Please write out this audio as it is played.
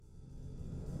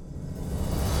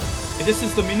This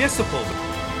is the municipal.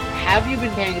 Have you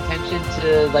been paying attention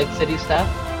to like city stuff?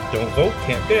 Don't vote,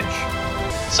 can't bitch.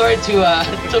 Sorry to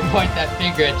to point that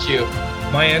finger at you.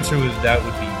 My answer would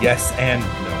be yes and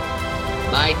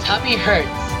no. My tummy hurts,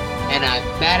 and I'm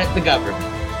mad at the government.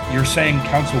 You're saying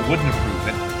council wouldn't approve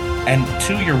it, and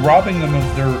two, you're robbing them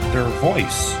of their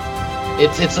voice.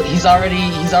 He's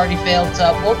already failed to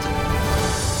uphold it.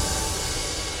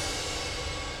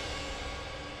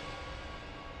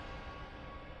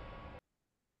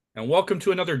 And welcome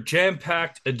to another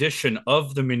jam-packed edition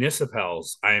of the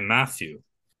Municipals. I am Matthew.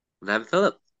 And I'm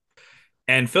Philip.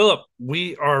 And Philip,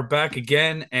 we are back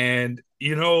again, and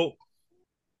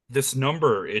this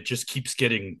number, it just keeps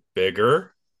getting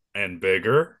bigger and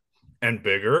bigger and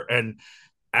bigger. And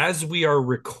as we are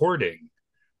recording,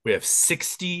 we have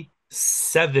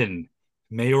 67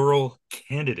 mayoral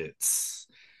candidates.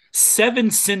 7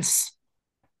 since,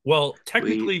 well,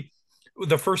 technically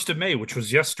the 1st of May, which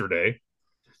was yesterday,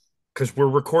 because we're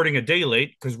recording a day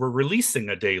late, because we're releasing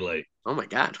a day late. Oh my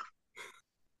God.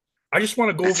 I just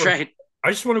want to go That's over right. I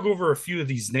just want to go over a few of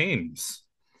these names.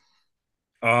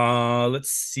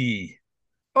 Let's see.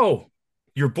 Oh,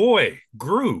 your boy,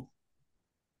 Gru.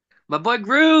 My boy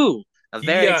Gru. I'm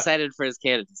very excited for his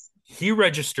candidacy. He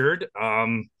registered. I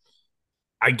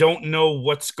don't know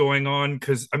what's going on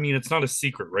because it's not a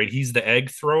secret, right? He's the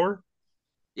egg thrower.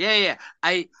 Yeah.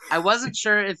 I wasn't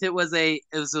sure if it was a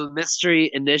mystery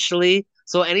initially.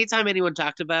 So anytime anyone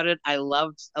talked about it, I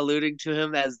loved alluding to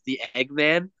him as the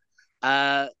Eggman.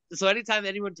 So anytime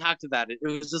anyone talked about it, it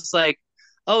was just like,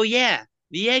 oh yeah,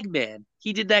 the Eggman.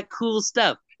 He did that cool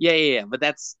stuff. Yeah. But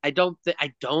I don't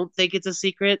think it's a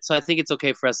secret. So I think it's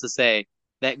okay for us to say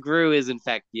that Gru is in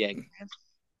fact the Eggman.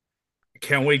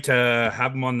 Can't wait to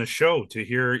have him on the show to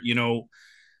hear,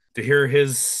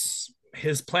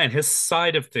 his plan, his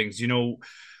side of things. I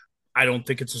don't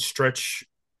think it's a stretch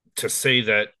to say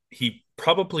that he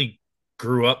probably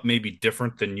grew up maybe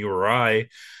different than you or I.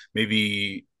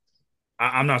 Maybe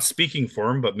I'm not speaking for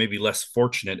him, but maybe less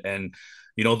fortunate. And,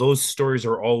 those stories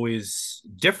are always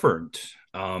different.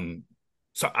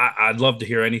 So I'd love to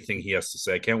hear anything he has to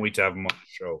say. I can't wait to have him on the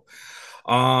show.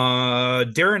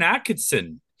 Darren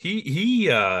Atkinson, he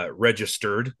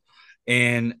registered,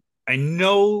 and I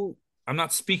know I'm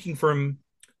not speaking for him,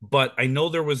 but I know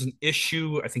there was an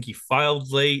issue. I think he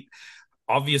filed late.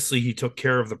 Obviously, he took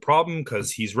care of the problem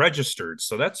because he's registered,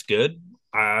 so that's good.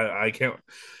 I can't.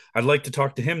 I'd like to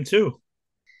talk to him too.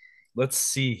 Let's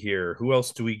see here. Who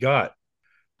else do we got?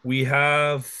 We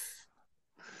have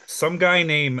some guy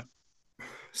named.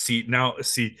 See,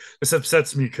 this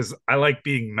upsets me because I like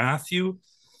being Matthew,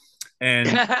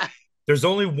 and there's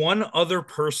only one other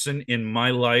person in my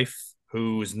life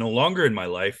who is no longer in my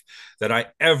life that I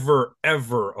ever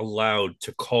allowed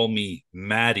to call me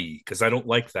Maddie, because I don't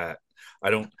like that. I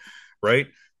don't, right?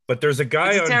 But there's a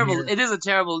guy It is a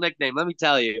terrible nickname, let me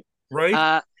tell you.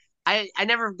 Right? I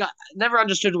never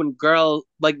understood when girl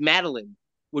like Madeline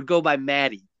would go by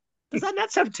Maddie. Does that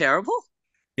not sound terrible?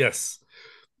 Yes.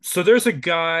 So there's a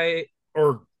guy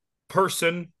or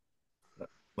person,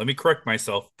 let me correct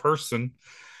myself, person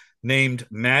named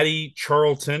Maddie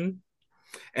Charlton.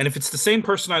 And if it's the same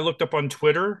person I looked up on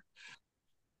Twitter,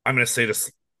 I'm going to say this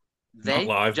not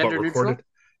live, but recorded. Neutral?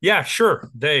 Yeah,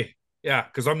 sure. Yeah,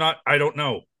 because I don't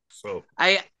know. So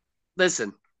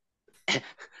listen,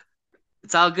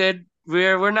 it's all good.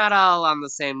 We're not all on the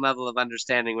same level of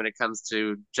understanding when it comes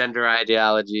to gender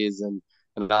ideologies and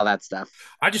all that stuff.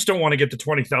 I just don't want to get the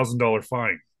 $20,000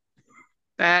 fine.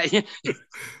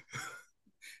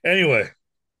 Anyway,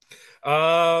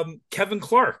 Kevin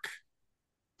Clark.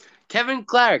 Kevin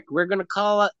Clark, we're gonna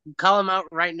call him out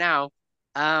right now.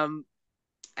 As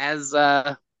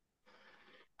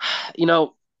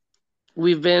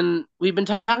we've been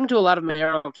talking to a lot of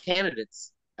mayoral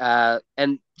candidates,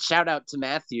 and shout out to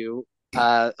Matthew,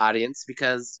 audience,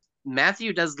 because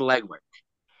Matthew does the legwork.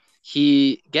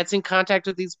 He gets in contact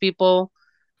with these people,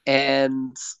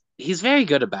 and he's very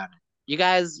good about it. You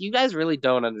guys really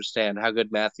don't understand how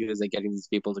good Matthew is at getting these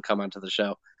people to come onto the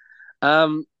show.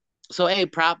 So hey,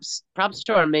 props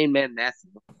to our main man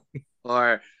Matthew,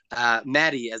 or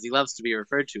Maddie, as he loves to be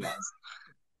referred to as.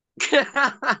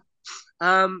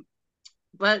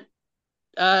 But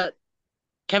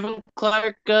Kevin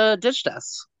Clark ditched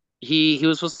us. He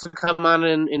was supposed to come on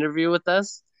an interview with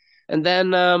us, and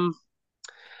then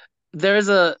there's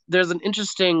an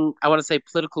interesting, I want to say,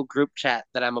 political group chat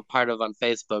that I'm a part of on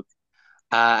Facebook.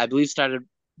 I believe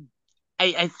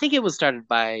I think it was started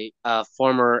by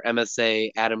former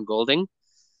MSA Adam Golding.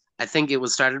 I think it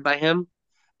was started by him,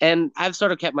 and I've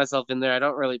sort of kept myself in there. I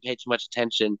don't really pay too much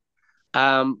attention.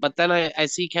 But then I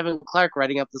see Kevin Clark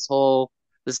writing up this whole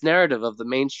this narrative of the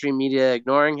mainstream media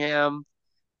ignoring him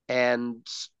and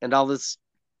and all this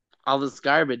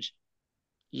garbage.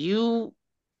 You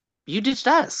you ditched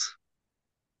us.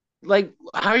 Like,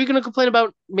 how are you going to complain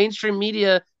about mainstream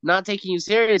media not taking you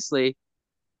seriously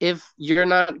if you're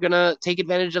not going to take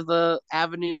advantage of the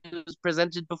avenues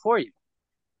presented before you?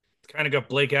 Kind of got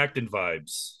Blake Acton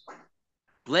vibes.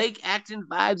 Blake Acton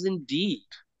vibes indeed.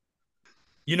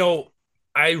 You know,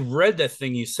 I read that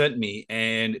thing you sent me,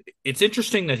 and it's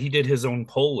interesting that he did his own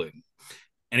polling,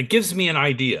 and it gives me an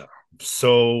idea.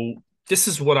 So this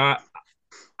is what I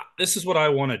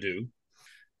want to do.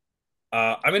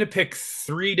 I'm going to pick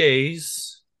 3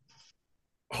 days.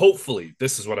 Hopefully,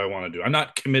 this is what I want to do. I'm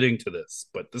not committing to this,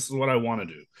 but this is what I want to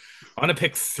do. I'm going to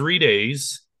pick 3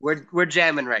 days We're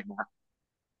jamming right now.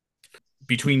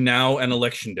 between now and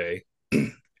election day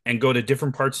and go to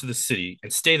different parts of the city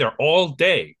and stay there all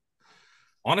day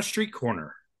on a street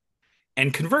corner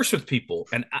and converse with people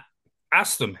and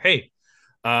ask them, hey,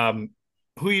 um,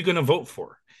 who are you going to vote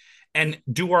for? And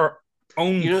do our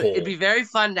own It'd poll. be very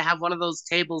fun to have one of those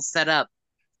tables set up.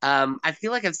 I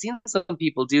feel like I've seen some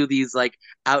people do these like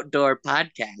outdoor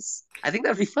podcasts. I think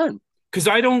that'd be fun. Because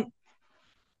I don't,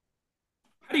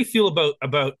 how do you feel about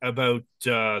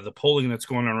the polling that's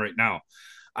going on right now?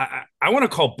 I want to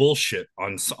call bullshit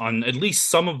on at least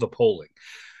some of the polling.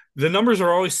 The numbers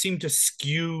are always seem to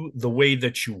skew the way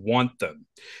that you want them.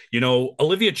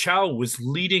 Olivia Chow was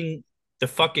leading the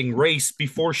fucking race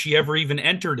before she ever even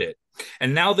entered it.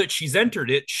 And now that she's entered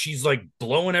it, she's like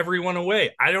blowing everyone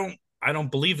away. I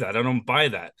don't believe that. I don't buy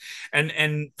that.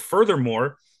 And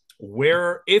furthermore,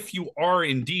 where if you are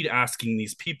indeed asking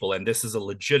these people, and this is a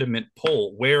legitimate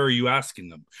poll, where are you asking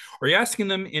them? Are you asking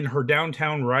them in her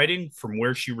downtown riding from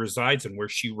where she resides and where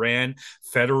she ran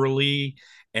federally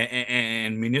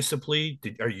and municipally?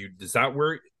 Is that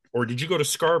where, or did you go to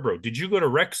Scarborough? Did you go to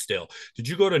Rexdale? Did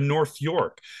you go to North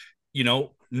York?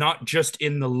 Not just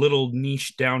in the little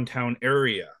niche downtown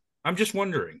area. I'm just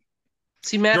wondering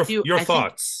See, your Matthew, your I think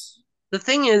thoughts. the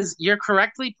thing is, you're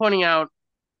correctly pointing out.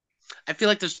 I feel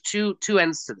like there's two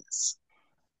ends to this.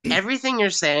 Everything you're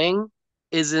saying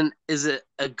is an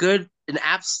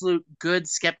absolute good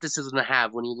skepticism to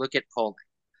have when you look at polling.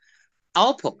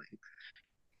 All polling,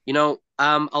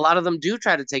 a lot of them do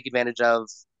try to take advantage of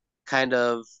kind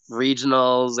of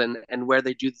regionals and where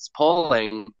they do this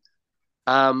polling.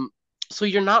 Um, so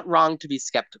you're not wrong to be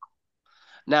skeptical.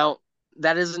 Now,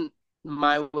 that isn't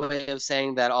my way of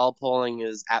saying that all polling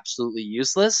is absolutely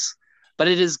useless, but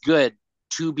it is good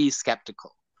to be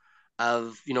skeptical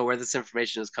of where this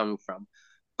information is coming from.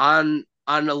 On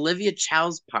Olivia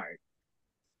Chow's part,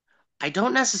 I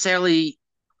don't necessarily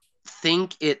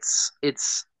think it's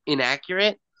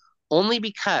inaccurate, only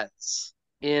because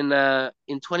in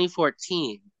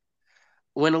 2014,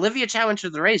 when Olivia Chow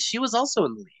entered the race, she was also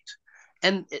in the lead,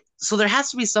 and so there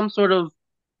has to be some sort of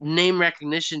name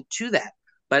recognition to that.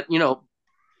 But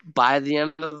by the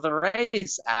end of the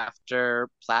race, after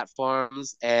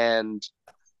platforms and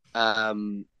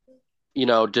um,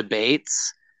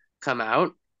 debates come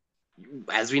out,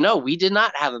 as we know, we did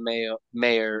not have a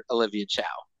mayor Olivia Chow.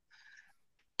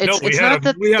 No, It's we it's had a not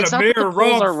that we had it's a not that the mayor, polls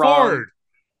Rob are wrong, Ford.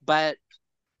 but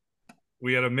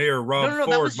We had a mayor, no, Rob no, no,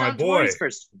 that Ford, was my John boy. Tory's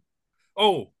first.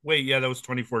 Oh, wait, yeah, that was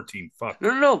 2014. Fuck. No,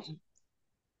 no, no.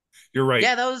 You're right.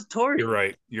 Yeah, that was You're Tory.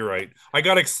 right. You're right. I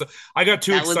got too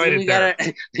That was when excited we there. got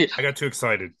a. I got too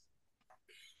excited.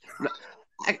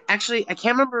 Actually, I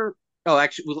can't remember. Oh,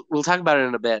 actually, we'll talk about it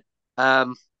in a bit.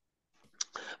 Um,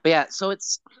 but yeah, so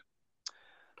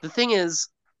the thing is,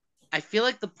 I feel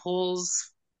like the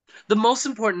most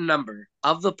important number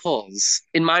of the polls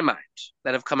in my mind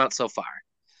that have come out so far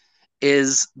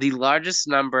is the largest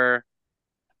number.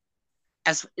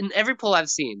 As in every poll I've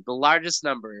seen, the largest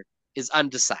number is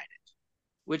undecided,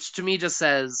 which to me just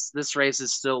says this race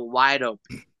is still wide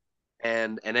open,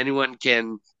 and anyone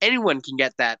can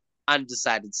get that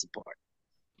undecided support.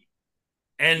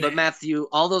 And But Matthew,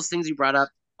 all those things you brought up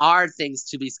are things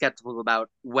to be skeptical about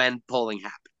when polling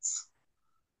happens.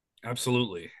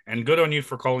 absolutely. And good on you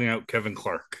for calling out Kevin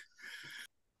Clark.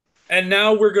 And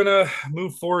now we're going to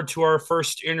move forward to our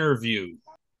first interview.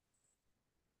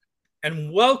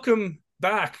 And welcome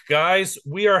back, guys.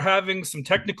 We are having some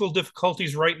technical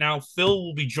difficulties right now. Phil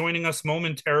will be joining us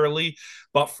momentarily,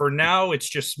 but for now, it's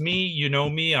just me. You know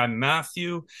me. I'm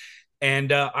Matthew,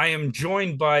 and I am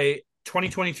joined by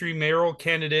 2023 mayoral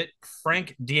candidate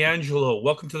Frank D'Angelo.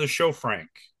 Welcome to the show, Frank.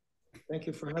 Thank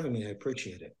you for having me. I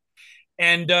appreciate it.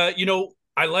 And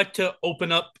I like to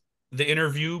open up the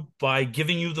interview by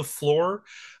giving you the floor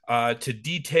to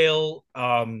detail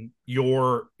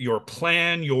your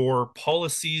plan, your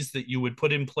policies that you would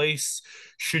put in place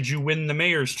should you win the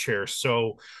mayor's chair.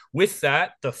 So, with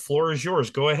that, the floor is yours.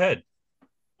 Go ahead.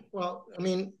 Well, I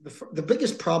mean, the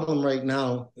biggest problem right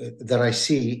now that I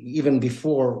see, even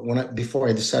before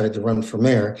I decided to run for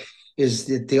mayor, is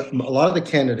that a lot of the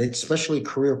candidates, especially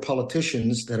career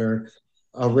politicians that are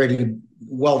already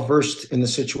well versed in the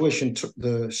situation,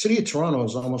 the city of Toronto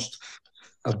is almost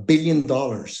 $1 billion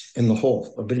in the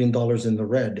hole, $1 billion in the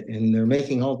red, and they're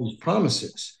making all these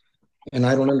promises, and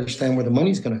I don't understand where the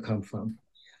money's going to come from,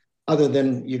 other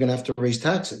than you're going to have to raise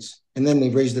taxes, and then they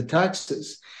raise the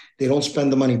taxes. They don't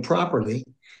spend the money properly,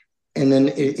 and then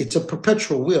it's a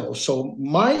perpetual wheel. So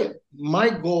my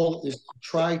goal is to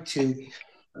try to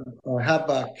have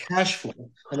a cash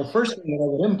flow, and the first thing that I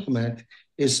would implement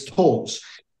is tolls.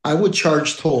 I would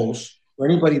charge tolls for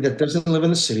anybody that doesn't live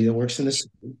in the city, that works in the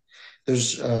city.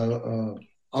 There's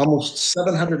almost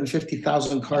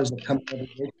 750,000 cars that come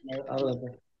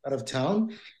out of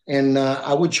town, and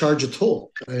I would charge a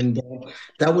toll, and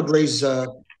that would raise a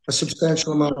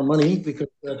substantial amount of money because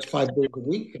that's 5 days a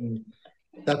week, and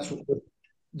that's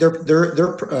their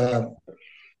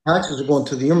taxes are going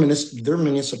to their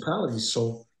municipalities.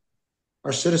 So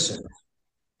our citizens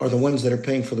are the ones that are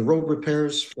paying for the road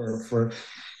repairs.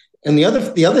 And the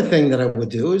other thing that I would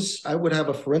do is I would have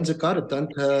a forensic audit done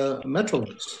to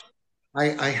Metrolinx.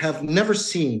 I have never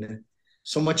seen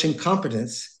so much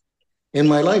incompetence in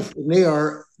my life. They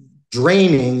are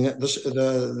draining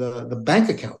the bank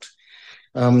account.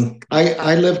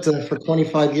 I lived for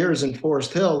 25 years in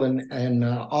Forest Hill, and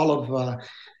all of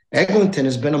Eglinton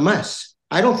has been a mess.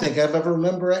 I don't think I've ever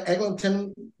remember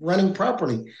Eglinton running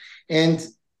properly. And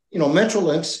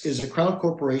Metrolinx is a crown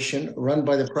corporation run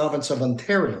by the province of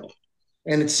Ontario,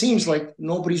 and it seems like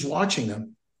nobody's watching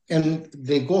them. And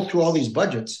they go through all these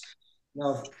budgets.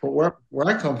 Now, for where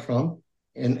I come from,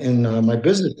 in my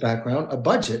business background, a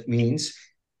budget means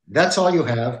that's all you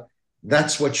have.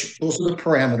 Those are the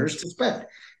parameters to spend.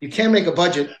 You can't make a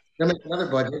budget, then make another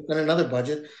budget, then another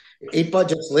budget. 8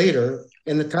 budgets later,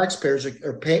 and the taxpayers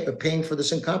are paying for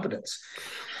this incompetence.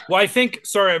 Well,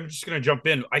 sorry, I'm just going to jump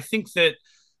in. I think that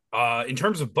in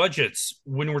terms of budgets,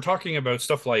 when we're talking about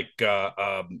stuff like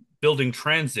building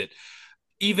transit,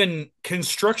 even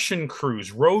construction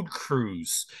crews, road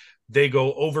crews, they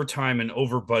go overtime and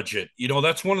over budget.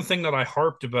 That's one thing that I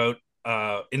harped about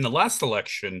in the last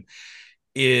election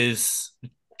is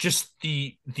just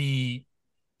you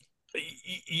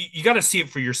got to see it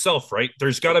for yourself, right?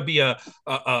 There's got to be a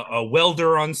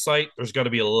welder on site. There's got to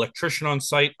be an electrician on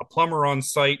site, a plumber on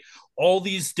site, all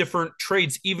these different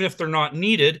trades, even if they're not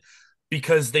needed,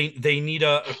 because they need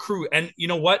a crew. And you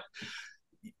know what?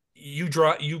 You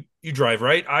drive,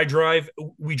 right? I drive,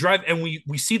 we drive, and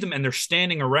we see them, and they're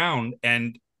standing around,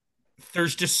 and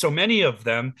there's just so many of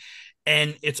them,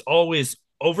 and it's always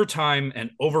overtime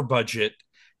and over budget.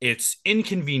 It's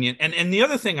inconvenient. And the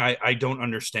other thing I don't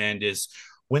understand is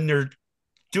when they're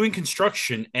doing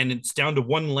construction and it's down to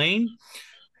one lane,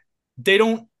 they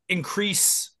don't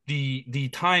increase the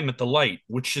time at the light,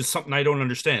 which is something I don't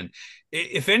understand.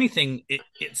 If anything, it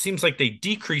seems like they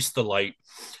decrease the light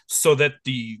so that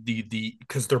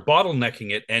because they're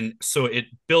bottlenecking it, and so it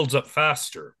builds up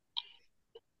faster.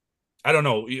 I don't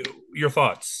know. Your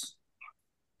thoughts?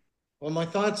 Well, my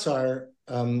thoughts are,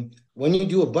 when you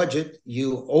do a budget,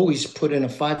 you always put in a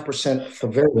 5% for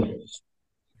variables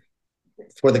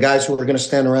for the guys who are going to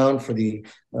stand around, for the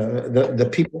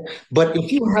people. But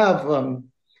if you have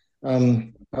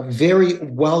a very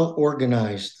well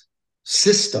organized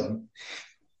system,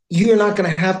 you're not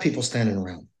going to have people standing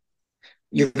around.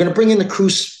 You're going to bring in the crew,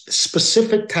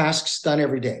 specific tasks done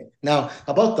every day. Now,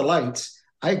 about the lights,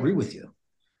 I agree with you.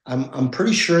 I'm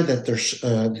pretty sure that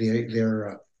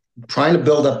they're trying to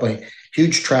build up a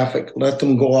huge traffic, let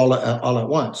them go all at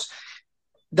once.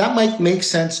 That might make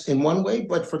sense in one way,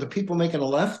 but for the people making a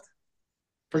left,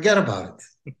 forget about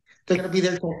it. They're going to be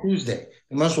there till Tuesday.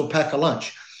 They might as well pack a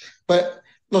lunch. But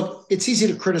look, it's easy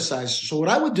to criticize. So what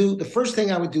I would do, the first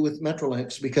thing I would do with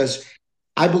Metrolinx, because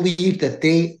I believe that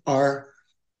they are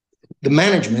the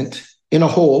management in a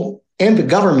whole and the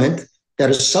government that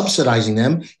is subsidizing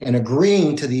them and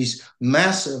agreeing to these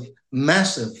massive,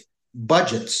 massive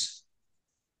budgets,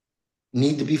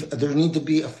 there need to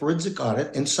be a forensic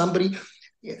audit, and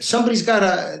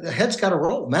the head's got to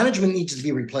roll. Management needs to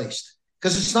be replaced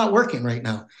because it's not working right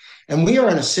now. And we are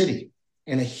in a city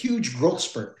in a huge growth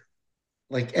spurt,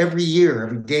 like every year,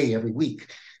 every day, every week,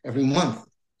 every month.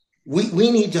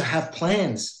 We need to have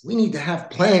plans. We need to have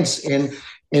plans. And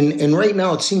right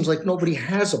now it seems like nobody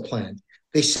has a plan.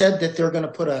 They said that they're going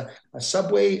to put a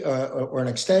subway or an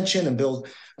extension and build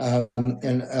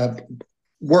and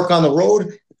work on the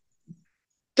road.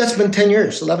 That's been 10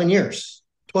 years, 11 years,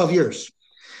 12 years.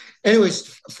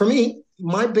 Anyways, for me,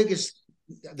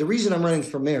 the reason I'm running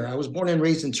for mayor, I was born and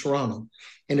raised in Toronto,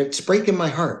 and it's breaking my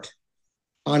heart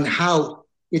on how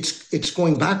it's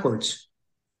going backwards.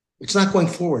 It's not going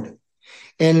forward.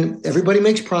 And everybody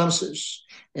makes promises.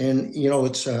 And,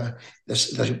 it's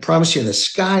the promise you the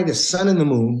sky, the sun, and the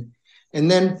moon.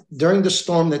 And then during the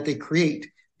storm that they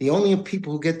create, the only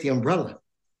people who get the umbrella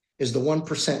is the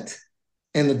 1%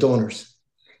 and the donors.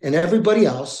 And everybody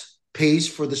else pays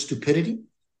for the stupidity,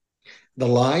 the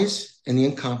lies, and the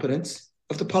incompetence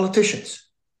of the politicians.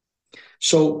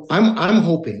 So I'm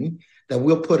hoping that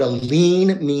we'll put a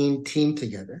lean, mean team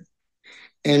together,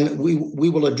 and we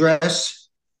will address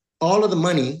all of the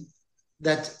money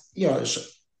that,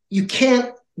 you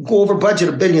can't go over budget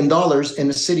 $1 billion in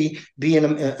the city being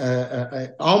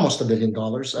almost $1 billion.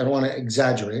 I don't want to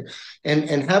exaggerate,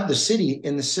 and have the city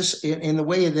in the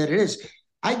way that it is.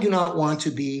 I do not want to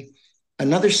be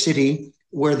another city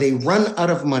where they run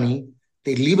out of money,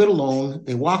 they leave it alone,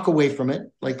 they walk away from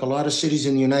it, like a lot of cities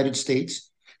in the United States.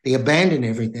 They abandon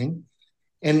everything,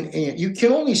 and you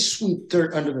can only sweep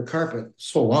dirt under the carpet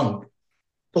so long.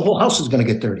 The whole house is going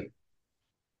to get dirty,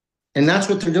 and that's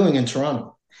what they're doing in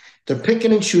Toronto. They're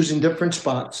picking and choosing different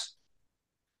spots.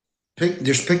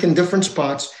 They're picking different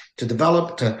spots to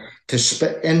develop, to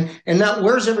spend, and now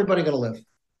where's everybody going to live?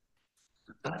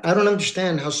 I don't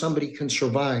understand how somebody can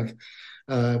survive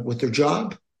with their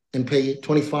job and pay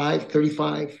 $25,000,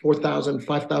 $35,000, $4,000,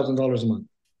 $5,000 a month,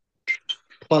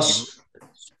 plus.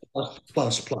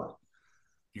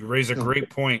 You raise a great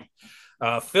point.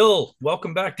 Phil,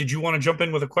 welcome back. Did you want to jump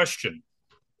in with a question?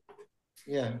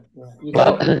 Yeah.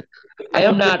 Well, I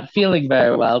am not feeling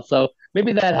very well, so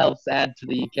maybe that helps add to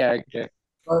the character.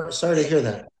 Sorry to hear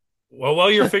that. Well,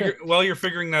 while you're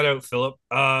figuring that out, Philip,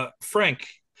 Frank,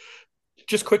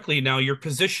 just quickly now, your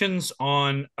positions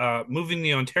on moving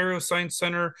the Ontario Science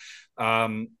Center,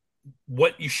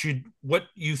 what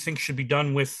you think should be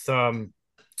done with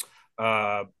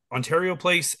Ontario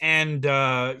Place, and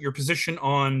your position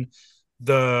on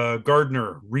the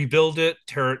Gardner, rebuild it,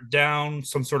 tear it down,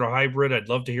 some sort of hybrid. I'd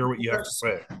love to hear what you have to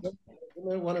say.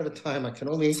 One at a time. I can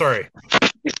only. Sorry.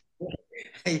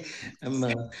 I'm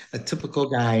a typical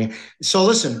guy. So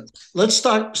listen, let's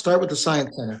start with the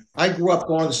Science Center. I grew up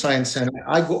going to the Science Center.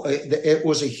 It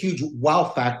was a huge wow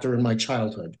factor in my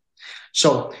childhood.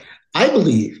 So I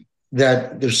believe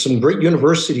that there's some great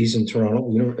universities in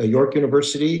Toronto, York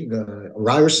University, the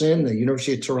Ryerson, the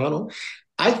University of Toronto.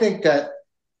 I think that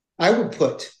I would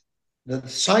put the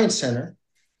Science Center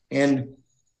and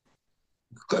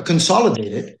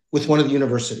consolidate it with one of the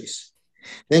universities.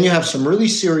 Then you have some really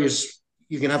serious,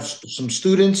 you can have some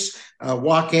students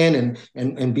walk in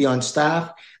and be on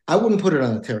staff. I wouldn't put it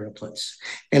on Ontario Place.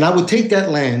 And I would take that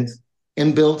land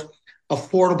and build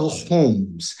affordable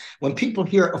homes. When people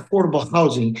hear affordable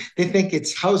housing, they think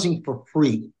it's housing for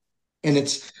free and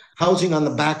it's housing on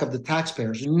the back of the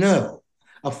taxpayers. No.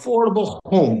 Affordable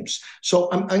homes. So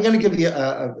I'm going to give you,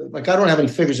 I don't have any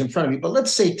figures in front of me, but let's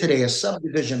say today a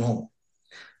subdivision home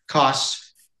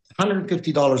costs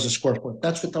 $150 a square foot.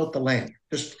 That's without the land.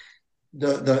 Just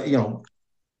the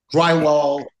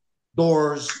drywall,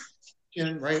 doors,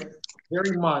 right?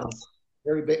 Very modest,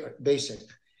 very basic.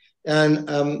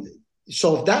 And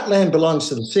so if that land belongs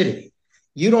to the city,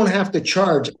 you don't have to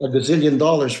charge a gazillion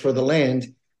dollars for the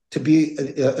land to be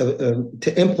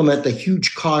to implement the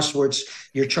huge cost where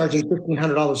you're charging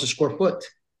 $1,500 a square foot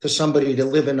to somebody to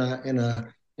live in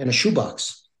a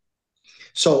shoebox.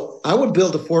 So I would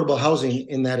build affordable housing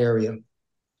in that area,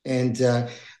 and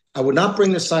I would not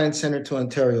bring the Science Center to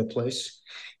Ontario Place,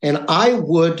 and I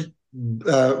would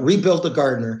rebuild the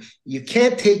Gardner. You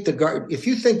can't take the Gardner if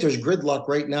you think there's gridlock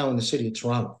right now in the city of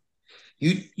Toronto.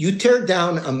 You tear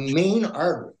down a main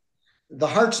artery. The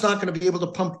heart's not going to be able to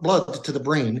pump blood to the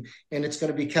brain, and it's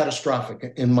going to be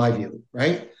catastrophic, in my view,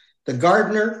 right? The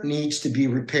Gardner needs to be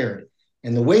repaired.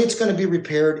 And the way it's going to be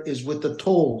repaired is with the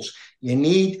tolls.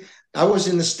 I was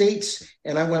in the States,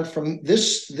 and I went from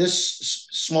this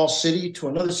small city to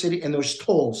another city, and there's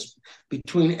tolls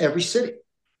between every city.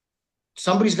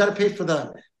 Somebody's got to pay for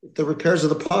the repairs of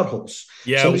the potholes.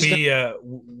 Yeah,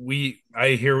 I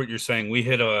hear what you're saying. We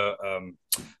hit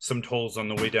some tolls on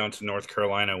the way down to North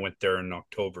Carolina. I went there in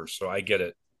October, so I get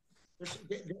it.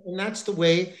 And that's the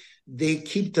way they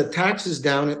keep the taxes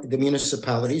down at the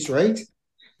municipalities, right?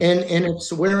 And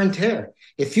it's wear and tear.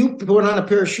 If you put on a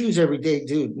pair of shoes every day,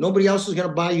 dude, nobody else is going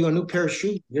to buy you a new pair of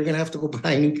shoes. You're going to have to go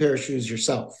buy a new pair of shoes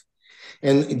yourself.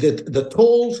 And the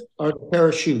tolls are the pair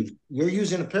of shoes. You're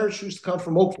using a pair of shoes to come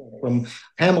from Oakland, from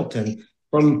Hamilton,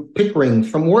 from Pickering,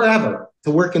 from wherever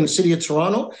to work in the city of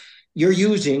Toronto. You're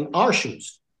using our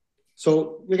shoes.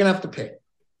 So you're going to have to pay.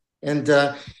 And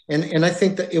I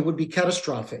think that it would be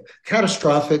catastrophic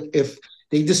if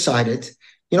they decided,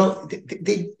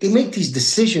 they make these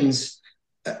decisions.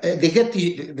 They get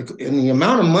and the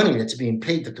amount of money that's being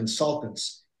paid to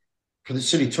consultants for the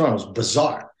city of Toronto is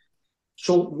bizarre.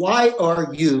 So why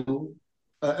are you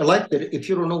elected if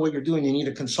you don't know what you're doing? You need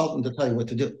a consultant to tell you what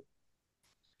to do.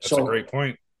 That's a great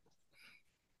point.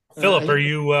 Philip, are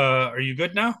you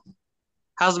good now?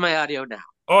 How's my audio now?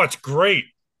 Oh, it's great.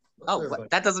 Oh,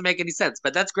 that doesn't make any sense,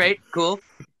 but that's great. Cool.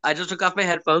 I just took off my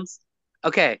headphones.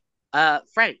 Okay.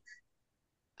 Frank.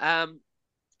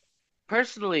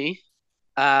 Personally,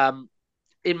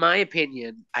 in my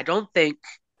opinion, I don't think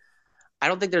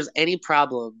there's any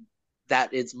problem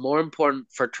that is more important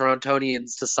for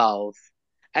Torontonians to solve.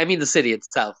 I mean, the city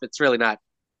itself. It's really not.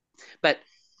 But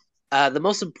the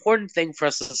most important thing for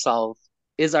us to solve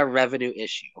is our revenue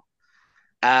issue.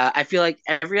 I feel like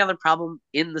every other problem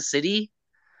in the city,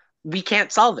 we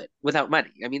can't solve it without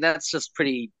money. I mean, that's just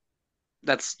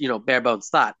bare bones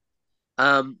thought.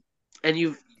 And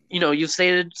you've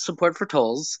stated support for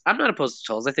tolls. I'm not opposed to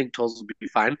tolls. I think tolls would be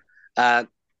fine.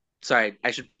 Sorry,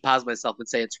 I should pause myself and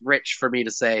say it's rich for me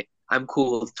to say I'm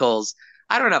cool with tolls.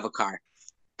 I don't have a car.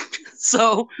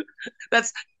 So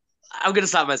I'm going to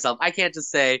stop myself. I can't just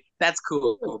say that's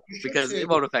cool because it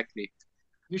won't affect me.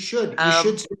 You should say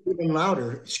it even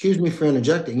louder. Excuse me for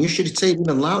interjecting. You should say it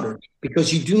even louder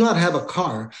because you do not have a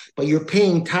car, but you're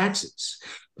paying taxes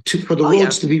for the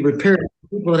roads to be repaired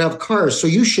for people that have cars. So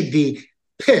you should be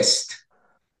pissed.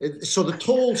 So the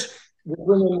tolls will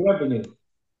bring in revenue.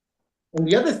 And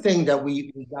the other thing that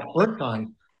we got worked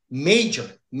on,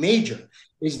 major,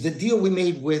 is the deal we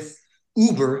made with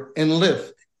Uber and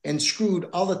Lyft and screwed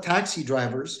all the taxi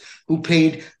drivers who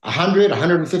paid 100,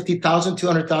 150,000,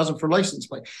 200,000 for license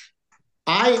plate.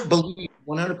 I believe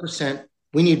 100%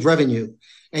 we need revenue.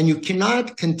 And you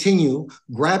cannot continue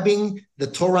grabbing the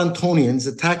Torontonians,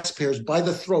 the taxpayers, by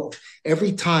the throat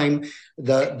every time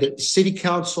the city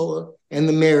council and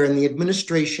the mayor and the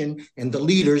administration and the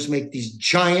leaders make these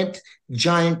giant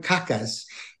cacas.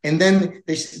 And then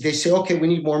they say, okay, we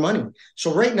need more money.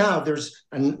 So right now there's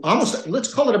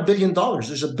let's call it $1 billion.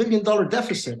 There's $1 billion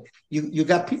deficit. You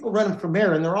got people running for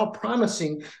mayor and they're all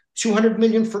promising 200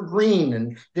 million for green.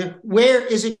 And where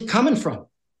is it coming from?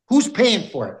 Who's paying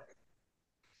for it?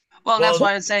 Well, that's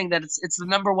why I'm saying that it's the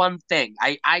number one thing.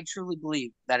 I truly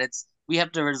believe that we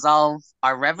have to resolve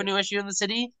our revenue issue in the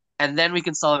city, and then we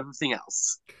can solve everything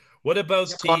else. What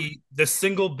about the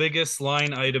single biggest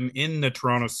line item in the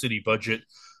Toronto City budget,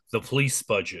 the police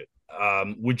budget?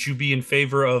 Would you be in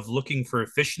favor of looking for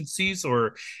efficiencies,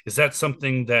 or is that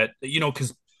something that,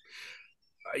 because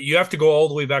you have to go all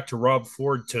the way back to Rob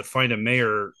Ford to find a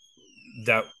mayor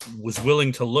that was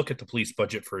willing to look at the police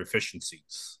budget for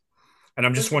efficiencies? And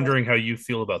I'm just wondering how you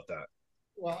feel about that.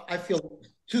 Well, I feel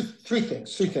three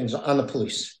things on the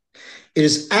police. It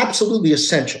is absolutely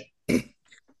essential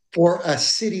for a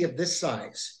city of this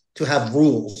size to have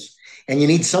rules, and you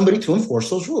need somebody to enforce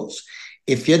those rules.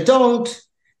 If you don't,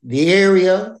 the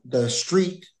area, the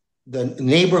street, the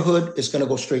neighborhood is going to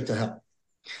go straight to hell.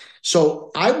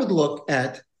 So I would look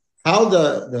at how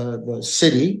the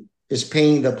city is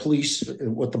paying the police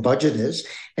what the budget is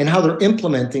and how they're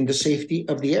implementing the safety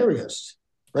of the areas,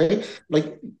 right?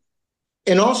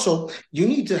 And also you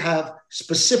need to have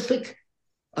specific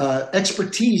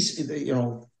expertise,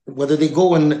 whether they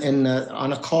go in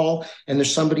on a call and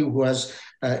there's somebody who has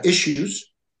issues,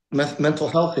 mental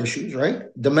health issues, right?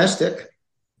 Domestic,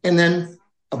 and then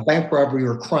a bank robbery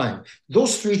or crime.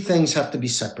 Those three things have to be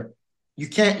separate. You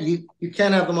can't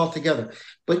have them all together,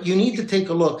 but you need to take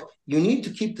a look. You need to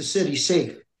keep the city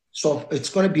safe. So it's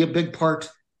going to be a big part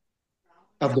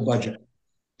of the budget.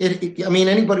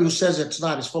 Anybody who says it's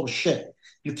not is full of shit.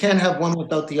 You can't have one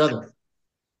without the other.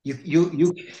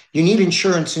 You need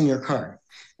insurance in your car.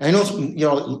 I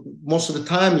know, most of the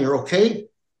time you're okay,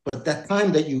 but that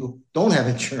time that you don't have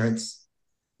insurance,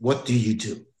 what do you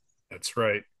do? That's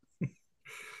right.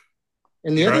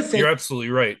 And the other thing, you're absolutely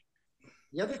right.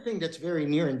 The other thing that's very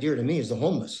near and dear to me is the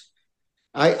homeless.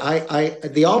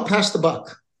 They all pass the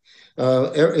buck.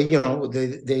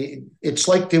 It's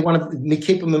like they want to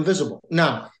keep them invisible.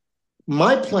 Now,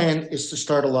 my plan is to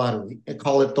start a lottery and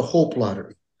call it the Hope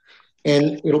Lottery.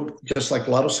 And it'll just like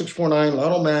Lotto 649,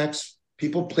 Lotto Max,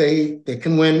 people play, they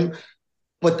can win.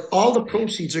 But all the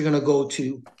proceeds are going to go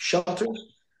to shelters,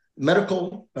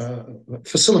 medical,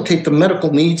 facilitate the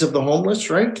medical needs of the homeless,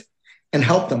 right? and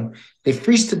help them. They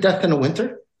freeze to death in the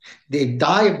winter. They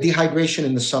die of dehydration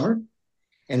in the summer,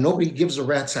 and nobody gives a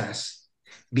rat's ass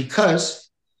because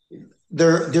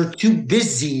they're too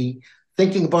busy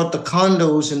thinking about the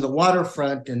condos and the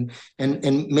waterfront and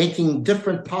making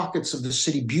different pockets of the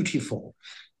city beautiful,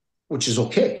 which is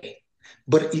okay.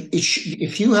 But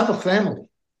if you have a family,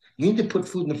 you need to put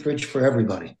food in the fridge for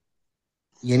everybody.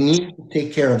 You need to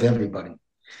take care of everybody.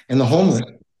 And the homeless,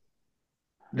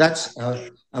 that's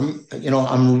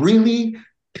I'm really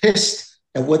pissed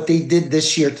at what they did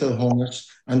this year to the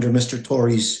homeless under Mr.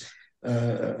 Tory's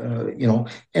and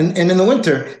in the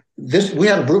winter, we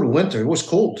had a brutal winter. It was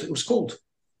cold. It was cold.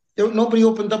 Nobody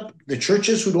opened up. The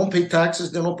churches who don't pay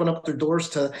taxes didn't open up their doors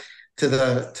to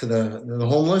the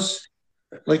homeless.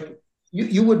 Like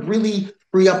you would really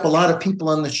free up a lot of people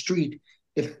on the street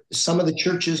if some of the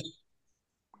churches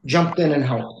jumped in and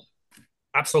helped.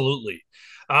 Absolutely.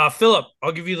 Philip,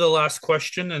 I'll give you the last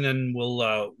question, and then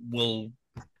we'll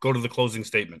go to the closing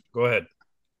statement. Go ahead.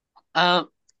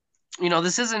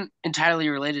 This isn't entirely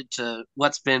related to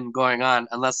what's been going on,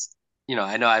 unless,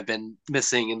 I know I've been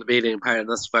missing in the debating part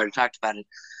unless we've already talked about it.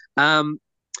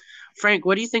 Frank,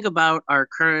 what do you think about our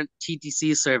current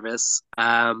TTC service?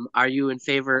 Are you in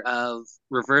favor of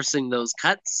reversing those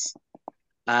cuts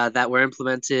that were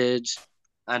implemented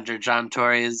under John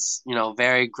Tory's,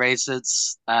 very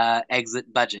gracious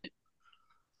exit budget?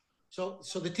 So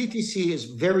the TTC is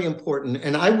very important,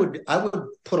 and I would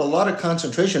put a lot of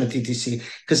concentration on TTC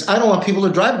because I don't want people to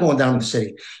drive going down to the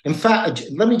city. In fact,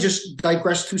 let me just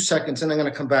digress 2 seconds, and I'm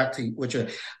going to come back to which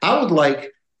I would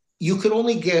like. You could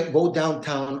only go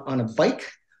downtown on a bike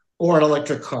or an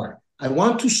electric car. I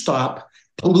want to stop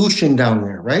pollution down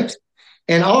there, right?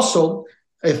 And also,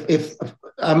 if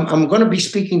I'm going to be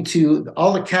speaking to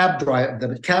all the cab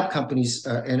companies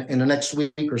in the next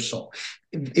week or so,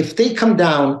 if they come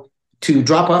down to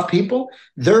drop off people,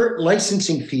 their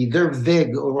licensing fee, their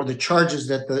VIG, or the charges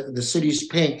that the city is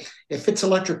paying, if it's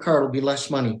electric car, it'll be less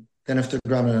money than if they're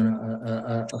driving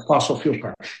a fossil fuel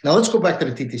car. Now let's go back to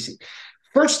the TTC.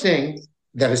 First thing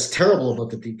that is terrible about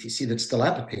the TTC that's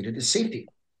dilapidated is safety.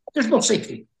 There's no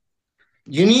safety.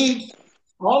 You need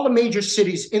all the major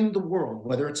cities in the world,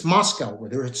 whether it's Moscow,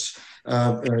 whether it's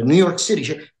New York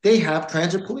City, they have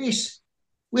transit police.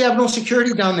 We have no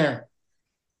security down there.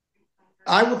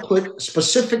 I would put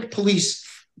specific police,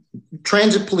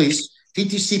 transit police,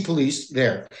 TTC police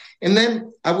there. And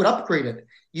then I would upgrade it.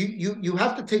 You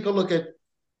have to take a look at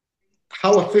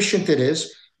how efficient it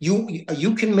is.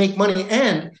 You can make money,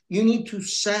 and you need to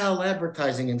sell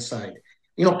advertising inside.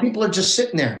 People are just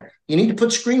sitting there. You need to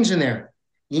put screens in there.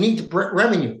 You need to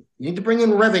revenue. You need to bring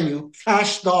in revenue,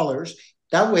 cash dollars.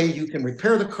 That way you can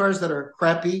repair the cars that are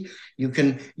crappy. You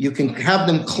can have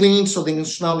them clean so they can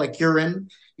smell like urine.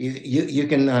 You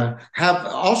can have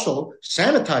also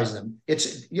sanitize them.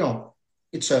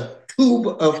 It's a tube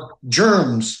of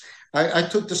germs. I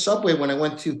took the subway when I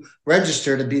went to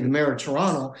register to be the mayor of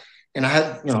Toronto, and I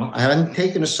hadn't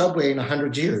taken a subway in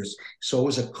 100 years. So it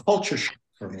was a culture shock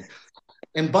for me.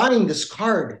 And buying this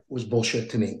card was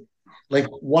bullshit to me. Like,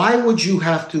 why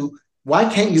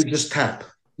can't you just tap?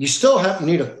 You still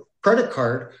need a credit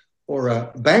card or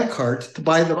a bank card to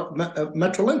buy the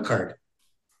Metrolink card.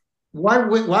 Why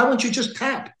wouldn't you just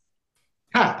tap?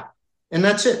 Tap. And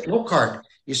that's it. No card.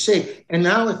 You save. And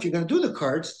now if you're going to do the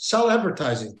cards, sell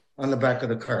advertising on the back of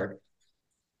the card.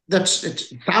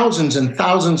 It's thousands and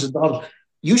thousands of dollars.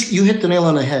 You hit the nail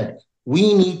on the head.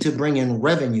 We need to bring in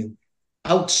revenue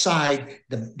outside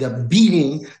the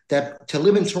beating that to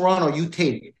live in Toronto you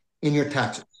take in your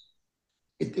taxes.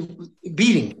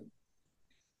 Beating.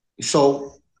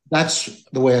 So that's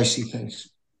the way I see things.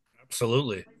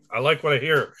 Absolutely. I like what I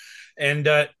hear. And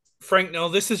Frank, now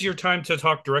this is your time to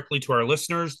talk directly to our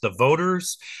listeners, the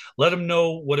voters. Let them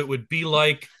know what it would be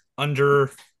like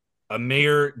under a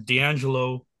Mayor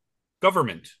D'Angelo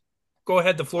government. Go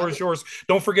ahead. The floor is yours.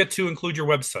 Don't forget to include your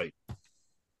website.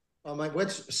 My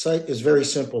website is very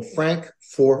simple,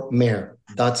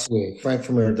 frankformayor.ca,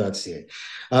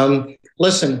 frankformayor.ca.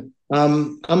 Listen,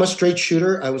 I'm a straight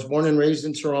shooter. I was born and raised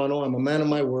in Toronto. I'm a man of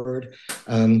my word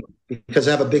because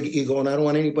I have a big ego, and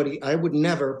I would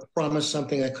never promise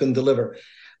something I couldn't deliver.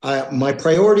 My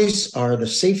priorities are the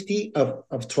safety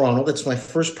of Toronto. That's my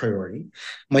first priority.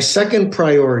 My second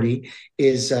priority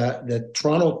is the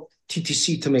Toronto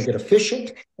TTC to make it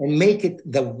efficient and make it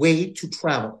the way to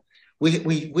travel.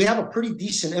 We have a pretty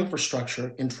decent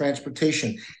infrastructure in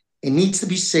transportation. It needs to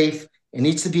be safe. It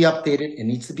needs to be updated. It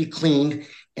needs to be cleaned.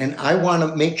 And I want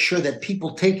to make sure that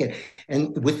people take it.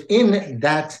 And within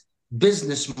that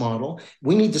business model,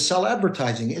 we need to sell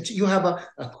advertising. You have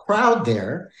a crowd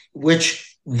there,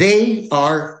 which They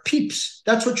are peeps.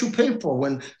 That's what you pay for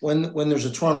when there's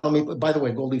a Toronto. By the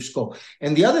way, go Leafs go.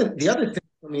 And the other thing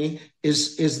for me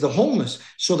is the homeless.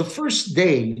 So the first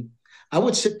day, I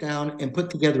would sit down and put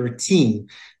together a team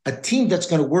that's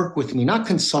going to work with me, not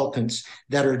consultants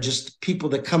that are just people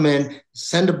that come in,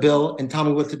 send a bill, and tell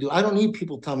me what to do. I don't need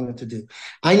people telling me what to do.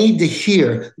 I need to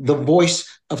hear the voice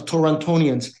of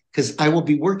Torontonians because I will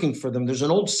be working for them. There's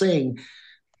an old saying,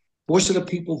 voice of the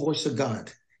people, voice of God.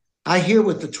 I hear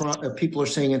what the Toronto people are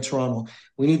saying in Toronto.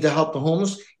 We need to help the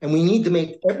homeless, and we need to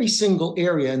make every single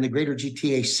area in the greater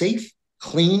GTA safe,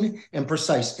 clean, and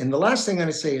precise. And the last thing I'm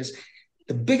going to say is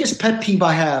the biggest pet peeve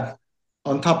I have,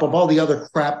 on top of all the other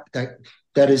crap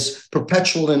that is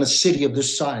perpetual in a city of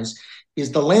this size,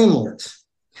 is the landlords.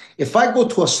 If I go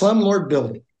to a slumlord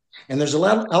building and there's an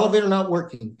elevator not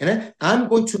working, and I'm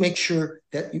going to make sure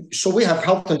that, so we have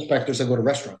health inspectors that go to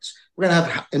restaurants. We're going to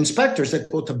have inspectors that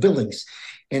go to buildings.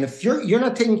 And if you're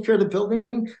not taking care of the building,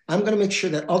 I'm going to make sure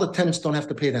that all the tenants don't have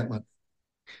to pay that money.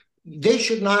 They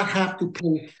should not have to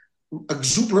pay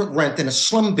exuberant rent in a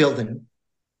slum building.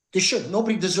 They should.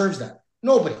 Nobody deserves that.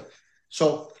 Nobody.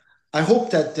 So I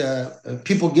hope that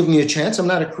people give me a chance. I'm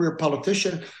not a career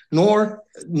politician, nor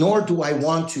do I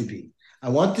want to be. I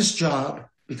want this job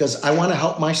because I want to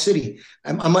help my city.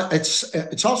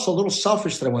 It's also a little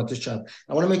selfish that I want this job.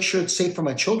 I want to make sure it's safe for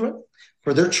my children,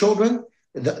 for their children,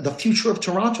 the future of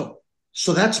Toronto.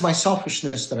 So that's my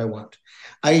selfishness that I want.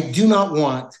 I do not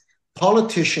want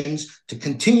politicians to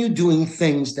continue doing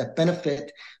things that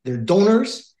benefit their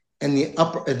donors and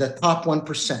the top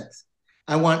 1%.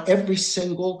 I want every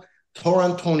single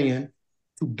Torontonian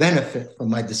to benefit from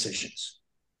my decisions.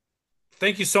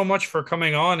 Thank you so much for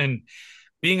coming on and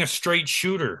being a straight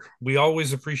shooter. We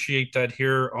always appreciate that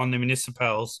here on the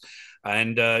Municipals.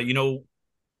 And,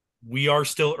 we are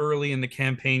still early in the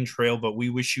campaign trail, but we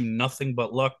wish you nothing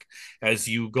but luck as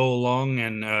you go along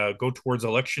and go towards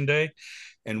Election Day.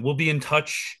 And we'll be in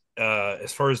touch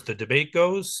as far as the debate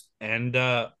goes. And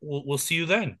we'll see you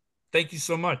then. Thank you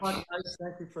so much.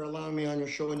 Thank you for allowing me on your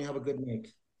show, and you have a good night.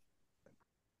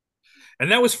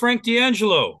 And that was Frank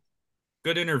D'Angelo.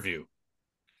 Good interview.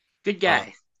 Good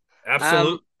guy.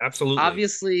 Absolutely.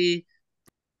 Obviously,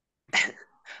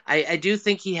 I do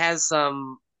think he has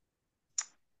some.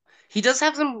 He does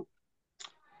have some.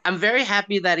 I'm very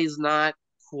happy that he's not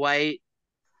quite.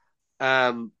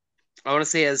 I want to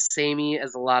say as samey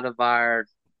as a lot of our,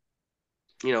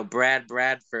 Brad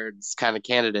Bradford's kind of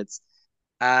candidates.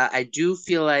 I do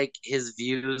feel like his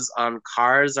views on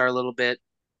cars are a little bit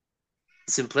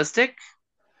simplistic,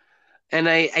 and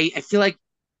I feel like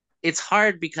it's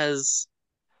hard because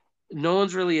no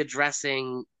one's really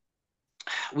addressing.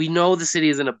 We know the city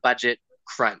is in a budget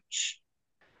crunch,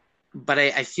 but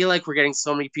I feel like we're getting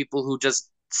so many people who just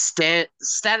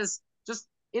status just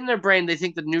in their brain. They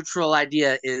think the neutral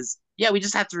idea is, yeah, we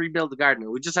just have to rebuild the Gardner.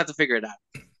 We just have to figure it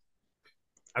out.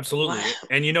 Absolutely. Wow.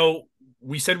 And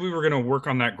we said we were going to work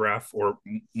on that graph, or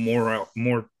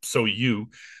more so you.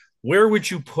 Where would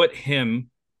you put him,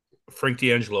 Frank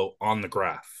D'Angelo, on the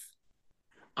graph?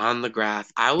 On the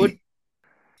graph, I would.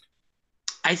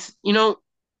 Is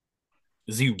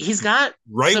he? He's got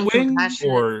right wing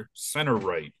or center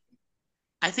right?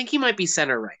 I think he might be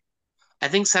center right. I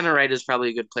think center right is probably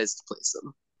a good place to place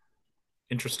him.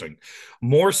 Interesting.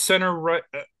 More center right.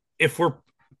 If we're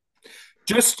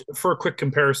just for a quick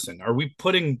comparison, are we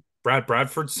putting Brad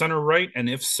Bradford center right? And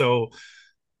if so,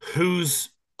 who's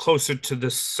closer to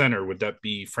the center? Would that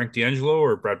be Frank D'Angelo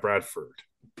or Brad Bradford?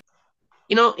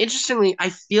 Interestingly, I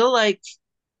feel like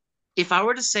if I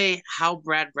were to say how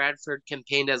Brad Bradford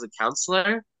campaigned as a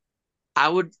councillor, I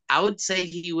would say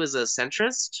he was a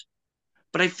centrist,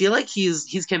 but I feel like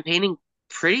he's campaigning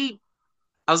pretty.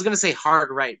 I was gonna say hard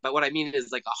right, but what I mean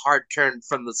is like a hard turn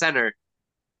from the center,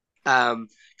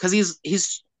 because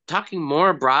he's talking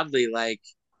more broadly, like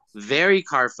very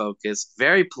car focused,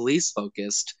 very police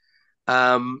focused.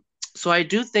 So I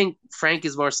do think Frank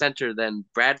is more center than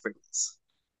Bradford is.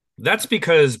 That's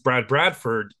because Brad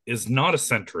Bradford is not a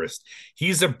centrist.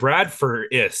 He's a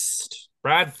Bradfordist.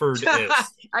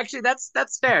 Actually,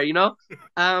 that's fair.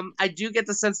 I do get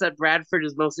the sense that Bradford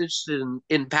is most interested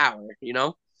in power.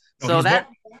 So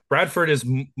Bradford is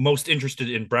most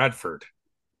interested in Bradford.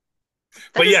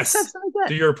 But yes,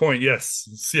 to your point,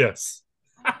 yes.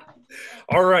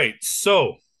 All right,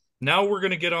 so now we're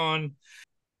going to get on.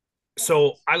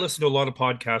 So I listen to a lot of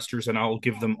podcasters, and I'll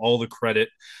give them all the credit.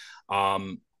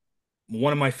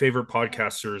 One of my favorite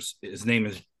podcasters, his name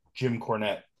is Jim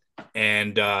Cornette,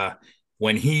 and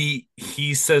when he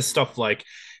says stuff like,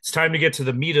 it's time to get to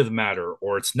the meat of the matter,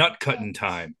 or it's nut cutting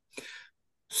time,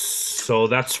 So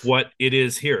that's what it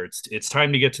is here. It's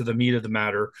time to get to the meat of the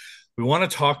matter. We want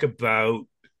to talk about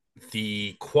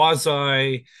the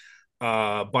quasi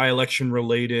by-election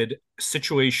related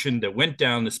situation that went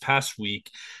down this past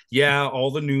week. Yeah,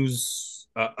 all the news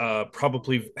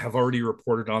probably have already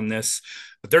reported on this,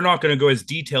 but they're not going to go as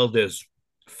detailed as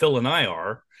Phil and I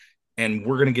are. And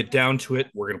we're going to get down to it.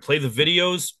 We're going to play the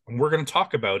videos and we're going to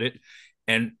talk about it.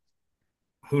 And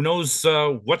who knows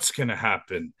what's going to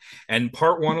happen. And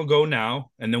part one will go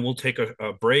now, and then we'll take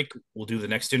a break. We'll do the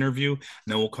next interview, and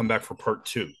then we'll come back for part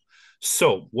two.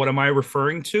 So, what am I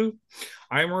referring to?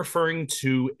 I'm referring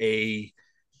to a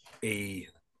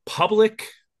public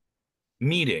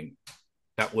meeting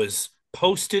that was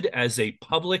posted as a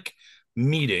public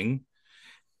meeting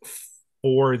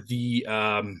for the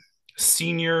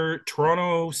senior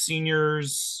Toronto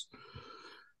seniors.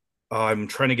 I'm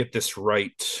trying to get this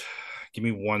right. Give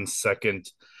me 1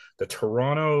 second. The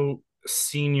Toronto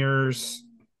seniors.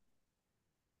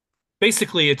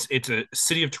 Basically, it's a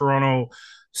City of Toronto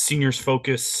seniors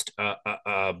focused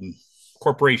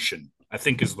corporation. I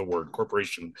think is the word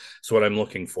corporation. Is what I'm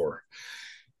looking for.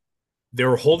 They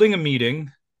were holding a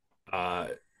meeting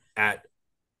at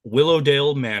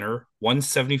Willowdale Manor,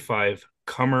 175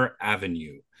 Cummer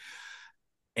Avenue.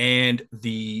 And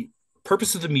the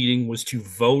purpose of the meeting was to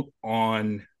vote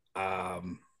on,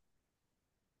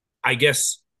 I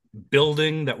guess,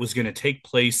 building that was going to take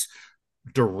place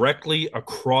directly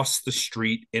across the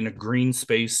street in a green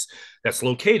space that's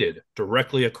located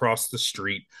directly across the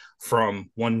street from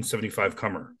 175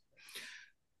 Cummer.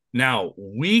 Now,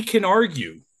 we can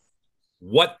argue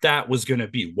what that was going to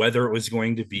be, whether it was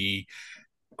going to be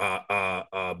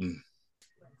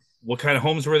what kind of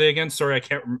homes were they again? Sorry, I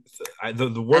can't remember.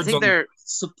 The I words think on they're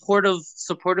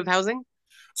supportive housing,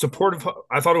 supportive.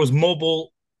 I thought it was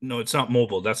mobile. No, it's not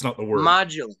mobile. That's not the word.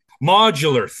 modular.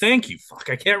 Modular. Thank you. Fuck,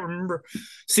 I can't remember.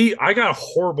 See, I got a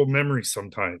horrible memory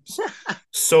sometimes.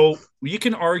 So you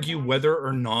can argue whether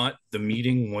or not the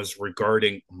meeting was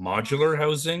regarding modular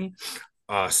housing,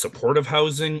 supportive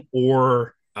housing,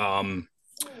 or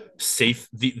safe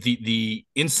the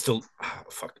install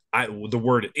fuck I the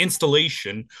word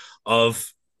installation of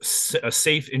a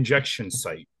safe injection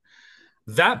site.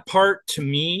 That part to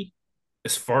me,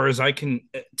 as far as I can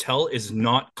tell, is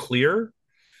not clear.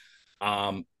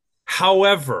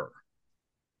 However,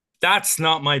 that's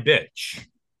not my bitch.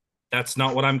 That's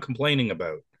not what I'm complaining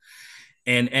about.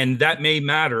 And that may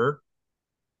matter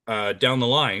down the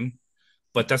line,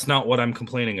 but that's not what I'm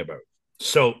complaining about.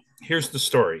 So here's the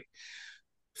story.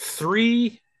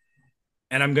 Three,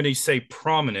 and I'm going to say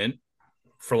prominent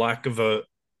for lack of a,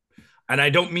 and I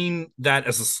don't mean that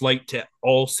as a slight to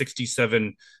all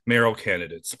 67 mayoral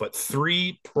candidates, but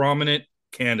three prominent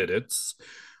candidates: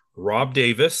 Rob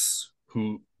Davis,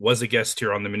 who was a guest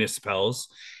here on the Municipals,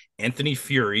 Anthony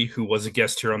Fury, who was a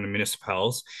guest here on the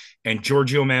Municipals, and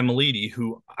Giorgio Mammoliti,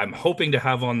 who I'm hoping to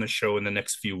have on the show in the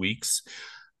next few weeks,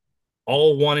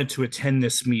 all wanted to attend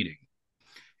this meeting.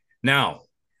 Now,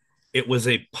 it was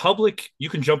a public, you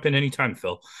can jump in anytime,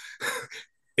 Phil.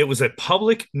 It was a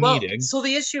public Well, meeting. so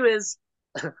the issue is,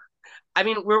 I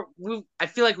mean, I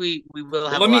feel like we will Well,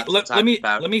 have a lot to talk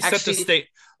about. let me set the Actually, stage.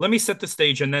 Let me set the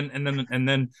stage, and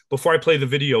then before I play the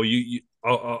video, you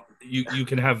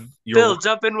can have your. Phil,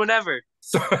 jump in whenever.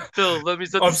 So, Phil, let me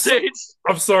set the I'm so, stage.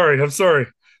 I'm sorry. I'm sorry.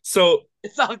 So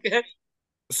It's all good.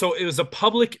 so it was a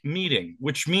public meeting,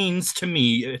 which means to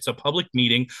me it's a public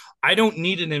meeting. I don't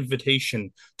need an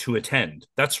invitation to attend.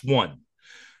 That's one.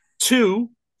 Two,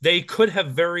 they could have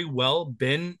very well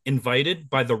been invited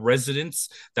by the residents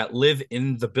that live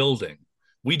in the building.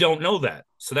 We don't know that.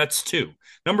 So that's two.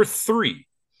 Number three,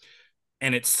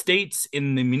 and it states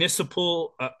in the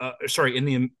municipal, in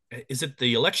the, is it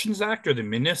the Elections Act or the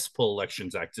Municipal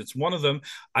Elections Act? It's one of them.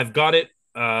 I've got it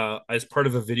as part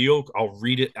of a video. I'll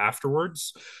read it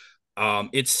afterwards.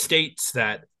 It states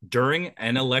that during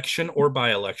an election or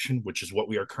by election, which is what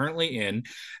we are currently in,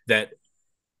 that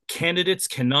candidates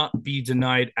cannot be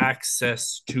denied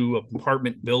access to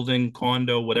apartment building,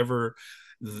 condo, whatever.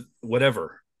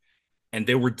 And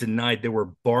they were denied, they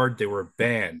were barred, they were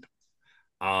banned.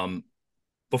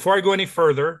 Before I go any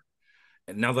further,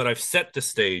 and now that I've set the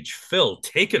stage, Phil,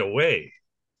 take it away.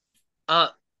 Uh,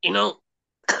 you know,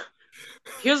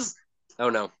 here's oh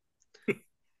no.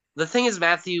 The thing is,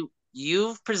 Matthew,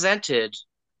 you've presented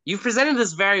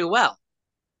this very well.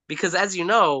 Because as you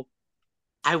know,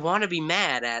 I want to be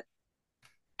mad at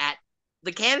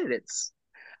the candidates.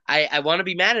 I want to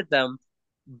be mad at them,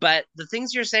 but the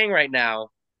things you're saying right now,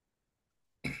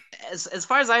 as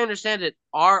far as I understand it,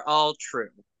 are all true.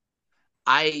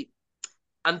 I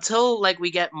until like we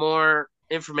get more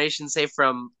information, say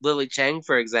from Lilly Cheng,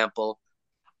 for example,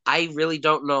 I really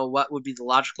don't know what would be the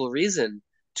logical reason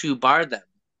to bar them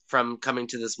from coming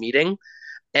to this meeting.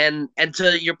 And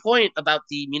to your point about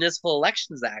the Municipal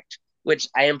Elections Act, which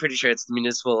I am pretty sure it's the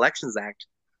Municipal Elections Act,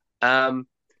 um,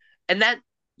 and that,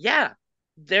 yeah,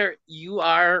 there you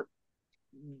are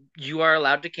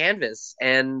allowed to canvass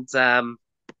and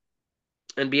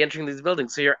be entering these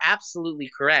buildings. So you're absolutely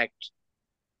correct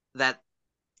that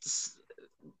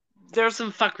there's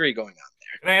some fuckery going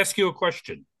on. Can I ask you a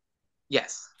question?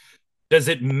 Yes, Does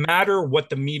it matter what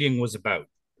the meeting was about?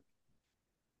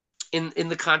 in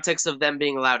the context of them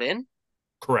being allowed in,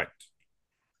 Correct.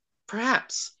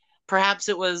 perhaps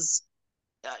it was,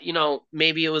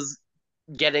 maybe it was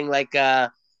getting like a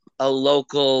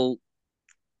local.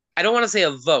 I don't want to say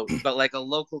a vote, but like a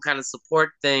local kind of support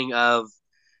thing of,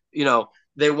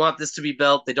 they want this to be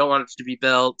built, they don't want it to be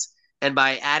built, and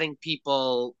by adding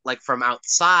people like from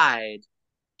outside,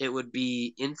 it would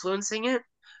be influencing it.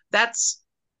 That's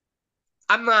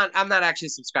I'm not actually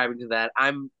subscribing to that.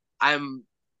 I'm I'm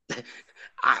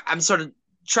sort of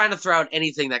trying to throw out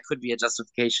anything that could be a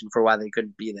justification for why they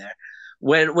couldn't be there.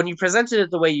 When you presented it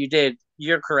the way you did,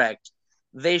 you're correct.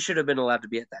 They should have been allowed to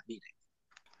be at that meeting.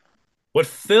 What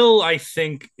Phil, I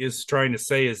think, is trying to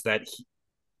say is that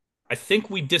I think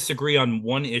we disagree on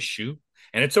one issue,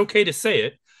 and it's okay to say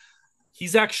it.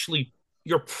 He's actually,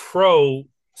 you're pro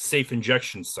safe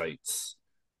injection sites,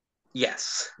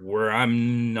 Yes. where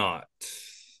I'm not.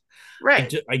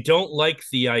 Right. I don't like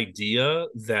the idea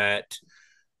that,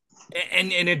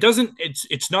 and it doesn't,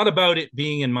 it's not about it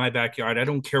being in my backyard. I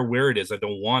don't care where it is. I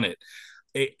don't want it.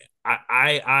 it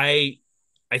I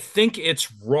think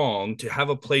it's wrong to have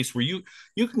a place where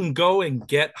you can go and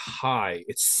get high.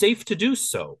 It's safe to do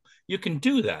so. You can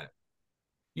do that.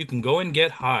 You can go and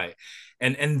get high.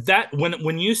 And that,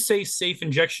 when you say safe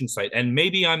injection site, and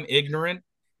maybe I'm ignorant,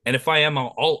 and if I am,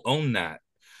 I'll own that.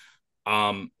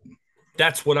 Um,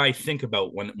 that's what I think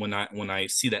about when I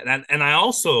see that. And I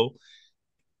also,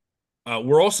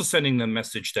 we're also sending the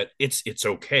message that it's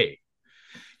okay.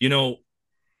 You know,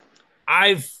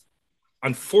 I've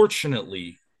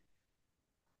unfortunately,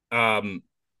 um,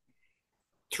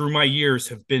 through my years,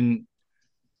 have been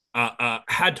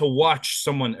had to watch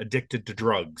someone addicted to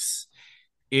drugs.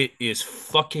 It is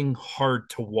fucking hard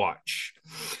to watch.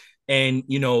 And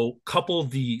couple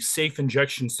the safe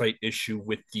injection site issue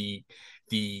with the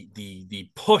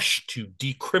push to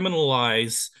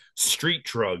decriminalize street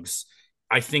drugs,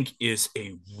 I think is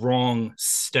a wrong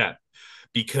step,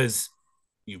 because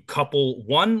you couple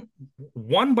one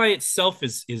by itself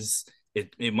is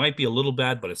it might be a little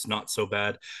bad, but it's not so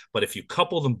bad. But if you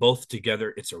couple them both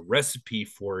together, it's a recipe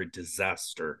for a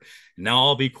disaster. Now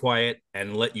I'll be quiet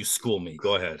and let you school me.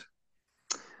 Go ahead.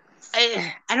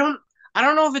 I don't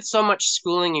know if it's so much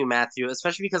schooling you, Matthew,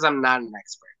 especially because I'm not an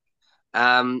expert.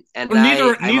 And Well, I'm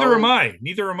neither am only. I.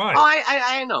 Neither am Oh, I.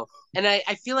 I know, and I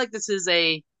feel like this is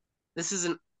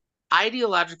an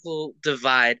ideological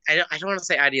divide. I don't want to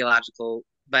say ideological,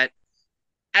 but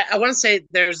I want to say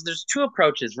there's two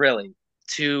approaches really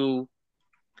to,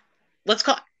 let's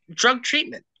call it, drug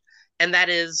treatment, and that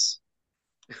is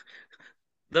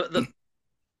the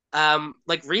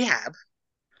like rehab,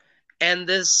 and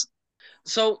this.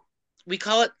 So we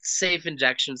call it safe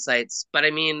injection sites, but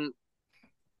I mean,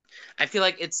 I feel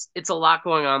like it's a lot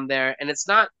going on there, and it's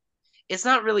not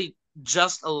really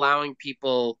just allowing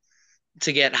people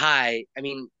to get high. I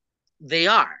mean, they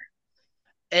are.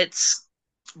 It's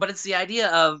but it's the idea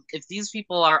of, if these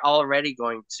people are already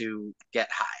going to get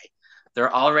high,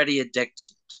 they're already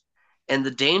addicted, and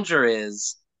the danger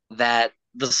is that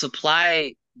the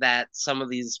supply that some of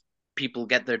these people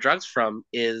get their drugs from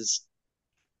is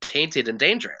tainted and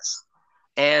dangerous.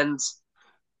 And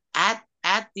at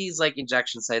these like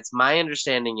injection sites, my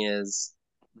understanding is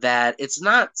that it's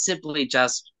not simply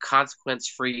just consequence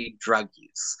free drug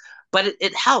use, but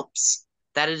it helps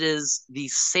that it is the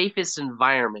safest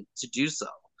environment to do so,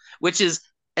 which is,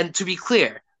 and to be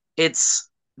clear, it's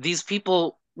these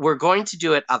people were going to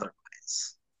do it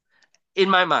otherwise. In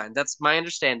my mind, that's my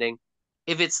understanding.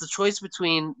 If it's the choice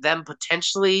between them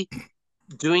potentially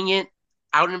doing it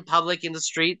out in public in the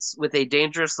streets with a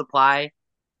dangerous supply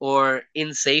or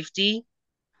in safety,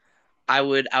 I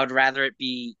would rather it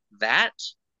be that.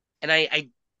 And I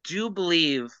do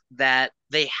believe that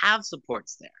they have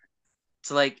supports there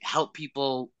to like help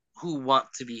people who want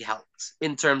to be helped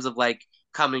in terms of like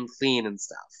coming clean and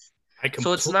stuff. I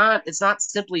So it's compl- not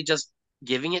simply just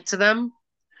giving it to them,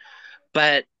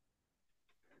 but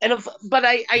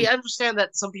I understand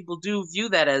that some people do view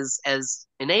that as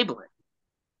enabling,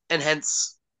 and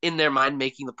hence in their mind,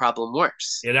 making the problem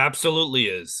worse. It absolutely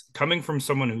is. Coming from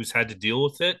someone who's had to deal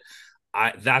with it,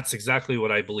 that's exactly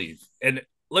what I believe. And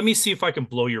let me see if I can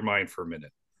blow your mind for a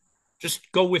minute.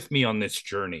 Just go with me on this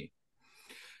journey.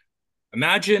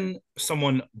 Imagine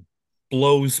someone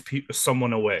blows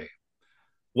someone away.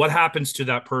 What happens to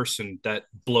that person that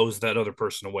blows that other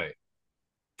person away?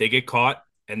 They get caught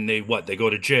and they what? They go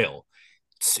to jail.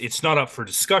 It's not up for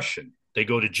discussion. They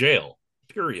go to jail.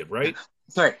 Period, right?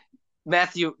 Sorry,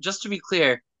 Matthew, just to be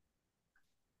clear,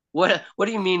 what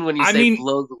do you mean when you I say mean,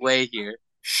 blows away here?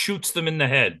 shoots them in the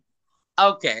head.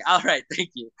 Okay, all right, thank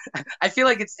you. I feel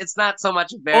like it's not so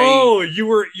much a very. Oh, you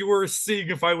were seeing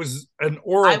if I was an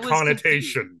oral I was confused.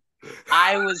 connotation.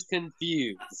 I was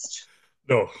confused.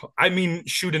 No, I mean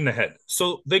shoot in the head.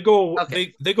 So they go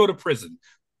Okay. they go to prison,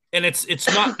 and it's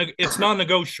not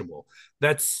negotiable.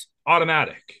 That's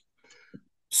automatic.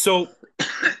 So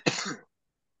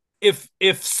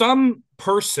if some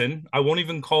person, I won't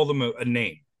even call them a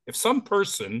name, if some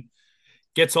person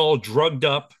gets all drugged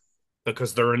up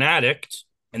because they're an addict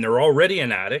and they're already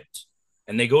an addict,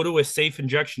 and they go to a safe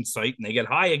injection site and they get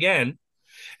high again,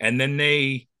 and then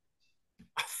they,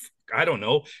 I don't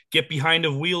know, get behind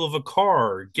a wheel of a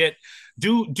car,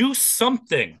 do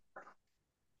something,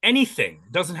 anything.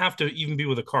 It doesn't have to even be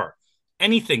with a car.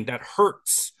 Anything that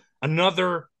hurts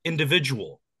another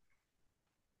individual.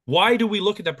 Why do we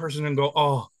look at that person and go,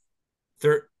 "Oh,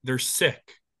 they're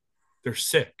sick. They're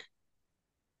sick."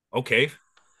 Okay,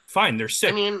 fine, they're I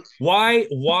sick. mean,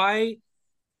 Why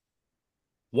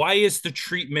is the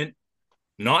treatment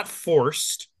not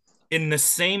forced in the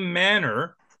same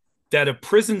manner that a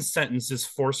prison sentence is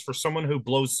forced for someone who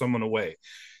blows someone away?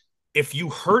 If you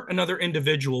hurt another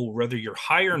individual, whether you're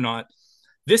high or not,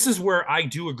 this is where I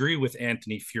do agree with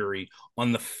Anthony Fury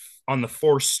on the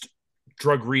forced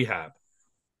drug rehab.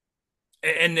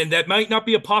 And that might not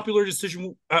be a popular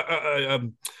decision, a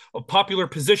popular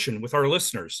position with our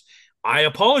listeners. I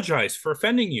apologize for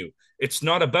offending you. It's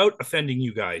not about offending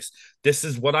you guys. This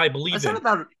is what I believe in.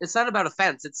 it's not about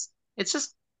offense. It's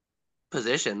just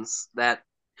positions that,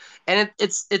 and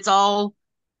it's all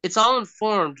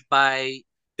informed by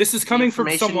This is the coming from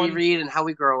information we someone, read and how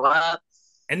we grow up.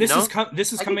 and You know,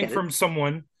 this is I can coming get it. from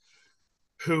someone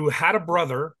who had a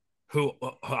brother who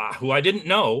I didn't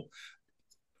know,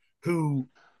 who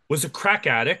was a crack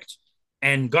addict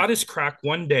and got his crack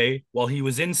one day while he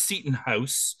was in Seton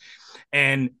House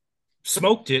and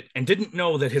smoked it and didn't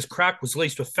know that his crack was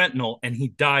laced with fentanyl, and he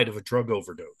died of a drug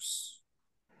overdose.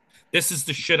 This is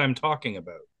the shit I'm talking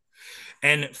about.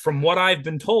 And from what I've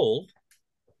been told,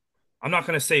 I'm not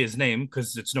going to say his name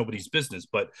because it's nobody's business,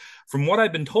 but from what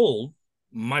I've been told,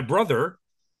 my brother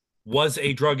was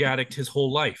a drug addict his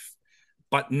whole life,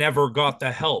 but never got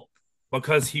the help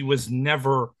because he was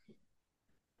never,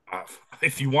 uh,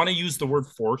 if you want to use the word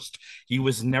forced, he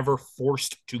was never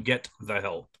forced to get the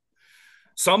help.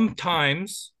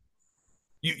 Sometimes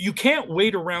you can't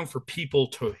wait around for people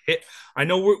to hit. I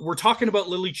know we're talking about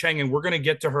Lilly Cheng and we're going to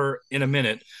get to her in a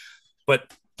minute,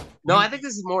 but No, you I think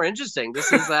this is more interesting.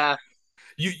 This is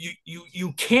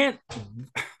you can't.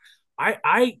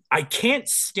 I can't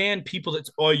stand people that,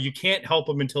 oh, you can't help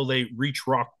them until they reach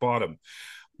rock bottom.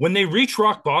 When they reach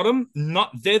rock bottom,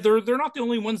 not they're not the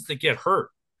only ones that get hurt.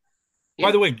 By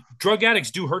yeah. the way, drug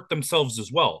addicts do hurt themselves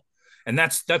as well. And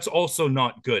that's also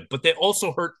not good. But they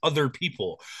also hurt other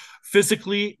people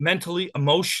physically, mentally,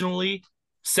 emotionally,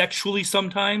 sexually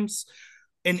sometimes.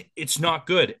 And it's not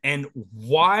good. And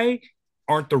why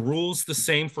aren't the rules the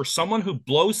same for someone who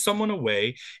blows someone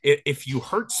away? If you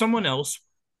hurt someone else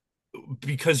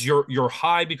because you're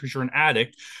high, because you're an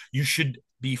addict, you should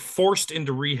be forced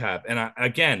into rehab. And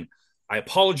again, I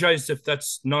apologize if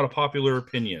that's not a popular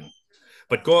opinion.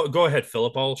 But go ahead,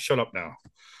 Philip. I'll shut up now.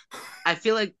 I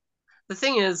feel like the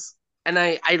thing is, and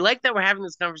I like that we're having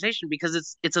this conversation because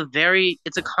it's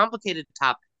a complicated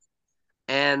topic,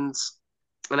 and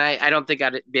I don't think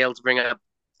I'd be able to bring up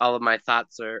all of my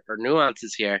thoughts or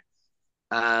nuances here.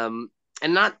 And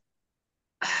not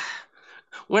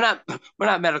we're not we're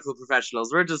not medical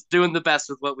professionals. We're just doing the best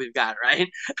with what we've got, right?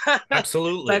 But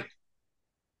Absolutely.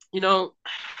 you know,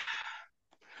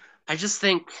 I just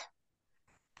think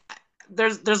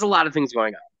there's a lot of things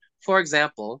going on. For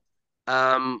example,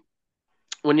 um,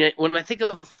 when I think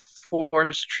of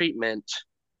forced treatment,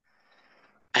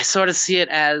 I sort of see it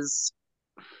as,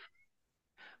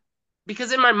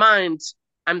 because in my mind,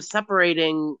 I'm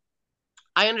separating.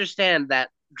 I understand that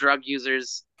drug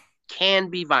users can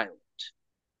be violent,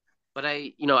 but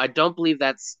I don't believe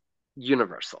that's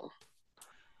universal.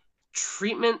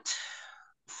 Treatment,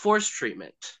 forced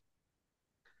treatment,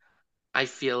 I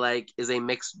feel like is a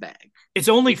mixed bag It's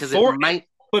only because it for might.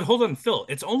 But hold on, Phil.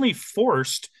 It's only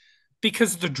forced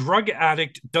because the drug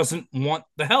addict doesn't want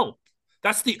the help.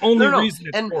 That's the No, only no, no. reason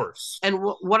it's forced. And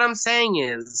what I'm saying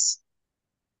is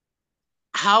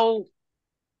how,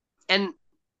 and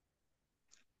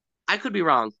I could be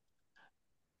wrong.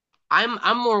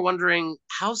 I'm more wondering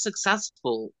how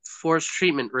successful forced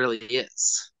treatment really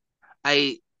is.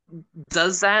 I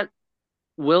does that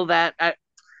will that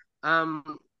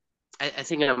um I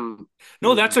think I'm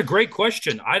No, that's a great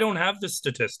question. I don't have the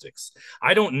statistics.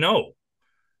 I don't know.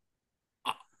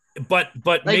 But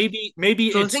like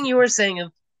maybe so the it's thing you were saying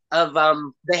of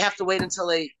they have to wait until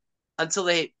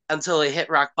they hit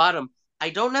rock bottom. I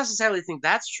don't necessarily think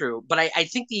that's true, but I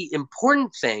think the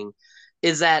important thing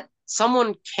is that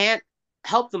someone can't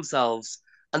help themselves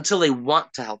until they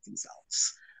want to help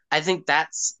themselves. I think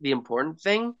that's the important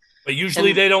thing. but usually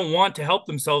And they don't want to help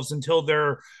themselves until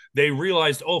they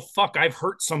realized, oh fuck, I've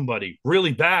hurt somebody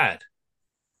really bad.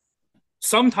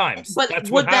 Sometimes but that's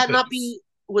what happens.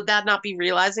 would that not be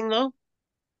realizing though?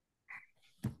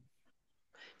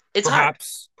 It's hard.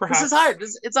 Perhaps, This is perhaps hard.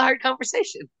 It's a hard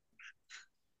conversation. it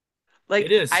Like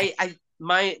is.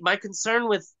 my concern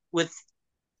with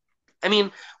I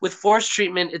mean with forced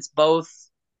treatment, it's both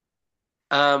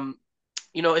um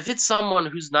if it's someone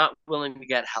who's not willing to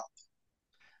get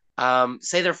help,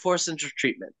 say they're forced into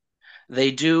treatment,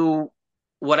 they do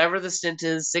whatever the stint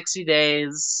is, 60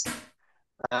 days,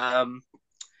 um,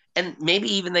 and maybe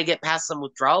even they get past some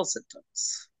withdrawal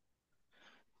symptoms.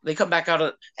 They come back out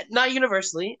of not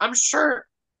universally. I'm sure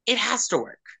it has to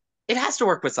work. It has to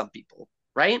work with some people,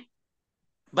 right?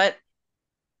 But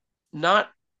not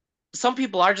some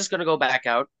people are just going to go back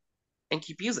out and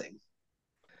keep using.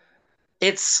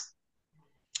 It's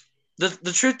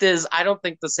the truth is I don't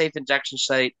think the safe injection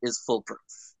site is foolproof.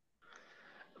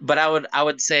 But I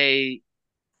would say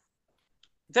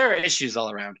there are issues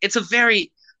all around. It's a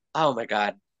very oh my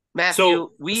god.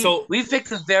 So Matthew, so we've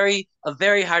picked a very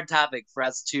hard topic for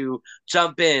us to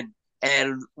jump in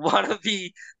and want to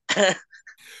be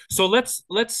so let's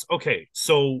okay.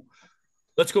 So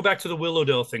let's go back to the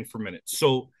Willowdale thing for a minute.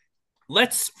 So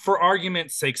let's, for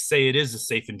argument's sake, say it is a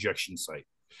safe injection site.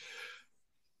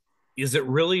 Is it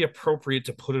really appropriate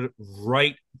to put it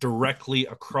right directly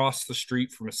across the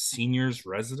street from a senior's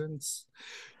residence?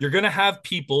 You're going to have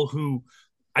people who,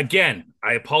 again,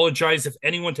 I apologize if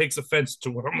anyone takes offense to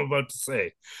what I'm about to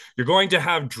say. You're going to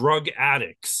have drug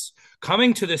addicts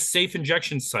coming to this safe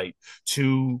injection site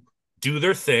to do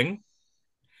their thing.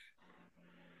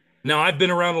 Now, I've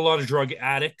been around a lot of drug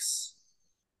addicts.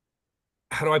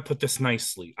 How do I put this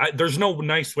nicely? There's no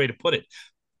nice way to put it.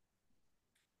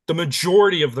 The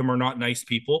majority of them are not nice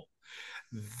people.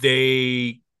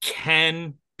 They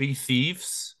can be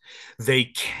thieves. They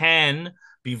can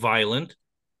be violent.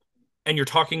 And you're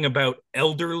talking about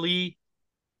elderly,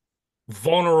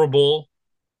 vulnerable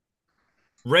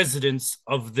residents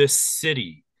of this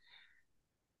city.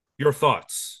 Your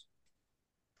thoughts?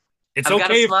 It's I've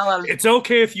got a okay if smile on it's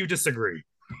okay if you disagree.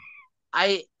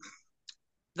 I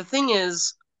the thing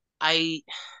is I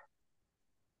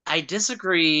I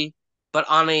disagree but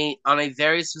on a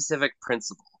very specific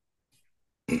principle.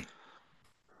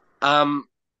 Um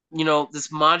this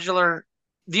modular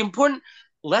the important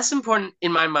less important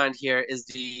in my mind here is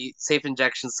the safe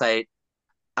injection site.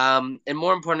 And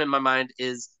more important in my mind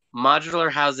is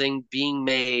modular housing being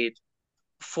made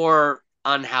for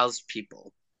unhoused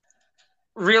people.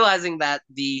 Realizing that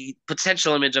the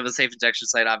potential image of a safe injection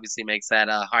site obviously makes that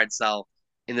a hard sell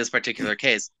in this particular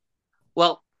case.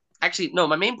 Well, actually, no,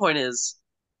 my main point is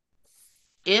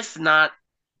if not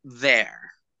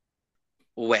there,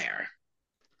 where?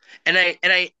 And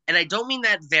I don't mean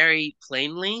that very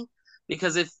plainly,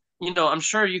 because if I'm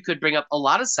sure you could bring up a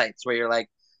lot of sites where you're like,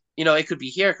 it could be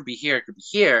here, it could be here, it could be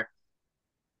here.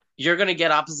 You're gonna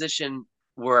get opposition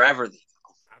wherever they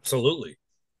go. Absolutely.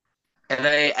 And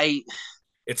I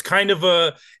It's kind of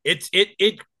a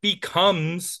it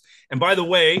becomes, and by the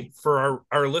way, for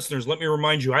our listeners, let me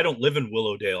remind you, I don't live in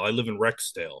Willowdale. I live in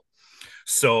Rexdale.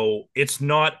 So it's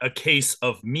not a case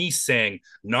of me saying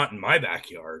not in my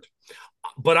backyard,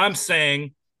 but I'm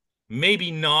saying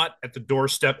maybe not at the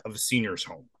doorstep of a senior's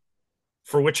home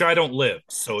for which I don't live.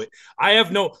 So I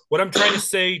have no, what I'm trying to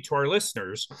say to our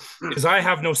listeners is I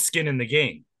have no skin in the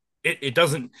game. It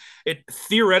doesn't, it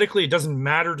theoretically, it doesn't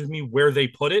matter to me where they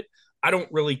put it. I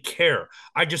don't really care.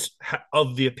 I just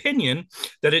of the opinion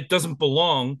that it doesn't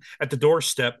belong at the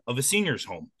doorstep of a senior's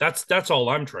home. That's all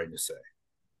I'm trying to say.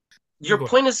 You your go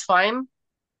ahead. point is fine.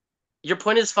 Your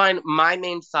point is fine. My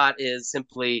main thought is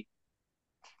simply,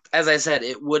 as I said,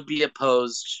 it would be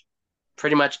opposed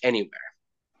pretty much anywhere.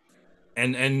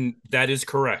 And that is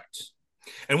correct.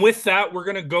 And with that, we're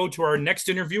going to go to our next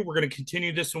interview. We're going to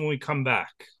continue this when we come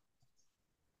back.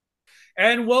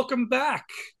 And welcome back.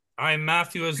 I'm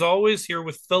Matthew, as always, here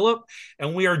with Philip,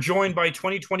 and we are joined by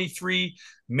 2023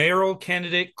 mayoral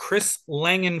candidate Kris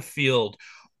Langenfeld.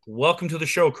 Welcome to the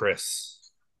show, Kris.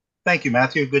 Thank you,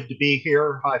 Matthew. Good to be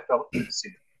here. Hi, Philip. Good to see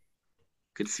you.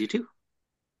 Good to see you too.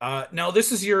 Now,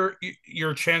 this is your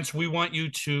chance. We want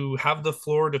you to have the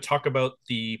floor to talk about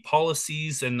the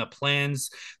policies and the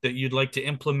plans that you'd like to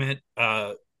implement,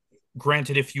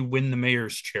 granted if you win the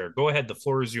mayor's chair. Go ahead. The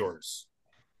floor is yours.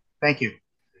 Thank you.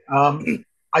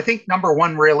 I think number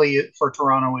one really for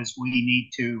Toronto is we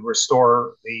need to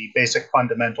restore the basic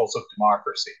fundamentals of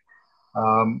democracy.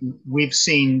 We've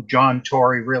seen John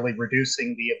Tory really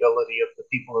reducing the ability of the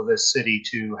people of this city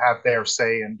to have their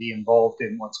say and be involved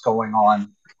in what's going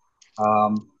on.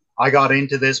 I got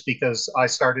into this because I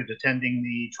started attending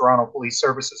the Toronto Police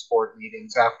Services Board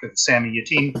meetings after the Sammy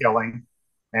Yatim killing.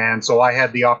 And so I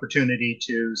had the opportunity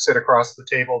to sit across the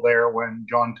table there when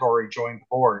John Tory joined the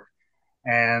board.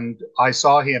 And I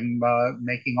saw him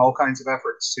making all kinds of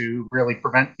efforts to really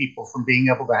prevent people from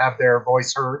being able to have their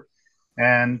voice heard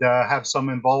and have some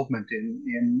involvement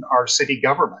in our city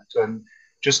government, and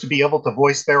just to be able to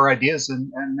voice their ideas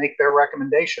and make their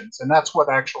recommendations. And that's what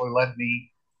actually led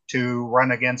me to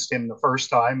run against him the first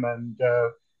time. And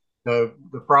the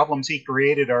problems he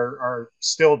created are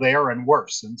still there and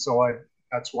worse. And so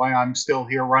that's why I'm still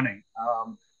here running.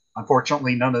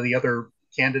 Unfortunately, none of the other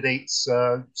candidates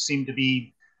seem to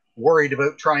be worried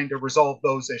about trying to resolve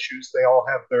those issues. They all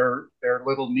have their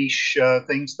little niche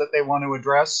things that they want to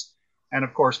address. And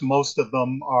of course, most of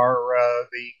them are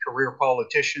the career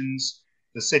politicians,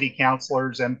 the city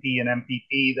councillors, MP and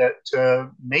MPP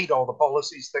that made all the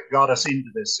policies that got us into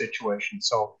this situation.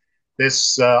 So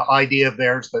this idea of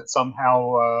theirs that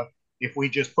somehow if we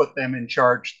just put them in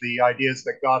charge, the ideas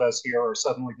that got us here are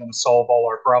suddenly going to solve all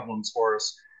our problems for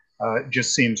us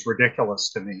just seems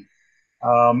ridiculous to me.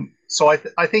 So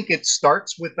I think it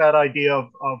starts with that idea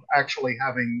of actually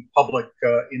having public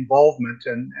involvement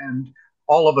and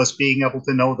all of us being able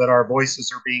to know that our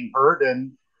voices are being heard.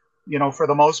 And, you know, for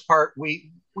the most part, we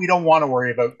don't want to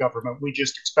worry about government. We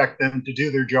just expect them to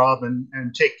do their job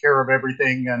and take care of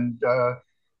everything and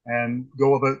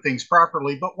go about things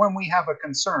properly. But when we have a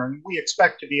concern, we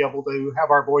expect to be able to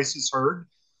have our voices heard.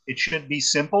 It should be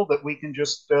simple that we can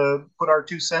just put our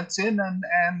 2 cents in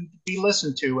and be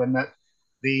listened to, and that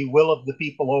the will of the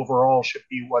people overall should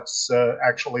be what's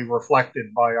actually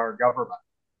reflected by our government.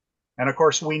 And of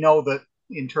course, we know that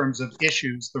in terms of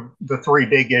issues, the 3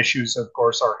 big issues, of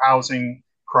course, are housing,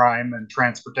 crime, and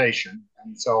transportation.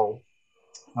 And so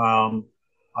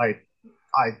I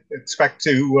expect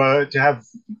to have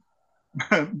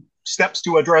steps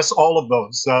to address all of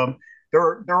those.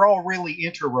 They're all really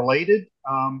interrelated.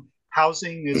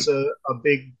 Housing is a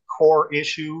big core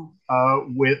issue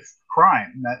with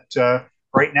crime. That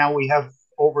right now we have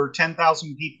over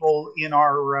 10,000 people in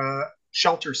our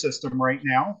shelter system right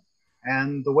now.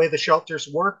 And the way the shelters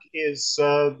work is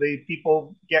the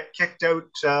people get kicked out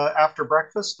after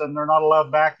breakfast and they're not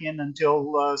allowed back in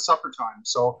until supper time.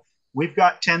 So we've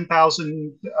got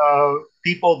 10,000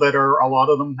 people that are, a lot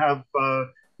of them have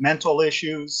mental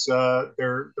issues.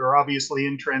 They're obviously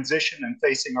in transition and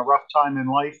facing a rough time in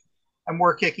life. And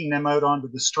we're kicking them out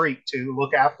onto the street to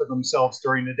look after themselves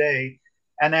during the day.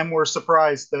 And then we're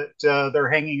surprised that they're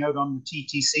hanging out on the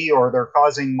TTC or they're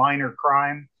causing minor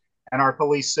crime. And our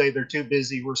police say they're too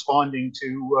busy responding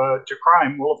to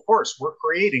crime. Well, of course, we're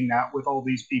creating that with all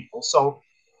these people. So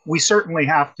we certainly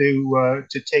have to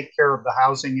take care of the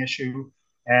housing issue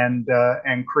and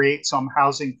create some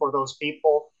housing for those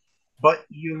people. But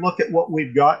you look at what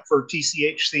we've got for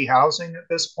TCHC housing at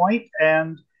this point,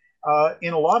 and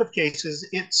in a lot of cases,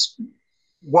 it's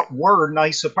what were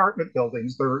nice apartment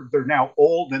buildings. They're now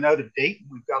old and out of date.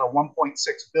 We've got a $1.6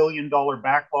 billion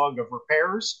backlog of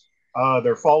repairs.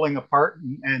 They're falling apart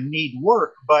and need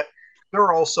work, but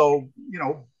they're also, you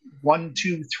know, 1,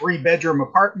 2, 3 bedroom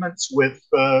apartments with,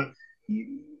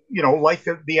 you know, like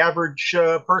the average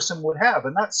person would have.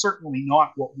 And that's certainly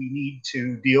not what we need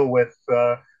to deal with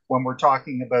when we're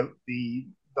talking about the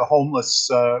homeless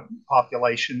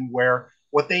population, where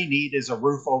what they need is a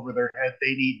roof over their head.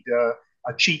 They need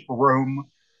a cheap room.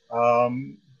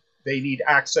 They need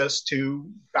access to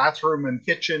bathroom and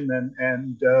kitchen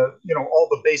and you know, all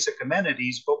the basic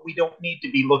amenities, but we don't need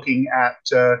to be looking at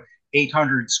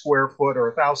 800 square foot or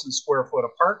 1,000 square foot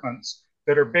apartments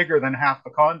that are bigger than half the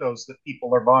condos that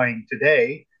people are buying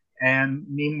today. And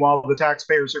meanwhile, the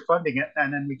taxpayers are funding it,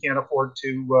 and then we can't afford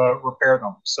to repair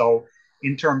them. So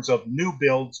in terms of new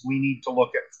builds, we need to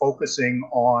look at focusing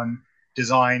on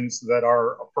designs that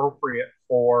are appropriate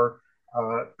for,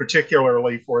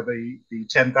 particularly for the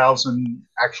 10,000,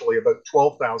 actually about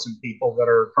 12,000 people that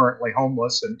are currently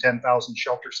homeless and 10,000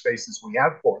 shelter spaces we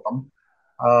have for them.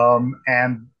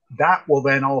 And that will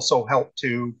then also help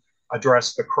to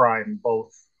address the crime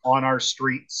both on our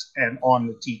streets and on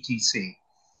the TTC.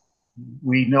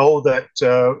 We know that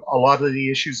a lot of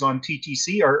the issues on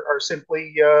TTC are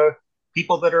simply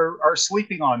people that are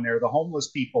sleeping on there, the homeless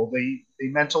people, the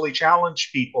mentally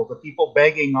challenged people, the people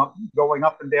begging up, going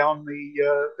up and down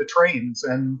the trains.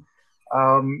 And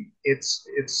it's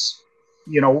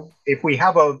if we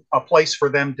have a place for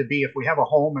them to be, if we have a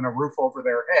home and a roof over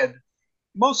their head,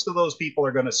 most of those people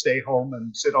are going to stay home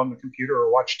and sit on the computer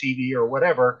or watch TV or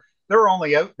whatever. They're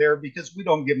only out there because we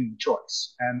don't give them the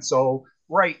choice. And so,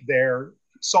 right there,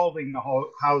 solving the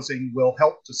housing will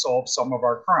help to solve some of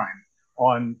our crime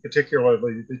on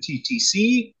particularly the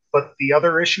TTC. But the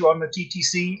other issue on the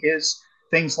TTC is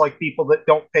things like people that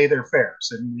don't pay their fares.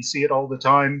 And we see it all the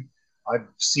time. I've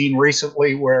seen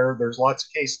recently where there's lots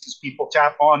of cases people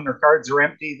tap on, their cards are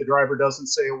empty, the driver doesn't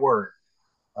say a word.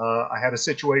 I had a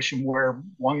situation where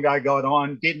one guy got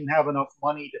on, didn't have enough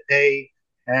money to pay,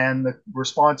 and the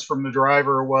response from the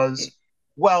driver was,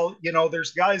 well,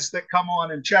 there's guys that come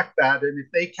on and check that, and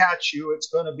if they catch you, it's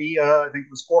going to be, I think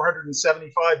it was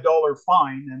 $475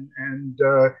 fine,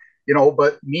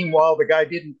 but meanwhile, the guy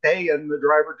didn't pay, and the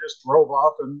driver just drove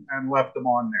off and left them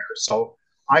on there. So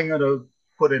I'm going to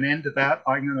put an end to that.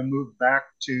 I'm going to move back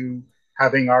to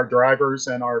having our drivers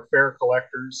and our fare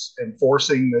collectors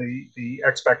enforcing the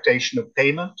expectation of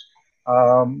payment,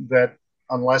 that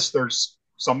unless there's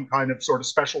some kind of sort of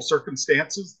special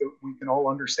circumstances that we can all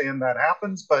understand that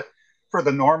happens. But for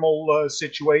the normal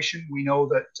situation, we know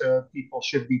that people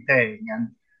should be paying. And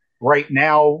right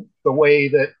now, the way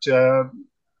that,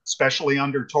 especially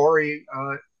under Tory,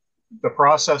 the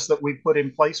process that we've put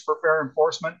in place for fare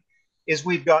enforcement is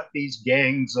we've got these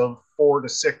gangs of 4 to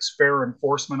 6 fare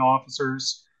enforcement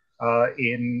officers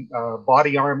in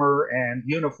body armor and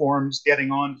uniforms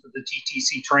getting on to the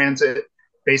TTC transit,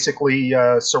 basically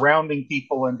surrounding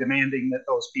people and demanding that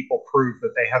those people prove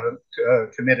that they haven't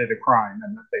committed a crime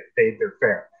and that they've paid their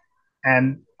fare.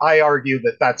 And I argue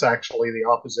that that's actually the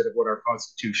opposite of what our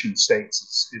Constitution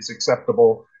states is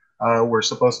acceptable. We're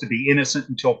supposed to be innocent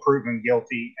until proven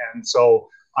guilty. And so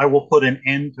I will put an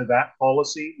end to that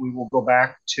policy. We will go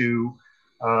back to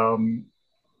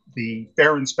the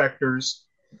fare inspectors.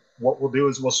 What we'll do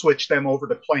is we'll switch them over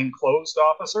to plainclothes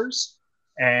officers.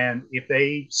 And if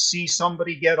they see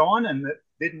somebody get on and that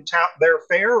didn't tap their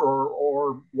fare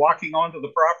or walking onto the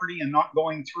property and not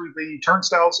going through the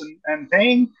turnstiles and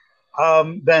paying,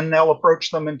 then they'll approach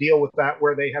them and deal with that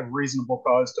where they have reasonable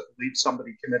cause to believe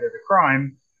somebody committed a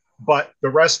crime. But the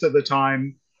rest of the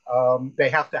time, they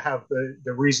have to have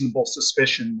the reasonable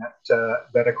suspicion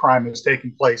that a crime has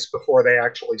taken place before they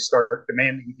actually start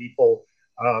demanding people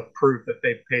prove that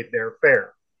they've paid their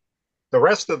fare. The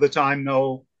rest of the time,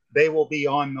 though, they will be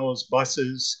on those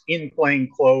buses in plain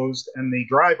clothes, and the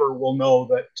driver will know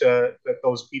that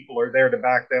those people are there to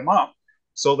back them up,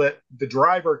 so that the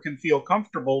driver can feel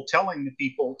comfortable telling the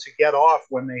people to get off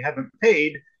when they haven't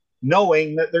paid,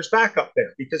 knowing that there's backup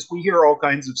there. Because we hear all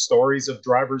kinds of stories of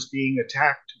drivers being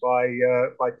attacked by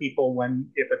people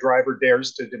if a driver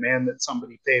dares to demand that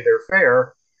somebody pay their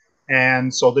fare.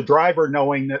 And so the driver,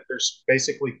 knowing that there's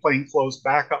basically plainclothes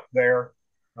backup there,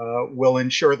 will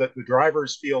ensure that the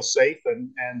drivers feel safe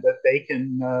and that they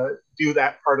can do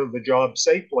that part of the job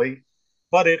safely.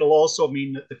 But it'll also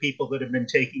mean that the people that have been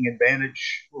taking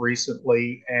advantage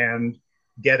recently and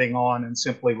getting on and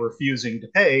simply refusing to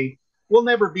pay will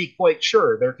never be quite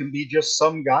sure. There can be just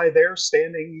some guy there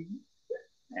standing,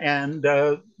 and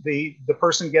the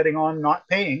person getting on not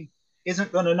paying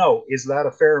isn't going to know, is that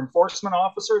a fare enforcement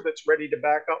officer that's ready to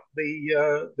back up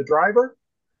the driver?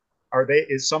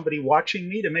 Is somebody watching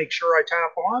me to make sure I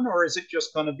tap on, or is it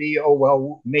just going to be, oh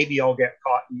well, maybe I'll get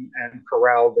caught and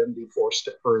corralled and be forced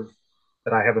to prove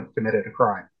that I haven't committed a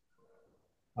crime?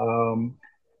 And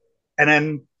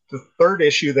then the third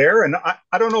issue there, and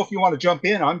I don't know if you want to jump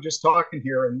in. I'm just talking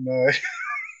here, and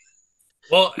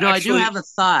well, actually, I do have a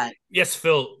thought. Yes,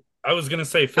 Phil. I was going to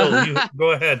say, Phil, you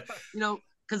go ahead.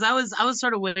 Because I was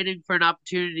sort of waiting for an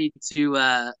opportunity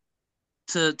to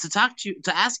talk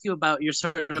to ask you about your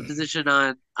sort of position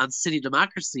on city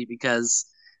democracy, because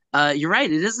you're right,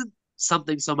 it isn't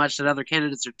something so much that other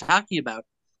candidates are talking about.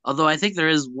 Although I think there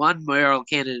is one mayoral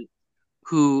candidate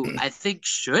who I think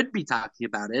should be talking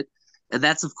about it, and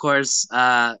that's of course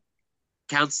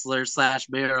councillor /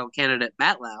 mayoral candidate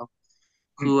Matt Lau,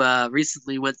 who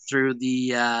recently went through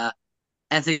the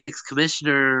ethics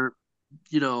commissioner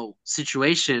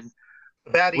situation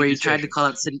The Batty where he tried to decision. call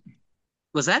out city.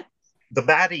 Was that? The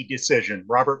Batty decision.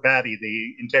 Robert Batty,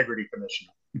 the integrity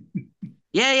commissioner.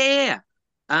 Yeah.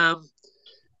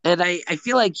 And I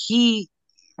feel like you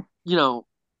know,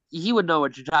 he would know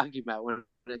what you're talking about when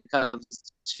it comes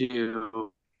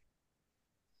to,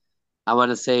 I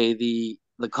want to say, the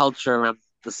culture around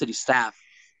the city staff.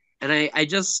 And I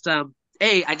just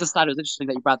I just thought it was interesting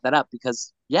that you brought that up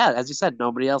because yeah, as you said,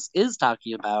 nobody else is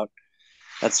talking about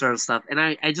that sort of stuff. And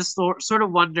I just sort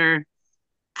of wonder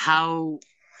how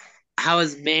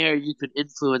as mayor you could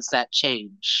influence that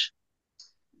change.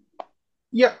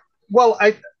 Yeah, well,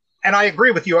 I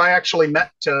agree with you. I actually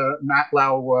met Matt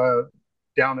Lau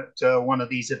down at one of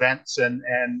these events and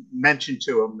mentioned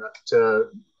to him that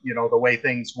the way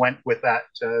things went with that,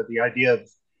 the idea of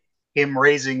him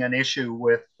raising an issue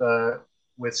with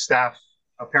staff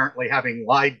apparently having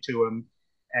lied to him,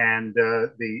 and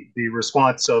the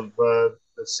response of the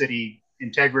city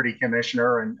integrity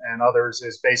commissioner and others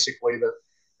is basically that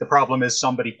the problem is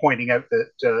somebody pointing out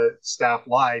that staff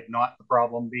lied, not the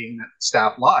problem being that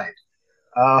staff lied,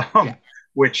 Yeah,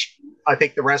 which I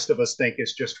think the rest of us think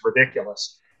is just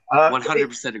ridiculous.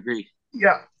 100% agree.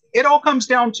 Yeah, it all comes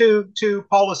down to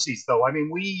policies, though. I mean,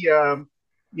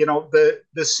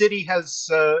 the city has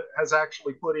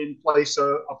actually put in place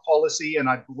a policy, and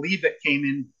I believe it came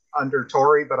in under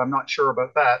Tory, but I'm not sure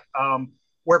about that.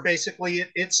 Where basically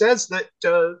it says that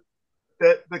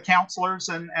the counselors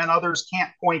and others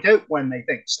can't point out when they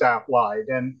think staff lied,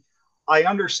 and I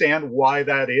understand why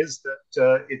that is.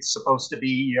 That it's supposed to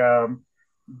be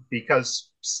because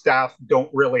staff don't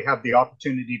really have the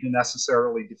opportunity to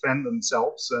necessarily defend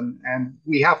themselves. And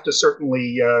we have to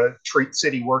certainly treat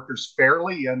city workers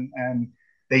fairly, and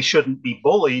they shouldn't be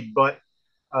bullied. But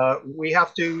we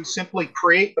have to simply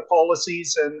create the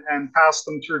policies and pass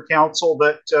them through council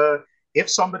that if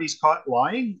somebody's caught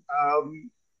lying,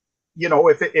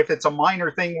 if it's a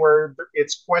minor thing where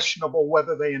it's questionable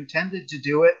whether they intended to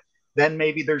do it, then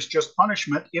maybe there's just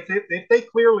punishment. If they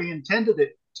clearly intended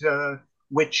it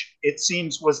which it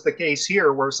seems was the case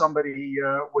here, where somebody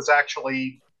was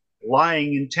actually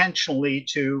lying intentionally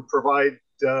to provide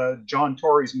John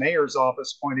Tory's mayor's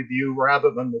office point of view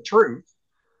rather than the truth.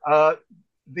 Uh,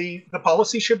 the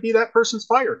policy should be that person's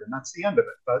fired, and that's the end of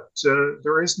it. But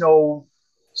there is no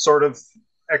sort of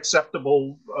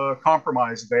acceptable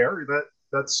compromise there.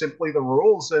 That's simply the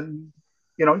rules, and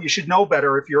you should know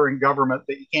better if you're in government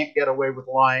that you can't get away with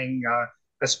lying,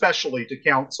 especially to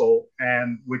council,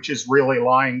 and which is really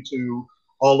lying to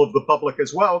all of the public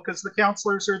as well, because the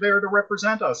councillors are there to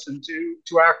represent us and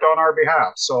to act on our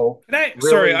behalf. So,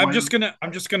 sorry, I'm just gonna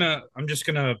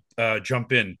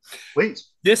jump in.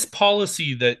 Please. This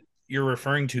policy that you're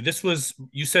referring to,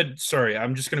 you said, sorry,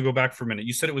 I'm just gonna go back for a minute.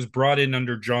 You said it was brought in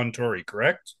under John Tory,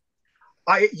 correct?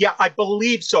 I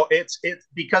believe so. It's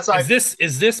because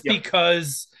is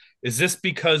this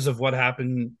because of what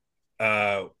happened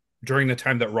during the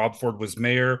time that Rob Ford was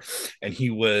mayor, and he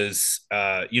was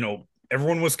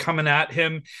everyone was coming at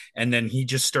him, and then he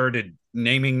just started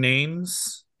naming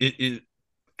names. He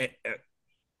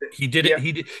did it.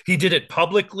 He did it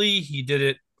publicly. He did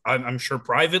it, I'm sure,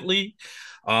 privately.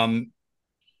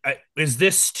 Is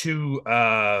this to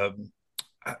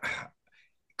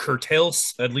curtail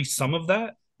at least some of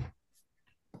that?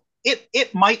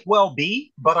 It might well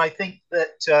be, but I think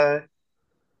that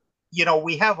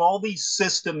we have all these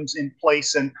systems in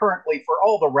place, and currently for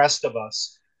all the rest of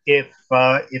us, if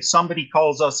somebody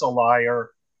calls us a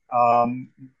liar,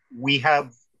 we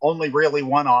have only really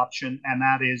one option, and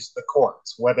that is the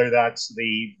courts, whether that's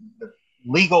the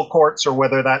legal courts or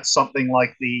whether that's something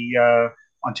like the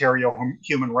Ontario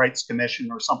Human Rights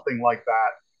Commission or something like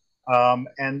that.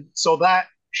 And so that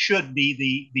should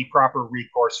be the proper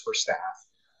recourse for staff.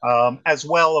 As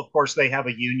well, of course, they have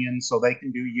a union, so they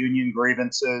can do union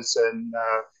grievances. And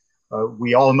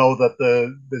we all know that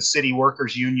the city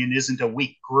workers union isn't a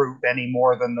weak group any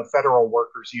more than the federal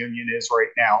workers union is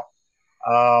right now.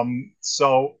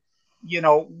 So,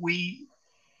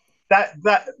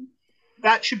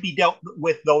 that should be dealt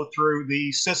with, though, through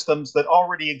the systems that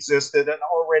already existed and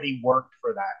already worked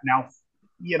for that. Now,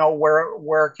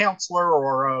 where a councillor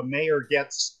or a mayor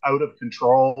gets out of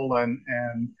control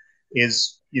and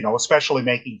is, especially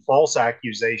making false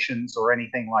accusations or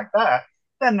anything like that,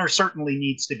 then there certainly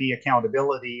needs to be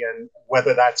accountability, and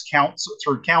whether that's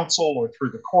through council or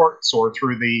through the courts or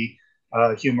through the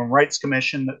Human Rights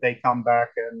Commission, that they come back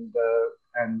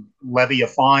and levy a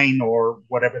fine or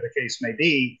whatever the case may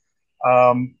be.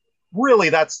 Really,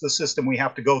 that's the system we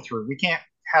have to go through. We can't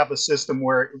have a system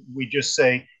where we just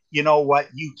say, you know what,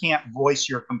 you can't voice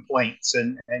your complaints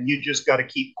and you just got to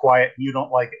keep quiet. You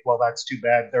don't like it, well, that's too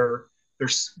bad. There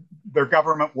they're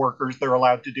government workers. They're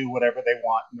allowed to do whatever they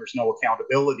want, and there's no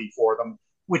accountability for them,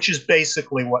 which is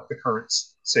basically what the current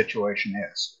situation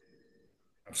is.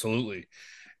 Absolutely.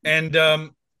 And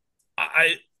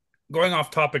I going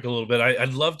off topic a little bit,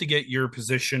 I'd love to get your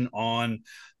position on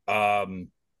um,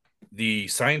 the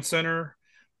Science Center,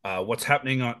 what's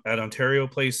happening at Ontario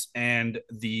Place, and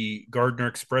the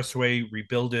Gardner Expressway,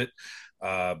 rebuild it,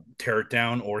 tear it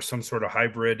down, or some sort of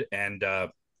hybrid. And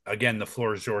again, the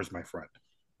floor is yours, my friend.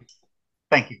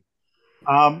 Thank you.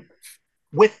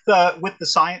 With the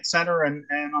Science Center and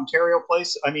Ontario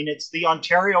Place, I mean, it's the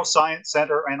Ontario Science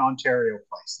Center and Ontario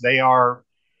Place. They are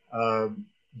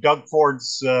Doug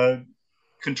Ford's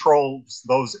controls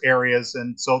those areas,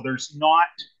 and so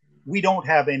we don't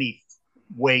have any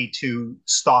way to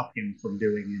stop him from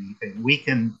doing anything. We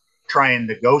can try and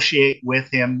negotiate with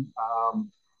him.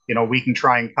 We can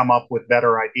try and come up with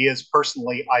better ideas.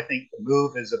 Personally, I think the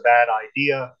move is a bad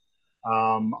idea.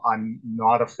 I'm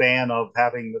not a fan of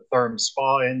having the Therm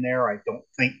Spa in there. I don't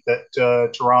think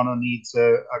that Toronto needs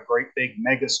a great big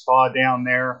mega spa down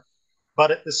there.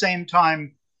 But at the same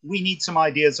time, we need some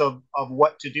ideas of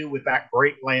what to do with that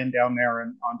great land down there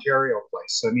in Ontario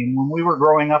Place. I mean, when we were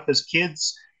growing up as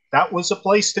kids, that was a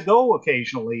place to go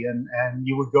occasionally, and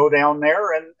you would go down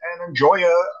there and enjoy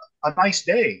a nice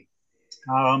day.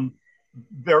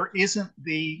 There isn't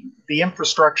the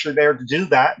infrastructure there to do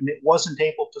that, and it wasn't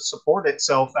able to support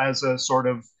itself as a sort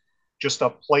of just a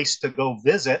place to go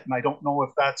visit. And I don't know if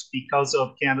that's because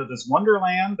of Canada's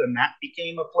Wonderland and that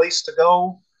became a place to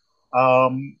go,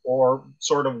 or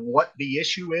sort of what the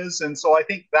issue is. And so I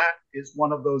think that is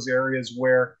one of those areas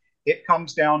where it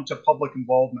comes down to public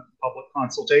involvement, public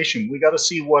consultation. We got to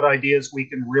see what ideas we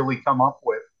can really come up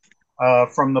with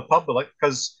from the public,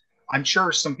 because I'm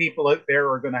sure some people out there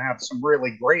are going to have some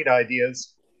really great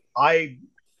ideas. I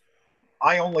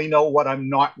only know what I'm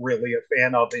not really a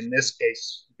fan of in this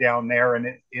case down there,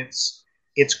 and it's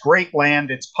great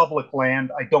land, it's public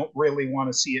land. I don't really want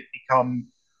to see it become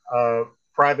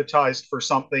privatized for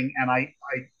something. And I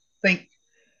think,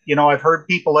 I've heard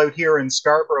people out here in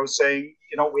Scarborough saying,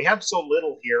 we have so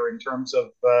little here in terms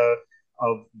of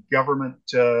government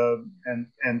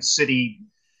and city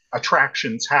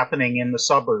attractions happening in the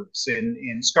suburbs,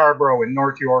 in Scarborough, in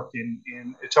North York,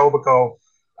 in Etobicoke.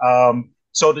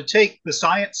 So to take the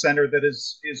Science Center, that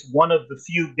is one of the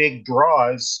few big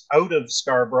draws, out of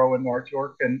Scarborough and North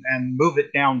York, and move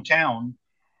it downtown,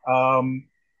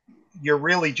 you're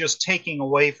really just taking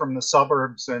away from the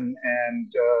suburbs, and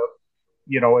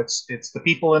it's the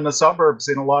people in the suburbs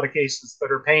in a lot of cases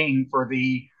that are paying for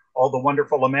all the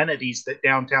wonderful amenities that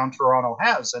downtown Toronto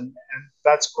has. And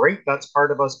that's great. That's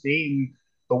part of us being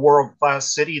the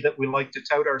world-class city that we like to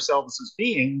tout ourselves as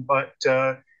being. But,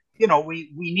 we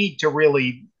need to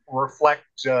really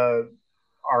reflect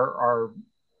our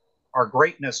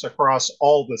greatness across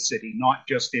all the city, not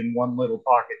just in one little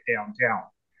pocket downtown.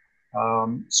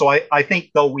 So I think,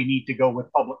 though, we need to go with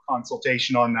public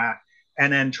consultation on that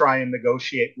and then try and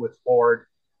negotiate with Ford.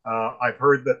 I've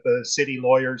heard that the city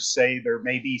lawyers say there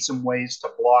may be some ways to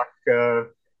block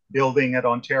building at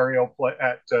Ontario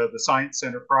at the Science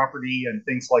Center property and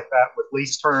things like that with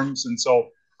lease terms. And so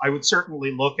I would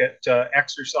certainly look at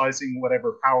exercising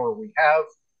whatever power we have.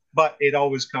 But it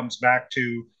always comes back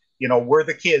to, we're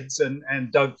the kids,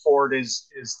 and Doug Ford is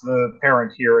the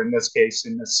parent here in this case,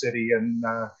 in this city. And,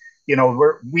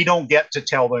 we don't get to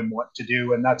tell them what to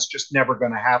do, and that's just never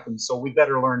going to happen. So we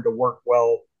better learn to work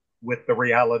well with the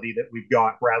reality that we've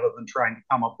got, rather than trying to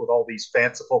come up with all these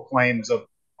fanciful claims of,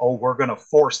 we're going to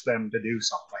force them to do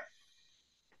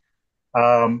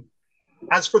something.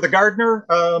 As for the Gardner,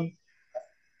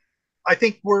 I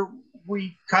think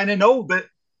we kind of know that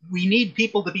we need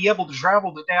people to be able to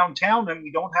travel to downtown, and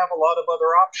we don't have a lot of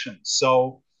other options.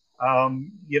 So,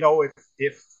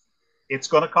 if it's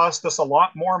going to cost us a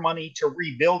lot more money to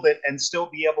rebuild it and still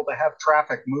be able to have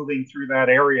traffic moving through that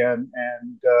area,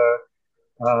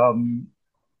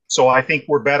 so I think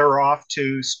we're better off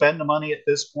to spend the money at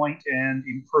this point and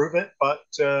improve it, but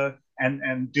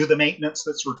and do the maintenance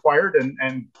that's required,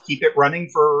 and keep it running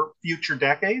for future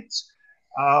decades.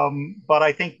 But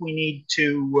I think we need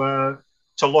to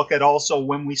look at also,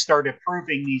 when we start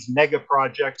approving these mega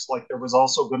projects, like there was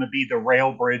also going to be the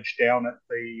rail bridge down at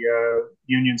the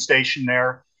Union Station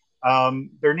there.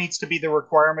 There needs to be the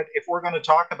requirement, if we're going to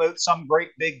talk about some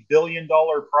great big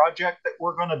billion-dollar project that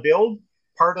we're going to build,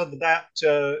 part of that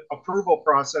approval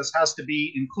process has to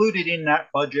be included in that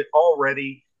budget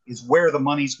already, is where the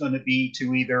money's going to be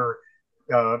to either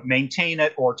maintain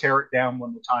it or tear it down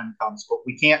when the time comes. But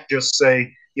we can't just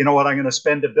say, I'm going to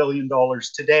spend $1 billion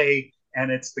today,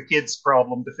 and it's the kid's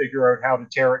problem to figure out how to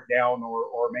tear it down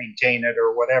or maintain it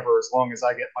or whatever, as long as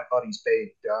I get my buddies paid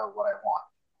what I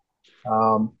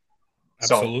want.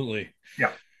 So, Absolutely.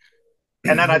 yeah.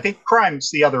 And then I think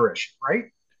crime's the other issue, right?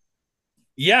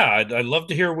 Yeah, I'd love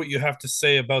to hear what you have to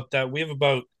say about that. We have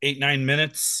about 8, 9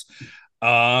 minutes.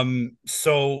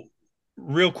 So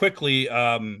real quickly,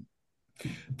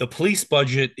 the police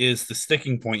budget is the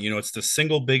sticking point. It's the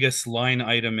single biggest line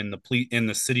item in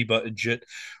the city budget.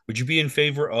 Would you be in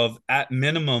favor of, at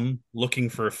minimum, looking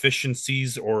for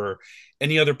efficiencies or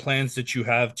any other plans that you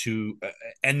have to,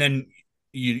 and then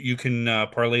you can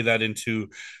parlay that into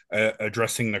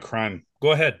addressing the crime?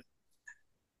 Go ahead.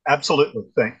 Absolutely.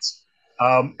 Thanks.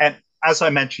 And as I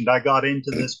mentioned, I got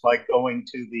into this by going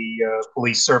to the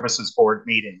police services board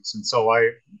meetings, and so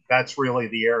that's really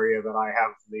the area that I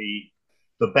have the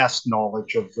best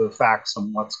knowledge of the facts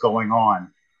and what's going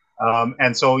on.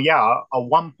 And so, yeah, a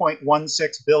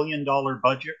 $1.16 billion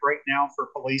budget right now for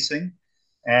policing.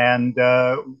 And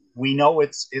we know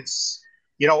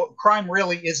crime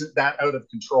really isn't that out of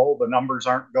control. The numbers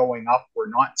aren't going up. We're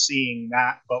not seeing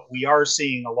that, but we are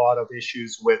seeing a lot of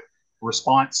issues with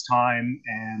response time.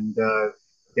 And,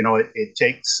 it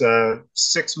takes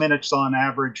 6 minutes on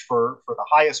average for the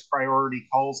highest priority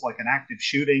calls, like an active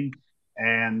shooting.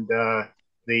 And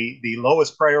the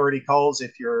lowest priority calls,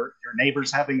 if your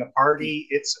neighbor's having a party,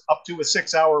 it's up to a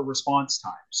 6-hour response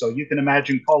time. So you can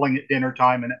imagine calling at dinner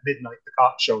time, and at midnight the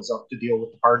cop shows up to deal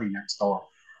with the party next door.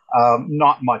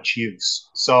 Not much use.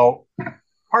 So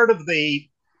part of the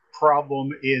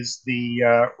problem is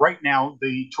right now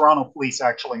the Toronto police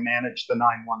actually manage the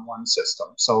 911 system.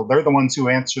 So they're the ones who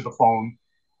answer the phone,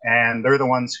 and they're the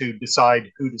ones who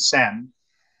decide who to send.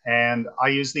 And I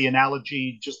use the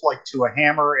analogy, just like to a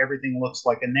hammer, everything looks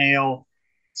like a nail.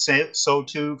 So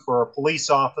too, for a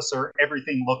police officer,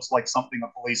 everything looks like something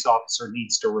a police officer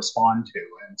needs to respond to.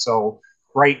 And so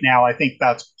right now, I think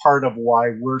that's part of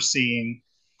why we're seeing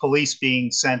police being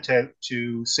sent out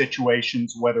to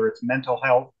situations, whether it's mental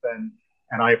health, and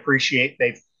I appreciate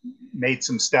they've made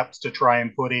some steps to try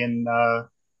and put in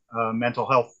mental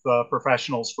health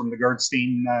professionals from the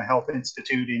Gerdstein Health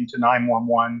Institute into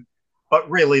 911. But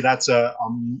really, that's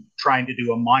trying to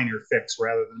do a minor fix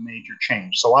rather than a major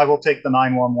change. So I will take the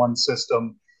 911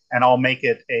 system and I'll make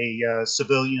it a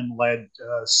civilian-led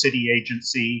city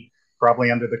agency,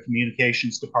 probably under the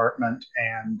communications department,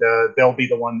 and they'll be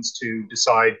the ones to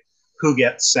decide who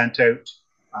gets sent out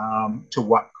to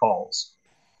what calls.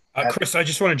 Kris, I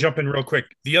just want to jump in real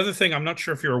quick. The other thing, I'm not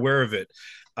sure if you're aware of it.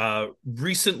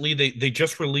 Recently, they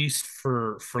just released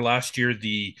for last year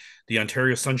the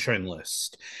Ontario Sunshine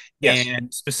List, yes.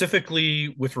 And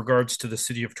specifically with regards to the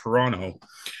city of Toronto,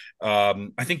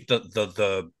 I think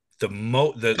the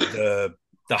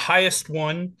highest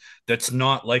one that's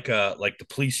not like the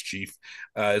police chief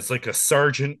is like a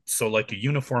sergeant, so like a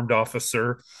uniformed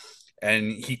officer,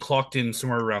 and he clocked in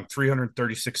somewhere around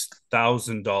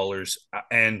 $336,000.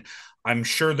 And I'm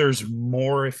sure there's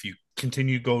more if you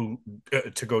continue to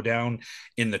go down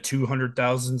in the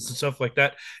 200,000s and stuff like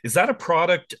that. Is that a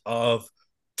product of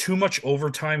too much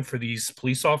overtime for these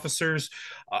police officers?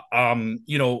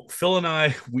 Phil and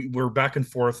I, we're back and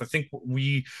forth. I think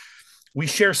we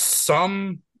share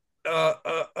some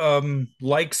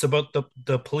likes about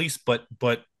the police, but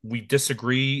we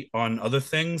disagree on other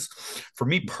things. For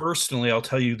me personally, I'll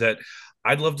tell you that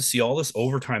I'd love to see all this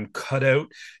overtime cut out.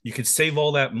 You could save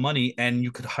all that money and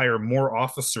you could hire more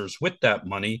officers with that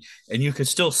money, and you could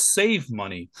still save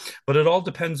money. But it all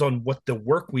depends on what the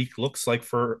work week looks like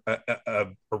for a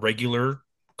regular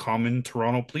common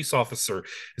Toronto police officer.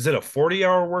 Is it a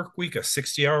 40-hour work week, a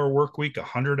 60-hour work week, a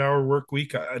 100-hour work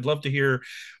week? I'd love to hear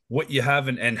what you have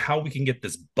and how we can get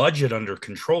this budget under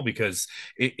control, because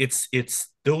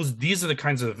these are the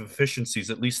kinds of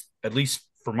efficiencies, at least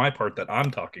for my part, that I'm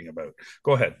talking about.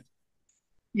 Go ahead.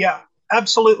 Yeah,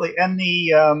 absolutely. And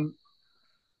the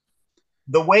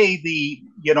way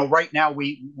right now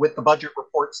with the budget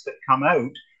reports that come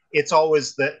out, it's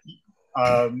always that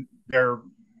they're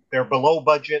below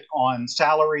budget on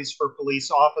salaries for police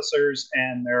officers,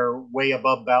 and they're way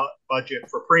above budget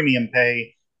for premium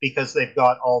pay because they've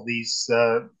got all these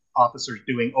officers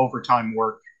doing overtime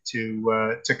work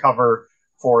to cover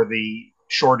for the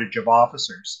shortage of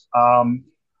officers.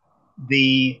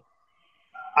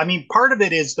 Part of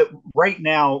it is that right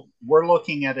now we're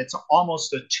looking at it's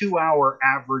almost a 2-hour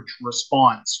average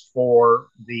response for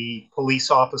the police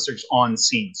officers on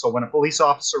scene. So when a police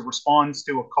officer responds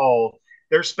to a call,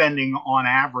 they're spending on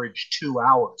average 2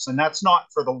 hours. And that's not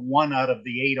for the 1 out of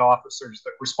the 8 officers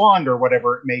that respond or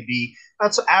whatever it may be.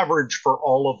 That's average for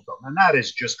all of them. And that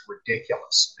is just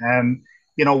ridiculous. And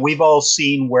we've all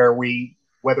seen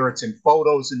whether it's in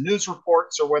photos and news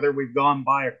reports or whether we've gone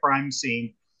by a crime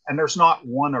scene and there's not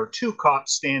one or two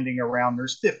cops standing around,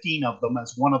 there's 15 of them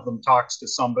as one of them talks to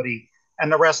somebody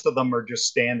and the rest of them are just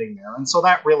standing there. And so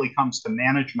that really comes to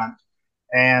management.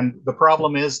 And the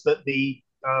problem is that the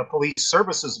police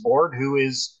services board, who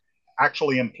is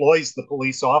actually employs the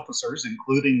police officers,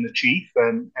 including the chief,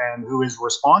 and who is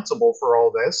responsible for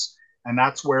all this, and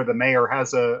that's where the mayor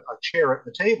has a chair at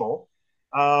the table.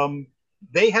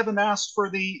 They haven't asked for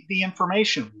the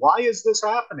information. Why is this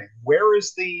happening? Where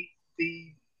is the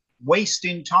waste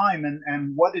in time,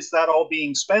 and what is that all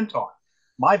being spent on?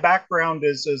 My background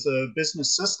is as a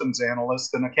business systems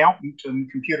analyst, an accountant,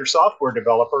 and computer software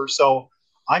developer. So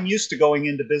I'm used to going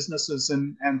into businesses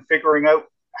and figuring out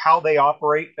how they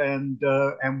operate and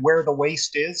where the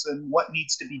waste is and what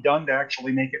needs to be done to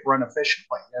actually make it run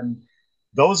efficiently. And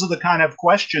those are the kind of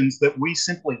questions that we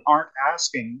simply aren't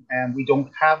asking, and we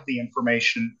don't have the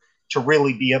information to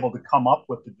really be able to come up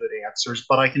with the good answers.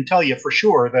 But I can tell you for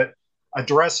sure that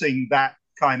addressing that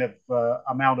kind of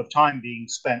amount of time being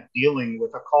spent dealing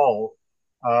with a call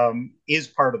is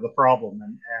part of the problem.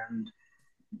 And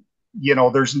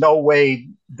there's no way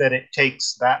that it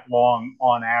takes that long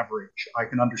on average. I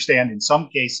can understand in some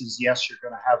cases, yes, you're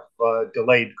going to have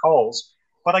delayed calls.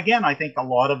 But again, I think a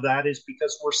lot of that is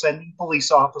because we're sending police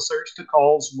officers to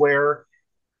calls where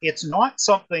it's not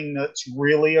something that's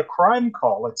really a crime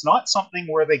call. It's not something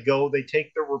where they go, they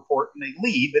take their report and they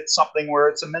leave. It's something where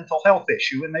it's a mental health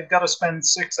issue and they've got to spend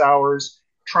 6 hours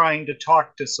trying to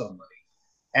talk to somebody.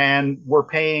 And we're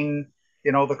paying,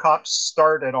 the cops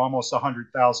start at almost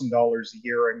 $100,000 a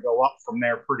year and go up from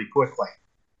there pretty quickly.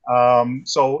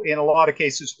 So in a lot of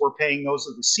cases, we're paying those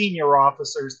of the senior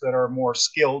officers that are more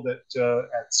skilled at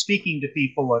speaking to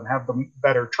people and have the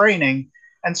better training.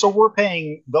 And so we're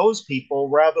paying those people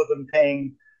rather than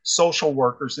paying social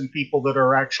workers and people that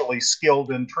are actually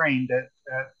skilled and trained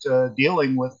at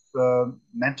dealing with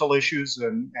mental issues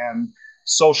and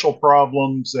social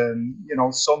problems. And,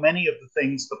 so many of the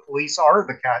things, the police are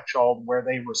the catch-all where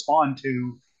they respond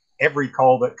to every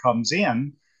call that comes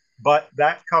in. But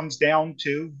that comes down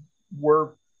to we're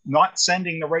not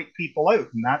sending the right people out.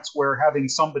 And that's where having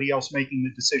somebody else making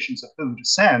the decisions of who to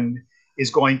send is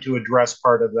going to address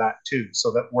part of that too, so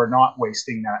that we're not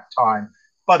wasting that time.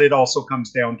 But it also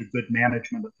comes down to good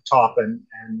management at the top and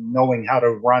knowing how to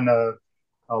run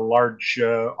a large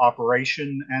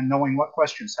operation and knowing what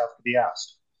questions have to be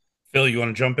asked. Phil, you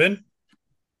want to jump in?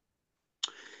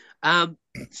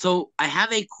 So I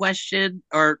have a question,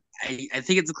 or I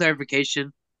think it's a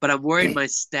clarification, but I'm worried my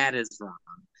stat is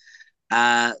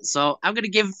wrong. So I'm going to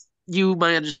give you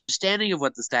my understanding of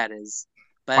what the stat is,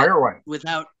 but fire away.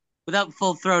 Without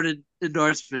full-throated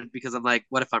endorsement, because I'm like,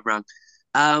 what if I'm wrong?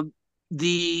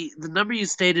 The number you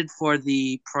stated for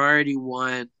the priority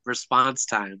one response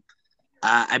time,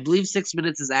 I believe 6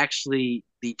 minutes is actually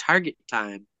the target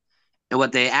time, and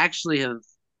what they actually have,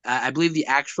 I believe the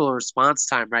actual response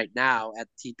time right now at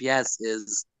TPS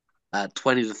is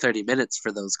 20 to 30 minutes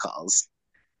for those calls.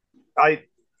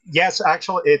 Yes,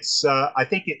 actually, it's I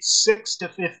think it's 6 to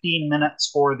 15 minutes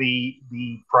for the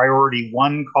priority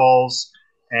one calls,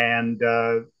 and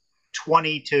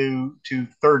 20 to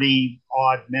 30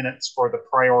 odd minutes for the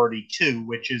priority two,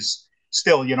 which is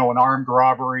still, an armed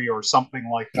robbery or something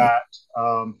like that.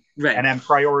 Right. And then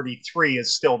priority three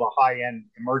is still the high end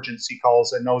emergency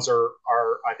calls. And those are,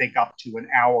 I think, up to an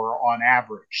hour on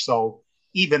average. So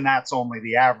even that's only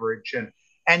the average.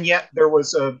 And yet there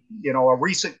was a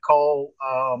recent call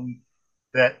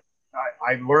that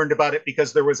I learned about it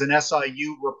because there was an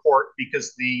SIU report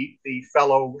because the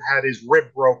fellow had his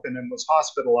rib broken and was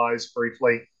hospitalized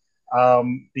briefly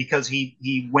because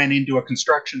he went into a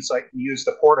construction site and used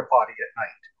a porta potty at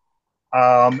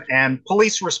night. And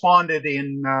police responded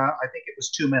in, I think it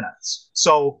was 2 minutes.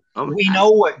 So we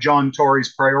know what John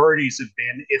Tory's priorities have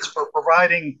been. It's for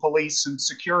providing police and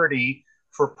security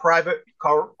for private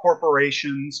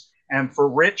corporations and for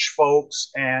rich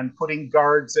folks, and putting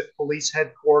guards at police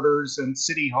headquarters and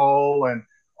city hall and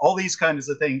all these kinds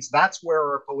of things. That's where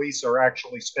our police are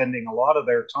actually spending a lot of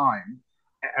their time.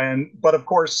 But of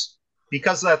course,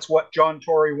 because that's what John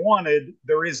Tory wanted,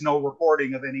 there is no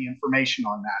reporting of any information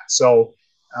on that. So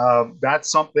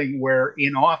that's something where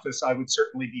in office, I would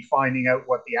certainly be finding out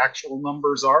what the actual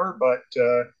numbers are. But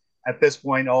at this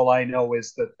point, all I know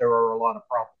is that there are a lot of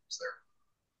problems there.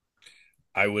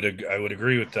 I would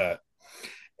agree with that.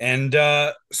 And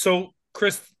so,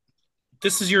 Kris,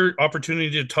 this is your opportunity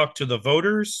to talk to the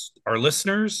voters, our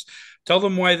listeners. Tell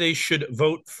them why they should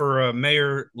vote for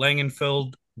Mayor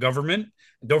Langenfeld government.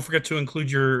 Don't forget to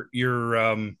include your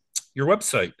your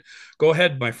website. Go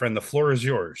ahead, my friend. The floor is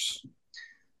yours.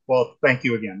 Well, thank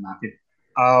you again, Matthew.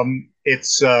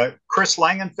 It's Kris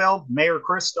Langenfeld,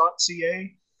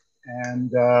 mayorkris.ca.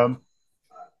 And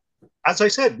as I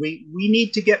said, we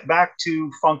need to get back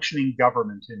to functioning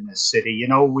government in this city. You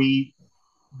know, we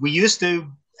used to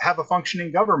have a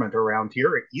functioning government around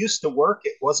here. It used to work.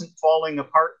 It wasn't falling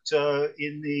apart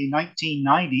in the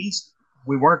 1990s.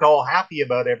 We weren't all happy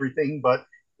about everything, but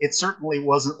it certainly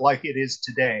wasn't like it is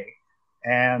today.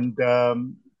 And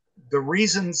the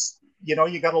reasons, you know,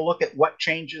 you got to look at what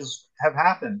changes have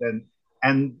happened.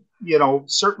 And you know,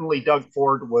 certainly Doug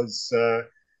Ford was,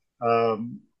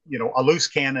 you know, a loose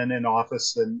cannon in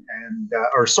office,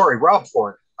 or sorry, Rob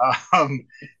Ford, um,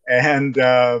 and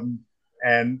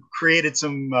and created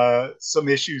some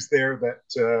issues there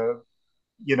that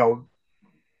you know,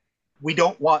 we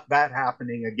don't want that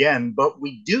happening again. But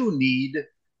we do need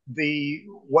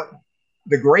what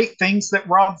the great things that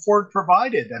Rob Ford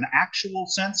provided: an actual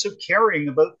sense of caring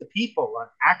about the people, an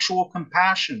actual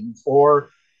compassion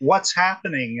for what's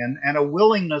happening, and a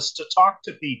willingness to talk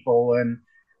to people, and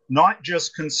not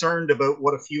just concerned about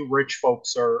what a few rich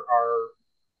folks are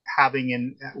having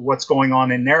in what's going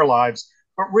on in their lives,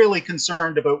 but really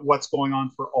concerned about what's going on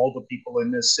for all the people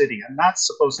in this city. And that's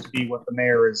supposed to be what the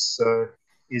mayor is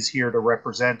here to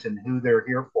represent and who they're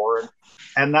here for.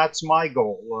 And that's my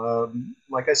goal.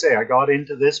 Like I say, I got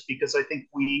into this because I think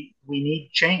we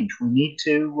need change. We need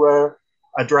to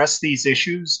address these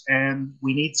issues, and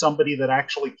we need somebody that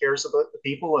actually cares about the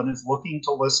people and is looking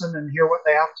to listen and hear what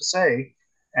they have to say.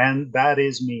 And that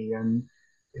is me. And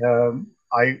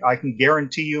I can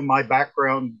guarantee you my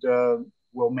background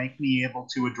will make me able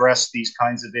to address these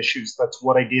kinds of issues. That's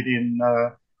what I did in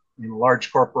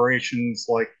large corporations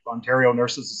like Ontario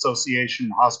Nurses Association,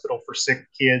 Hospital for Sick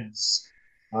Kids,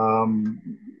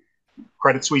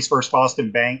 Credit Suisse, First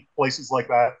Boston Bank, places like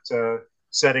that,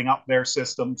 setting up their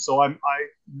system. So I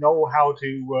know how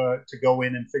to go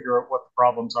in and figure out what the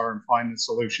problems are and find the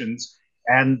solutions.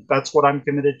 And that's what I'm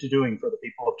committed to doing for the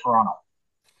people of Toronto.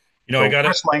 You know, so I got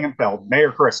Kris Langenfeld,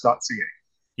 mayorkris.ca.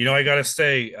 You know, I got to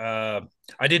say,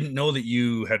 I didn't know that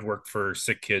you had worked for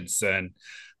Sick Kids, and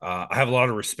I have a lot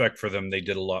of respect for them. They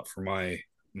did a lot for my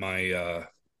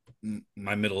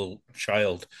middle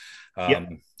child.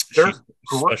 She's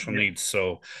special needs,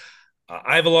 so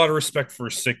I have a lot of respect for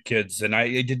Sick Kids, and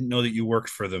I didn't know that you worked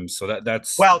for them. So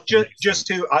that's well,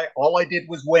 all I did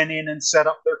was went in and set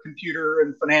up their computer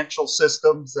and financial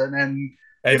systems, and then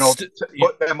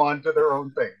put them onto their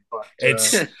own thing. But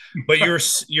but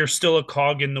you're still a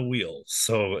cog in the wheel,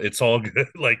 so it's all good.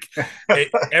 Like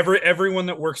everyone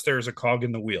that works there is a cog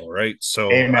in the wheel, right?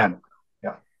 So amen.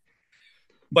 Yeah.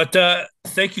 But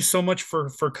thank you so much for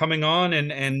coming on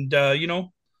and you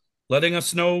know, letting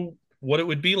us know what it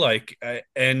would be like.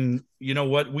 And you know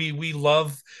what, we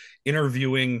love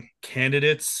interviewing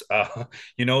candidates.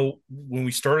 You know, when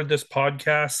we started this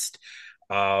podcast,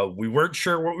 we weren't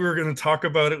sure what we were going to talk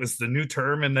about. It was the new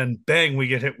term, and then bang, we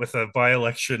get hit with a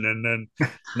by-election, and then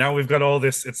now we've got all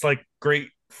this. It's like great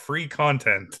free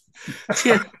content.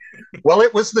 Well,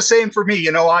 it was the same for me.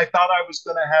 You know, I thought I was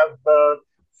going to have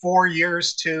 4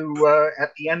 years to at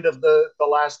the end of the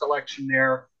last election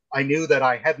there. I knew that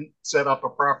I hadn't set up a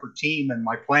proper team, and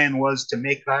my plan was to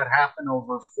make that happen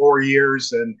over 4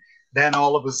 years. And then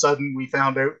all of a sudden we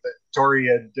found out that Tory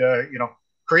had, you know,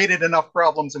 created enough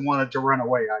problems and wanted to run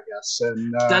away, I guess.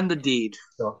 And done the deed.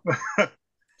 So.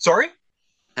 Sorry?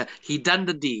 He done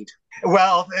the deed.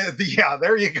 Well, yeah,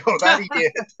 there you go. That he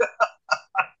did.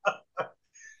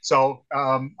 So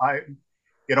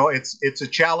you know, it's a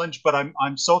challenge, but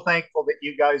I'm so thankful that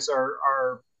you guys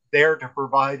are there to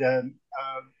provide a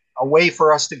way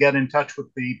for us to get in touch with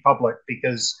the public,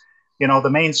 because you know,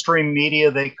 the mainstream media,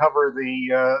 they cover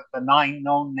the 9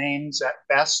 known names at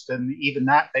best, and even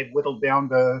that they've whittled down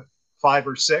to 5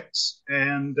 or 6.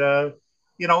 And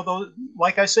you know, those,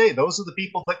 like I say, those are the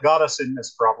people that got us in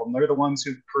this problem. They're the ones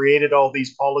who created all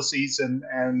these policies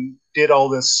and did all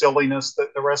this silliness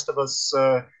that the rest of us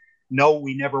know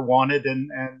we never wanted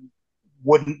and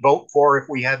wouldn't vote for if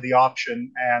we had the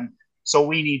option. And so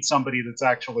we need somebody that's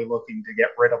actually looking to get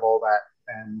rid of all that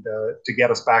and to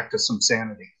get us back to some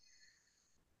sanity.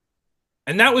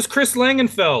 And that was Kris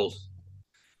Langenfeld.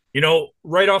 You know,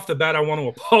 right off the bat, I want to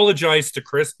apologize to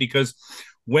Kris, because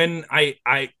when I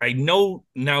know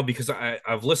now, because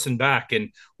I've listened back, and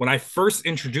when I first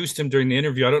introduced him during the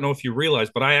interview, I don't know if you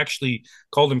realized, but I actually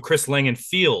called him Kris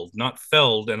Langenfeld, not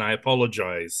Feld, and I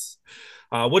apologize.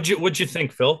 What'd you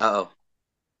think, Phil? Oh,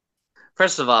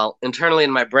 first of all, internally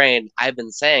in my brain, I've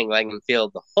been saying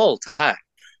Langenfeld the whole time.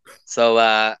 So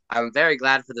I'm very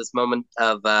glad for this moment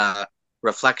of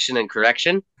reflection and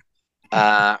correction.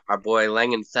 our boy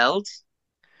Langenfeld.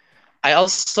 I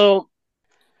also,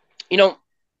 you know,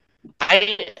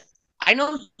 I I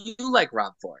know you like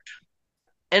Rob Ford,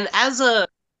 and as a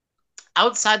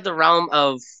outside the realm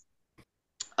of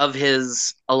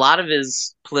his a lot of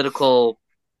his political,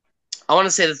 I want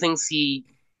to say the things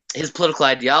his political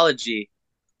ideology.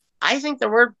 I think there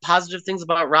were positive things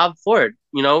about Rob Ford.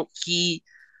 He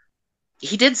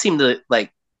did seem to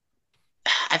like.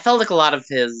 I felt like a lot of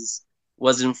his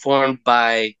was informed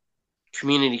by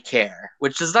community care,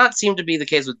 which does not seem to be the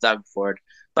case with Doug Ford.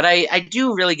 But I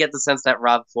do really get the sense that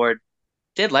Rob Ford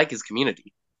did like his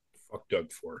community. Fuck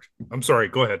Doug Ford. I'm sorry.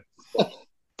 Go ahead.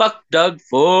 Fuck Doug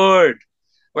Ford.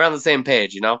 We're on the same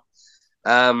page, you know?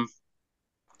 Um,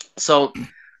 so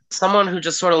someone who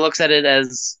just sort of looks at it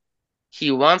as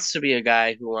he wants to be a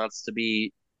guy who wants to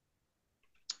be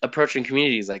approaching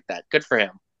communities like that. Good for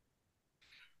him.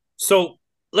 So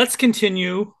let's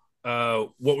continue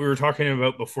what we were talking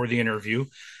about before the interview.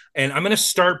 And I'm going to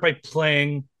start by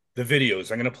playing the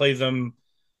videos. I'm going to play them.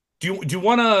 Do you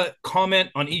want to comment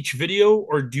on each video,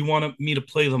 or do you want me to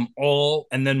play them all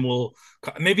and then we'll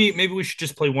maybe we should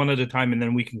just play one at a time and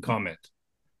then we can comment.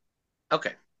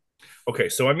 Okay. Okay,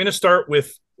 so I'm going to start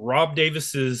with Rob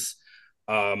Davis's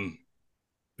um,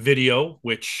 video,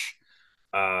 which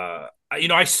I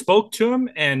spoke to him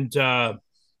and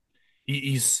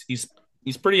he's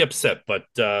pretty upset, but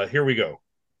here we go.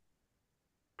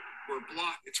 We're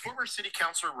blocked. It's former city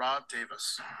councilor Rob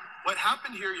Davis. What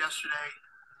happened here yesterday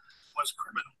was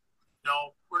criminal.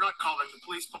 No, we're not calling the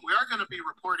police, but we are going to be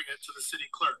reporting it to the city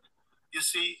clerk. You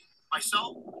see,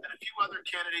 myself and a few other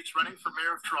candidates running for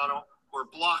mayor of Toronto were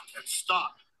blocked and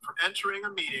stopped from entering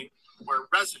a meeting where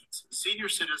residents, senior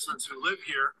citizens who live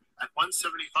here at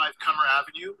 175 Cummer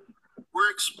Avenue,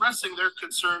 were expressing their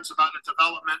concerns about a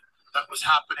development that was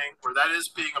happening, or that is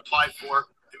being applied for,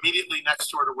 immediately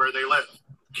next door to where they live.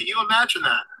 Can you imagine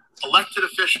that? Elected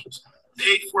officials,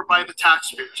 paid for by the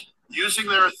taxpayers, using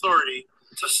their authority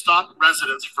to stop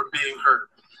residents from being heard.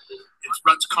 It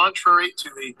runs contrary to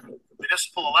the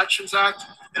Municipal Elections Act,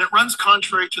 and it runs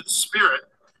contrary to the spirit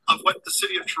of what the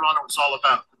City of Toronto is all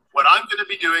about. What I'm going to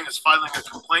be doing is filing a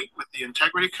complaint with the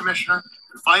Integrity Commissioner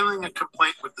and filing a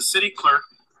complaint with the City Clerk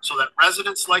so that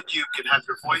residents like you can have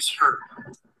your voice heard.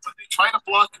 When they try to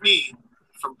block me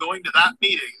from going to that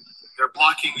meeting, they're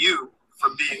blocking you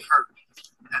from being heard.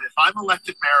 And if I'm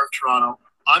elected mayor of Toronto,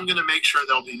 I'm going to make sure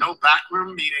there'll be no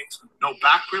backroom meetings, no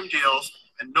backroom deals,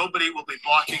 and nobody will be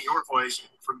blocking your voice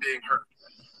from being heard.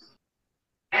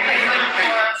 And I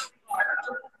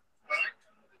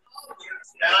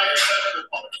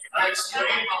explained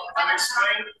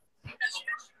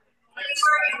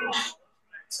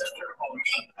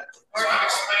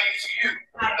to you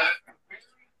that the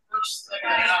first thing I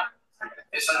have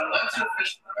is an elected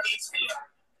official.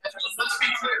 Let's be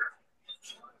clear.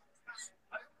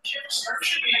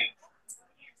 Should be.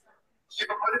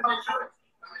 What am I doing?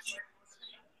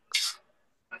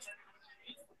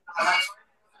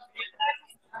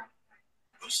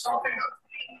 Who's stopping us?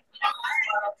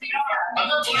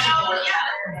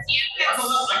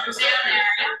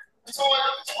 That's all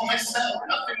I said.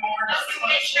 Nothing more.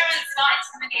 Make sure it's not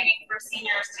intimidating for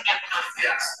seniors to get past.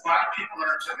 Yes, black people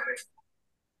are intimidating.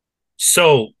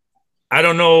 So I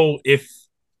don't know if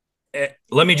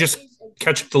let me just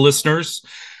catch up the listeners.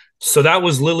 So that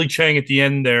was Lilly Cheng at the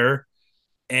end there,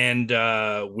 and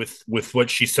with what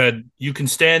she said, you can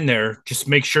stand there. Just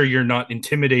make sure you're not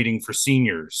intimidating for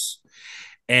seniors.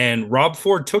 And Rob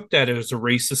Ford took that as a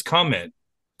racist comment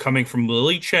coming from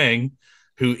Lilly Cheng,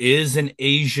 who is an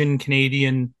Asian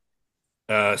Canadian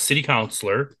city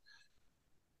councilor,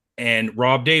 and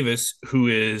Rob Davis, who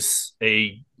is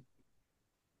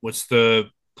what's the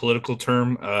political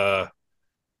term?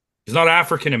 He's not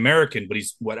African American, but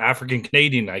he's African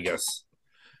Canadian, I guess.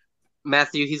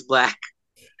 Matthew, he's black.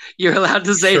 You're allowed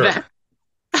to say Sure. that.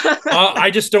 I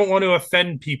just don't want to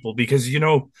offend people because, you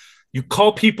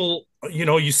call people,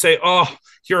 you say, oh,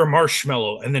 you're a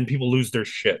marshmallow, and then people lose their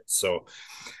shit. So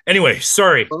anyway,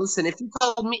 sorry. Well, listen, if you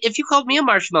called me a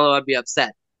marshmallow, I'd be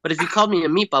upset. But if you called me a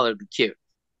meatball, it'd be cute.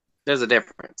 There's a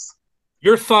difference.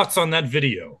 Your thoughts on that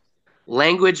video?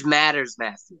 Language matters,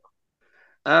 Matthew.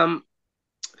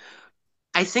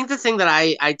 I think the thing that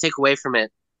I take away from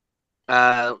it.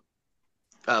 Oh,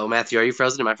 Matthew, are you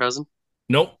frozen? Am I frozen?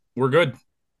 Nope, we're good.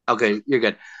 Okay, you're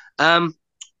good.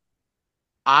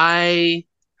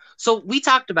 So we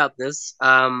talked about this.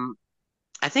 I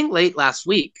think late last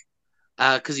week,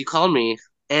 because you called me,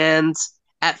 and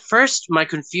at first my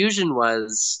confusion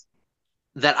was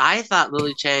that I thought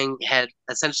Lilly Cheng had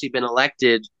essentially been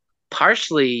elected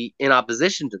partially in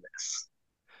opposition to this.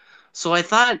 So I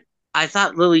thought I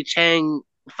thought Lilly Cheng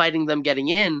fighting them getting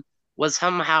in was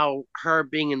somehow her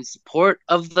being in support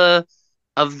of the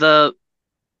of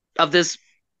this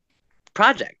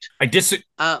project. I disagree.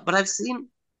 But I've seen.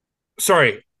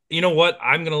 Sorry. You know what?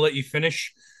 I'm gonna let you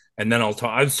finish, and then I'll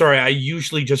talk. I'm sorry. I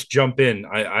usually just jump in.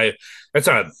 I that's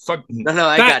a fucking No,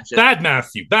 I bad, got you. bad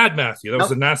Matthew. Bad Matthew. That was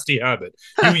Nope. a nasty habit.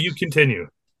 You continue.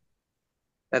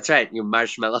 That's right, you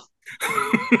marshmallow.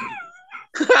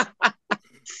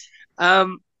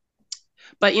 um,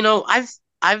 but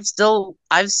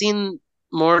I've seen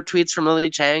more tweets from Lilly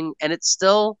Cheng, and it's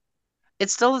still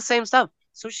the same stuff.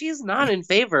 So she's not in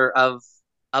favor of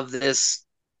this,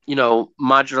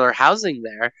 modular housing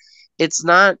there. It's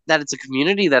not that it's a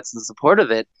community that's in support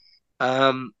of it.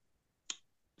 Um,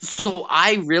 so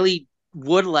I really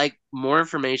would like more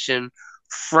information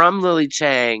from Lilly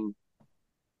Cheng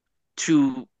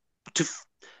to to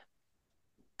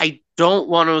I don't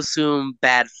want to assume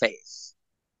bad faith.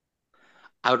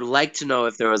 I would like to know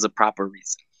if there was a proper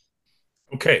reason.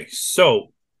 Okay,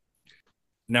 so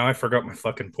now I forgot my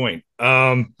fucking point.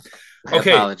 I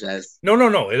Okay. apologize.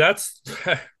 No. That's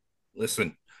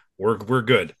listen, we're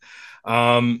good.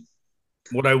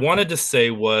 What I wanted to say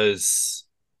was,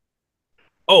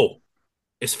 oh,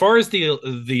 as far as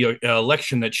the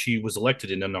election that she was elected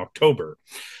in October,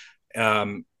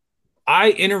 um, I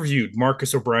interviewed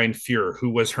Marcus O'Brien Fuhrer, who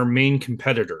was her main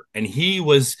competitor, and he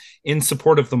was in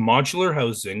support of the modular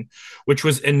housing, which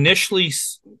was initially,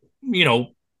 you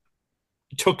know,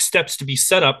 took steps to be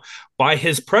set up by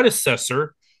his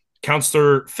predecessor,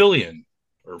 Councillor Fillion,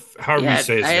 or however you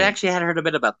say his I name. actually had heard a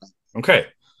bit about that. Okay,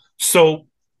 so,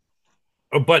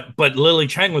 but Lilly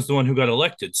Cheng was the one who got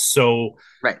elected, so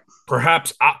right.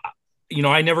 Perhaps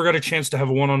I never got a chance to have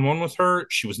a one-on-one with her.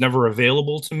 She was never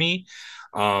available to me.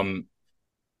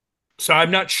 So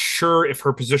I'm not sure if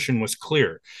her position was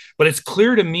clear, but it's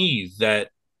clear to me that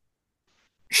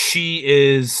she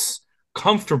is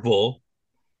comfortable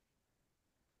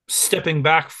stepping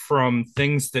back from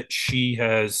things that she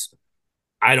has,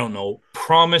 I don't know,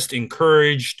 promised,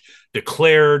 encouraged,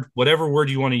 declared, whatever word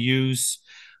you want to use.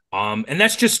 And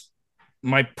that's just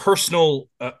my personal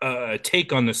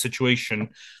take on the situation.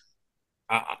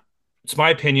 It's my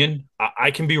opinion.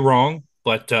 I can be wrong,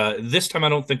 but this time I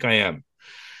don't think I am.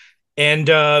 And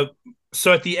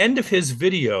so at the end of his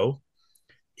video,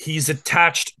 he's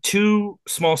attached two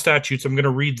small statutes. I'm going to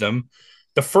read them.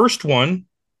 The first one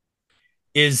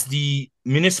is the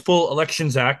Municipal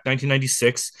Elections Act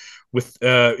 1996 with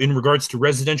in regards to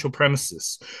residential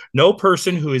premises. No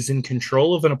person who is in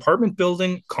control of an apartment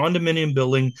building, condominium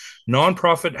building,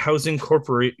 nonprofit housing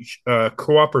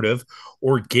cooperative,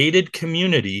 or gated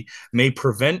community may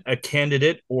prevent a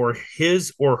candidate or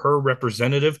his or her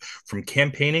representative from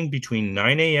campaigning between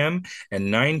 9 a.m.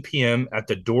 and 9 p.m. at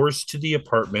the doors to the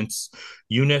apartments,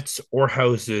 units, or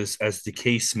houses, as the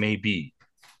case may be.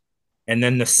 And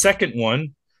then the second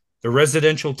one, the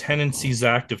Residential Tenancies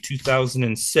Act of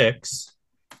 2006,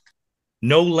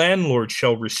 no landlord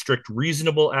shall restrict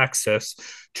reasonable access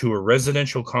to a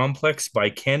residential complex by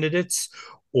candidates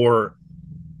or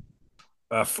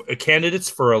candidates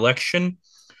for election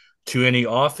to any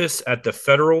office at the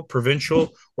federal,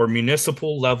 provincial, or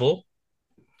municipal level,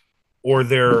 or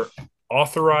their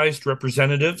authorized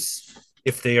representatives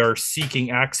if they are seeking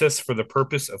access for the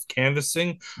purpose of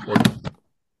canvassing or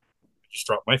just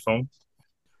dropped my phone,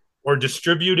 or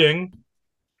distributing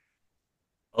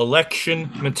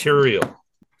election material.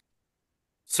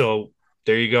 So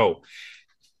there you go.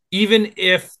 Even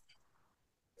if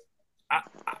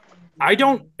I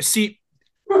don't see,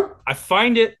 I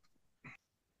find it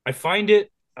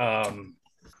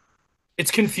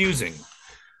it's confusing.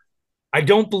 I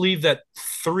don't believe that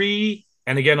three,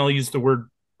 and again, I'll use the word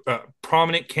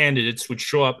prominent candidates would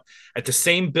show up at the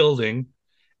same building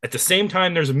at the same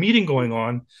time there's a meeting going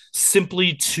on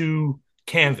simply to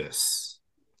canvass.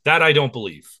 That I don't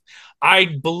believe. I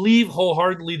believe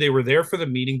wholeheartedly they were there for the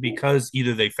meeting because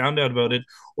either they found out about it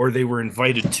or they were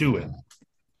invited to it.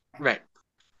 Right.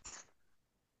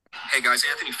 Hey guys,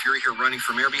 Anthony Fury here running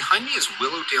for mayor. Behind me is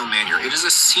Willowdale Manor. It is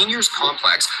a seniors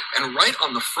complex, and right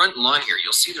on the front lawn here,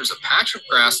 you'll see there's a patch of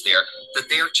grass there that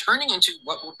they are turning into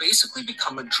what will basically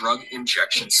become a drug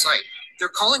injection site. They're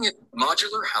calling it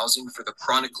modular housing for the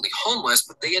chronically homeless,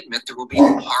 but they admit there will be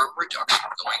harm reduction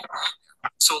going on.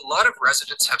 So a lot of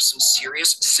residents have some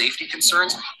serious safety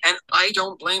concerns, and I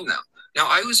don't blame them. Now,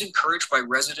 I was encouraged by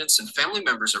residents and family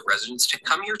members of residents to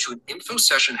come here to an info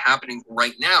session happening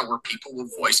right now where people will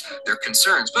voice their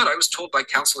concerns. But I was told by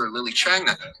Councillor Lilly Cheng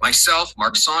that myself,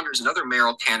 Mark Saunders, and other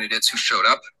mayoral candidates who showed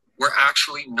up were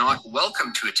actually not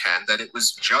welcome to attend, that it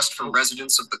was just for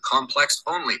residents of the complex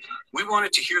only. We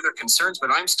wanted to hear their concerns, but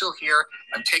I'm still here.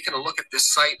 I've taken a look at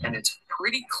this site, and it's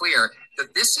pretty clear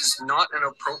that this is not an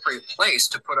appropriate place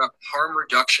to put a harm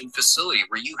reduction facility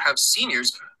where you have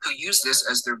seniors who use this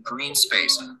as their green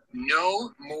space.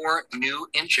 No more new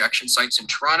injection sites in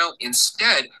Toronto.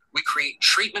 Instead, we create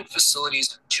treatment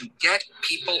facilities to get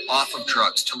people off of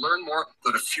drugs. To learn more,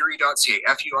 go to fury.ca,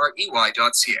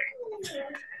 FUREY.ca.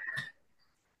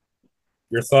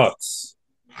 Your thoughts?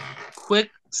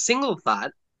 Quick single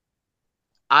thought.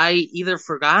 I either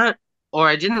forgot or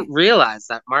I didn't realize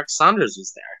that Mark Saunders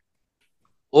was there.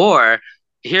 Or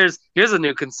here's a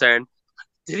new concern.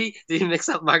 Did he mix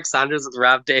up Mark Saunders with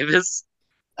Rob Davis?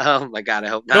 Oh my God, I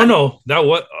hope not. No, that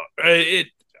what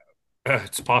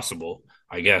it's possible,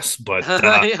 I guess, but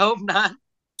I hope not.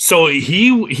 So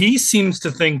he seems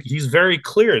to think, he's very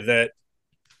clear that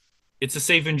it's a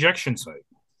safe injection site.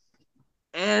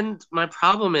 And my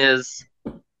problem is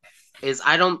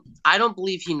I don't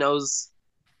believe he knows.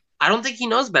 I don't think he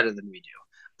knows better than we do.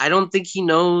 I don't think he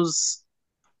knows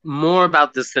more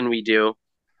about this than we do.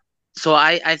 So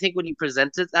I think when he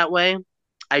presents it that way,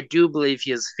 I do believe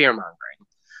he is fear mongering.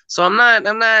 So I'm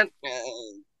not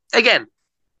again,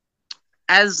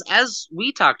 as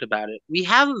we talked about it, we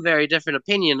have a very different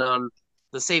opinion on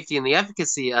the safety and the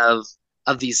efficacy of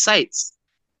these sites.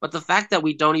 But the fact that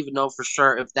we don't even know for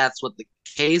sure if that's what the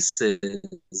case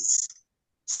is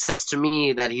says to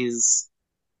me that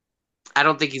I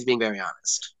don't think he's being very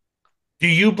honest. Do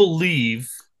you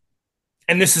believe,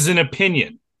 and this is an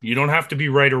opinion, you don't have to be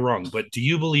right or wrong, but do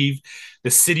you believe the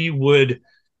city would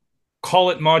call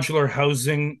it modular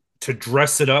housing to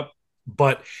dress it up,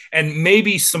 and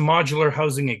maybe some modular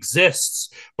housing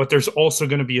exists, but there's also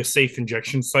going to be a safe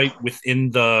injection site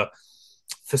within the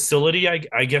facility,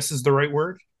 I guess is the right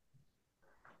word?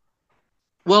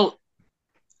 Well,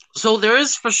 so there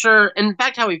is for sure, in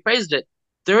fact, how he phrased it,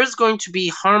 there is going to be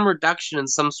harm reduction in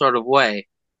some sort of way.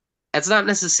 It's not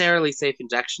necessarily safe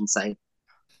injection site.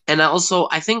 And also,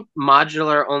 I think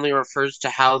modular only refers to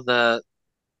how they're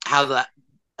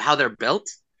built.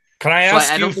 Can I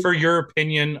ask you for your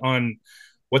opinion on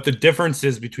what the difference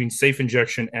is between safe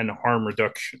injection and harm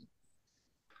reduction?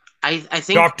 I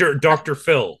think Dr.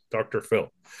 Phil. No,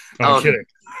 I'm kidding.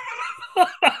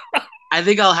 I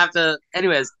think I'll have to.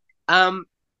 Anyways, I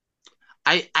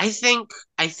think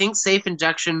safe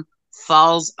injection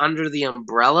falls under the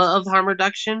umbrella of harm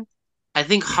reduction. I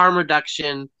think harm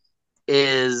reduction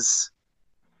has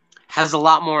a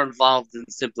lot more involved than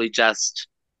simply just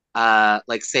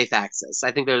like safe access.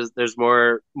 I think there's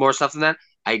more stuff than that.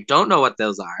 I don't know what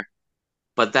those are,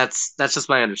 but that's just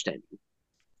my understanding.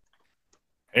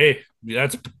 Hey,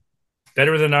 that's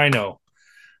better than I know.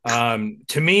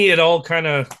 To me, it's all kind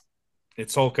of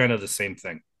the same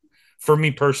thing for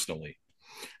me personally.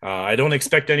 I don't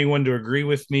expect anyone to agree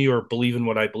with me or believe in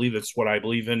what I believe. It's what I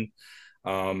believe in.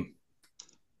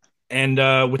 And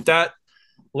with that,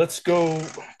 let's go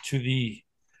to the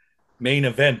main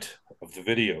event of the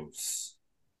videos.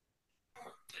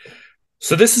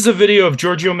 So this is a video of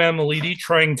Giorgio Mammoliti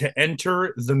trying to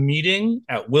enter the meeting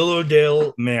at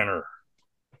Willowdale Manor.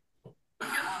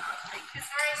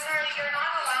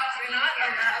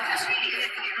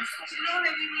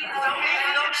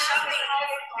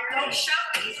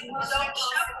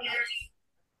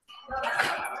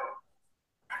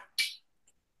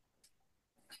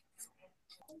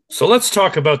 So let's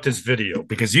talk about this video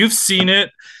because you've seen it,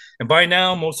 and by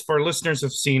now most of our listeners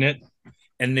have seen it,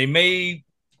 and they may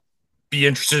be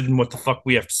interested in what the fuck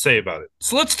we have to say about it.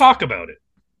 So let's talk about it.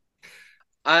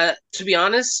 To be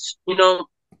honest,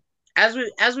 as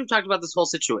we've talked about this whole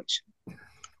situation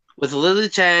with Lilly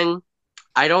Cheng,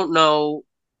 I don't know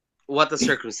what the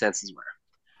circumstances were.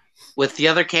 With the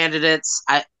other candidates,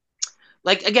 I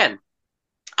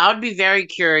would be very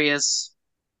curious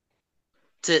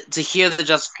to hear the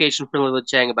justification for Lilly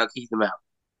Cheng about kicking them out.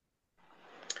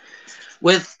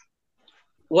 With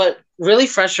what really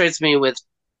frustrates me with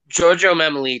Giorgio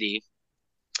Mammoliti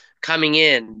coming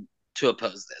in to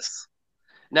oppose this.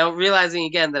 Now, realizing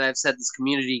again that I've said this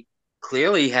community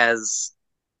clearly has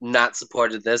not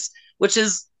supported this, which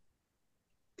is,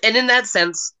 and in that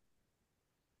sense,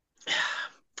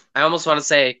 I almost want to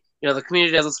say, the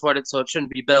community doesn't support it, so it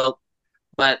shouldn't be built.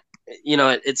 But,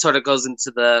 it sort of goes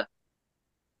into the,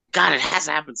 God, it has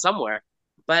to happen somewhere.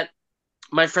 But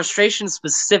my frustration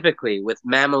specifically with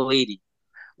Mammoliti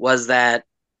was that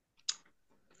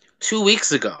 2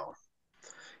 weeks ago,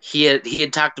 he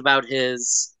had talked about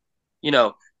his,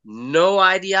 no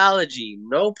ideology,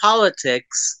 no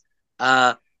politics,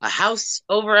 a roof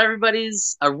over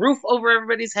everybody's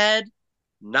head,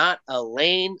 not a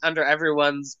lane under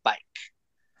everyone's bike.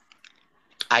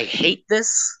 I hate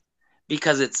this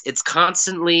because it's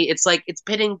constantly, it's like it's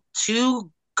pitting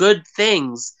two good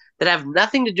things that have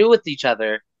nothing to do with each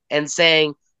other and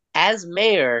saying, as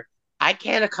mayor, I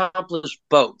can't accomplish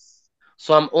both.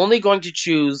 So I'm only going to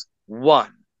choose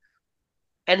one.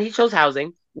 And he chose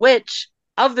housing, which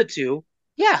of the two,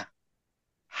 yeah,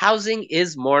 housing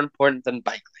is more important than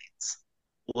bike lanes.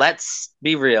 Let's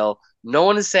be real. No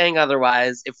one is saying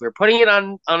otherwise. If we're putting it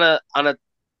on a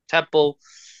temple,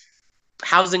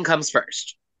 housing comes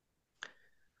first.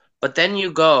 But then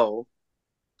you go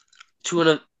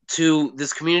to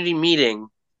this community meeting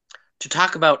to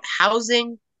talk about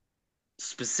housing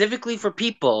specifically for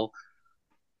people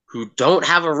who don't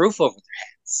have a roof over their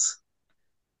heads.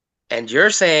 And you're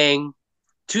saying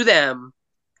to them,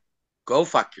 go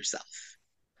fuck yourself.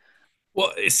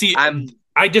 Well, see,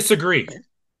 I disagree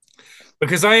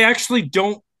because we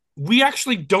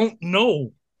actually don't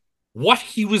know what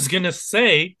he was going to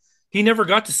say. He never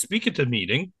got to speak at the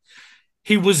meeting.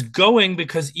 He was going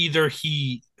because either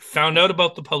he found out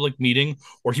about the public meeting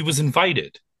or he was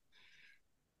invited.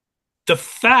 The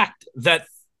fact that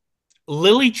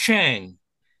Lilly Cheng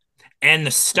and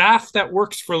the staff that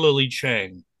works for Lilly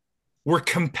Cheng were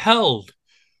compelled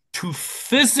to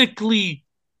physically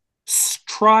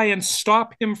try and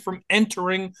stop him from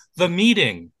entering the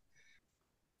meeting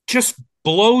just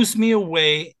blows me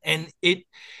away, and it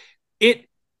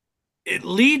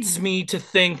leads me to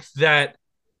think that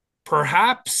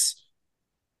perhaps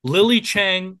Lilly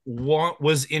Cheng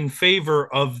was in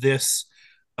favor of this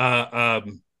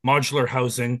modular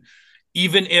housing,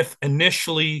 even if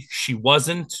initially she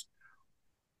wasn't,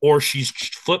 or she's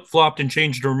flip-flopped and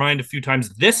changed her mind a few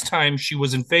times. This time she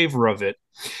was in favor of it.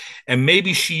 And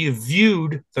maybe she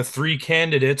viewed the 3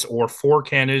 candidates or 4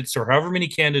 candidates or however many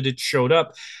candidates showed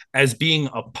up as being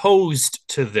opposed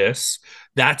to this.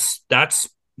 That's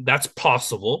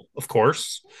possible, of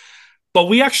course. But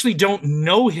we actually don't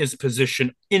know his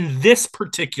position in this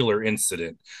particular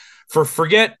incident.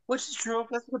 Forget. Which is true.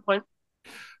 That's a good point.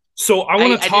 So I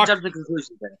want to talk. I did jump to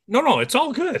conclusion there. No, it's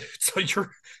all good.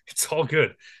 It's all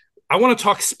good. I want to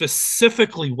talk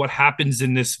specifically what happens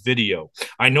in this video.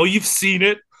 I know you've seen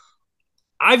it.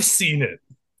 I've seen it.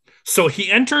 So he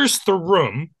enters the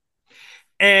room,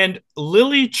 and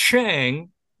Lilly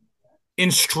Cheng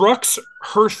instructs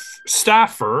her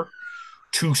staffer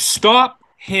to stop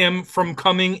him from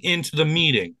coming into the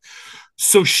meeting.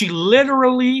 So she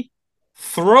literally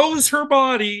throws her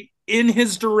body in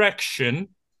his direction,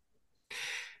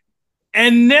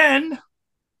 and then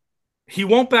he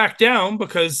won't back down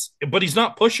but he's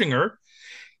not pushing her.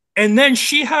 And then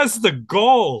she has the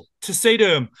gall to say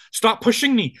to him, stop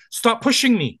pushing me, stop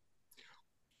pushing me.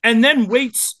 And then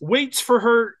waits for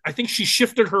her. I think she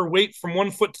shifted her weight from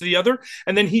one foot to the other.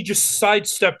 And then he just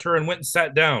sidestepped her and went and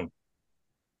sat down.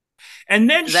 And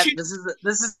then this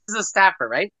is the staffer,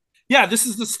 right? Yeah, this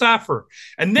is the staffer.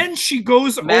 And then she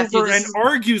goes over and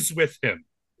argues with him.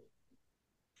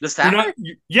 The staffer?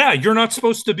 You're not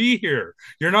supposed to be here.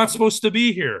 You're not supposed to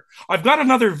be here. I've got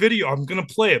another video. I'm going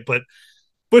to play it, but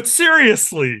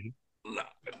seriously,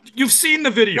 you've seen the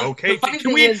video, okay?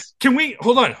 Can we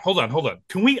hold on.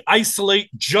 Can we isolate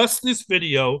just this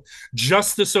video,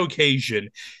 just this occasion?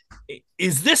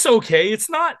 Is this okay?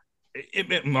 It's not.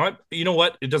 You know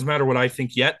what? It doesn't matter what I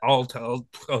think yet. I'll tell.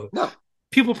 No.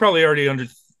 People probably already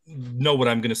know what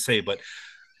I'm going to say, but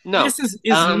no, this is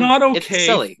not okay. It's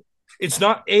silly. It's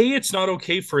not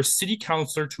okay for a city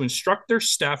councilor to instruct their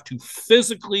staff to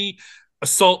physically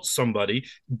assault somebody.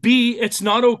 B, it's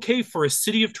not okay for a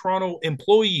City of Toronto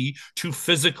employee to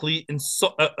physically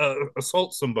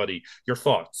assault somebody. Your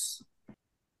thoughts?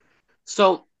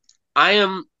 So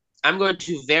I'm going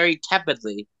to very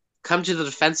tepidly come to the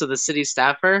defense of the city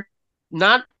staffer,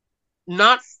 not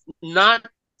to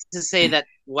say that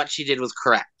what she did was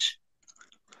correct,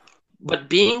 but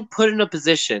being put in a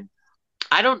position,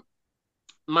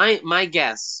 my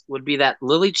guess would be that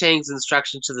Lilly Cheng's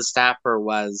instruction to the staffer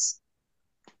was,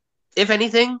 if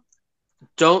anything,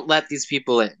 don't let these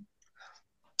people in.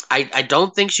 I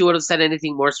don't think she would have said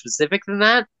anything more specific than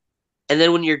that. And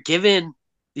then when you're given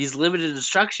these limited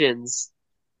instructions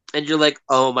and you're like,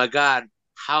 oh my God,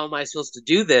 how am I supposed to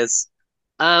do this?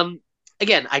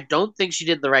 Again, I don't think she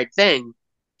did the right thing.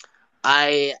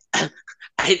 I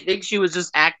think she was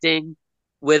just acting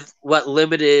with what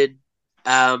limited.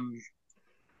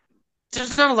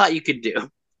 There's not a lot you can do.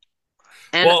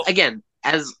 And again,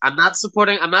 as I'm not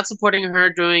supporting her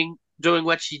doing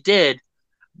what she did,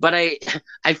 but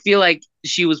I feel like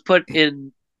she was put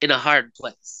in a hard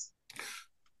place.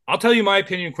 I'll tell you my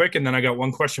opinion quick, and then I got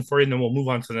one question for you, and then we'll move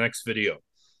on to the next video.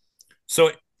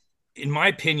 So, in my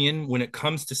opinion, when it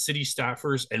comes to city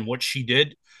staffers and what she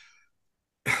did,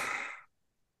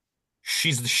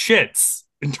 she's the shits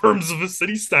in terms of a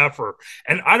city staffer.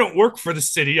 And I don't work for the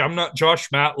city. I'm not Josh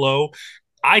Matlow.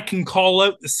 I can call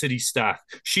out the city staff.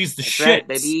 She's the That's shits. right,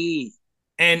 baby.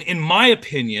 And in my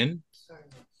opinion,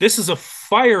 this is a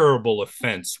fireable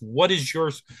offense. What is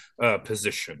your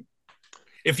position?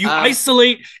 If you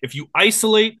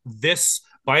isolate this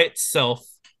by itself,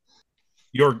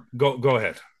 you're go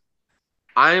ahead.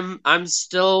 I'm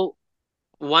still,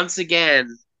 once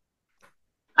again,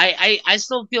 I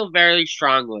still feel very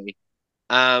strongly.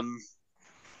 I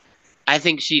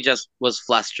think she just was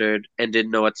flustered and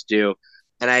didn't know what to do.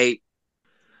 And I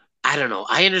don't know.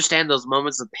 I understand those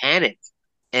moments of panic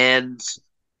and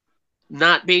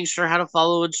not being sure how to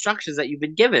follow instructions that you've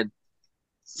been given.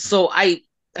 So I'm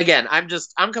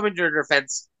coming to her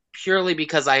defense purely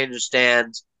because I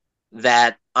understand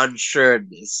that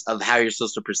unsureness of how you're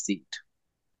supposed to proceed.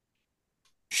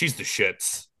 She's the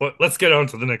shits. But let's get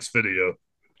on to the next video.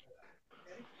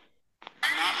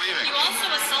 I'm not leaving. You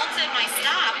also assaulted my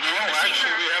staff. No,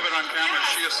 actually, we have it on camera.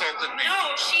 She assaulted me.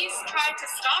 No, she's tried to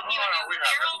stop you and you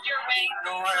barreled your way.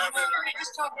 No, I haven't. I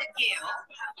just talked to Gail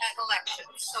at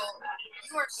elections, so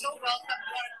you are so welcome.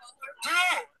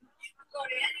 No! You can go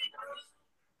to any room.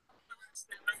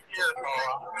 Stay right here,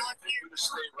 Paula. I'm going to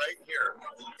stay right here.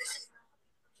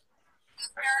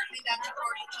 Apparently, that's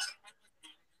according to you.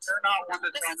 You're not one to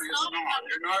tell me it's not.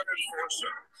 You're not an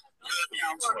enforcer. You're a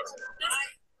counselor.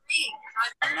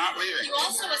 I'm not leaving. You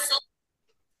also assaulted.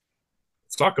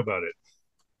 Let's talk about it.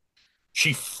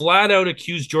 She flat out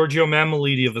accused Giorgio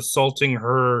Mammaliti of assaulting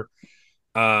her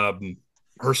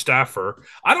staffer.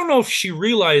 I don't know if she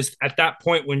realized at that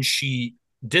point when she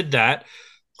did that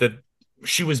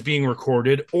she was being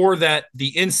recorded, or that the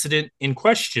incident in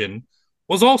question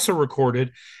was also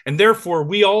recorded. And therefore,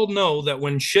 we all know that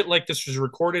when shit like this was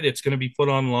recorded, it's going to be put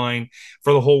online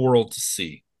for the whole world to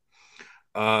see.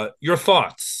 Your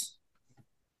thoughts?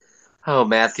 Oh,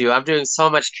 Matthew, I'm doing so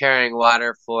much carrying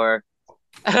water for.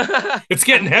 It's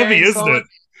getting heavy, isn't it?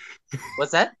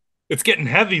 What's that? It's getting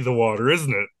heavy, the water,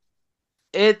 isn't it?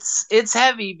 It's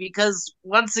heavy because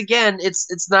once again,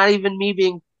 it's not even me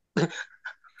being.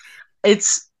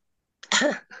 It's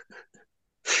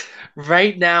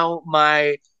right now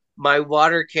my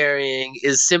water carrying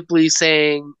is simply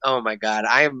saying, "Oh my God,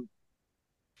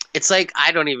 It's like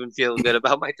I don't even feel good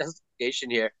about my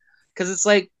justification here because it's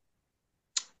like,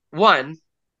 one,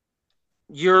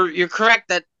 you're correct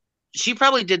that she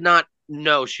probably did not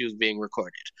know she was being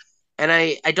recorded, and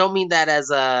I don't mean that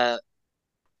as a.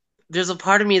 There's a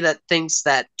part of me that thinks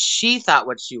that she thought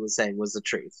what she was saying was the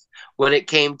truth when it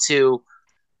came to,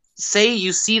 say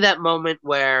you see that moment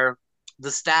where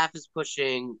the staff is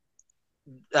pushing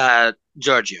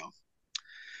Giorgio.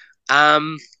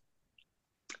 And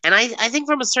I think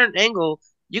from a certain angle,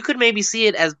 you could maybe see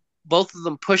it as both of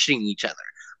them pushing each other.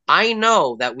 I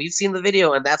know that we've seen the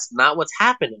video and that's not what's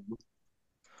happening.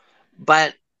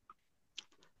 But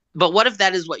what if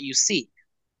that is what you see?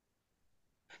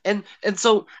 And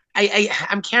so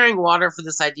I'm carrying water for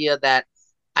this idea that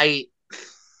I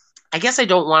guess I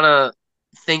don't want to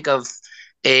think of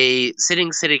a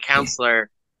sitting city councilor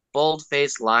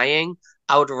bold-faced lying.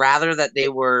 I would rather that they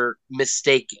were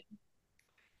mistaken.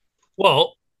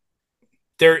 Well,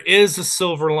 there is a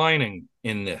silver lining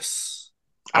in this.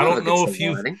 I don't know if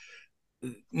you've,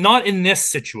 not in this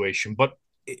situation, but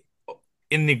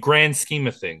in the grand scheme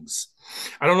of things.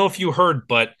 I don't know if you heard,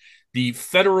 but the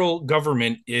federal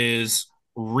government is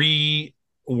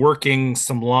reworking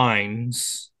some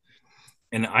lines,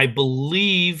 and I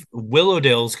believe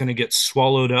Willowdale is going to get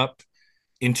swallowed up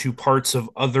into parts of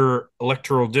other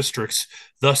electoral districts,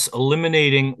 thus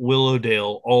eliminating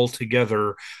Willowdale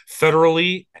altogether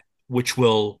federally, which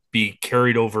will be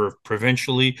carried over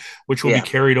provincially, which will be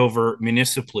carried over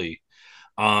municipally.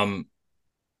 So,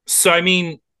 I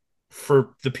mean, for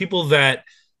the people that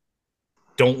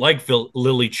don't like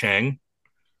Lilly Cheng,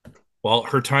 well,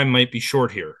 her time might be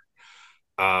short here.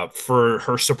 For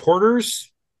her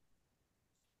supporters,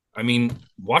 I mean,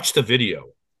 watch the video.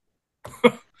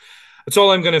 That's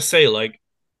all I'm going to say. Like,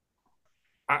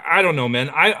 I don't know, man.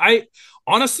 I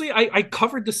honestly, I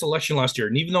covered this election last year,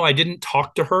 and even though I didn't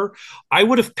talk to her, I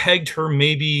would have pegged her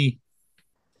maybe.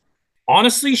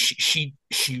 Honestly, she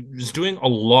was doing a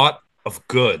lot of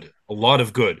good,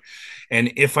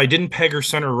 and if I didn't peg her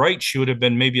center right, she would have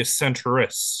been maybe a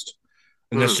centrist.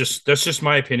 And that's just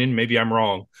my opinion. Maybe I'm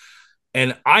wrong.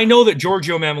 And I know that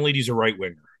Giorgio Mammaliti's a right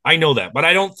winger. I know that, but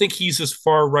I don't think he's as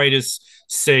far right as,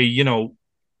 say,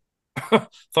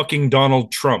 fucking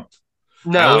Donald Trump.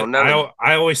 No, no.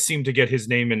 I always seem to get his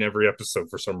name in every episode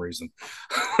for some reason.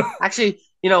 Actually,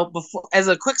 before as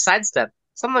a quick sidestep,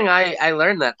 something I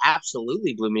learned that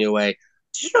absolutely blew me away.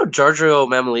 Did you know Giorgio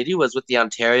Mammaliti was with the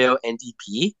Ontario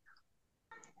NDP?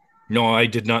 No, I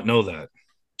did not know that.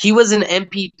 He was an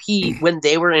MPP when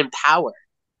they were in power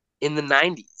in the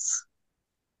 90s.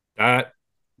 That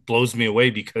blows me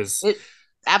away because It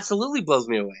absolutely blows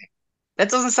me away. That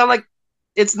doesn't sound like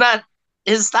it's not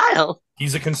his style.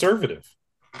 he's a conservative.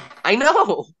 I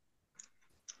know.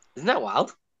 Isn't that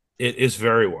wild? It is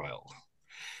very wild.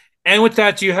 And with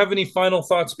that, do you have any final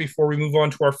thoughts before we move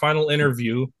on to our final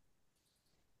interview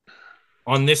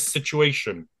on this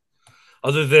situation?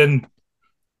 Other than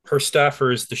her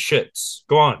staffer is the shits.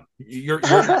 Go on. You're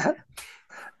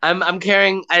I'm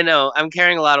carrying. I know. I'm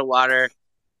carrying a lot of water.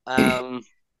 Um,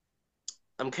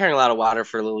 I'm carrying a lot of water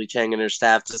for Lilly Cheng and her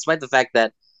staff, despite the fact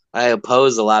that I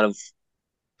oppose a lot of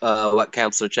what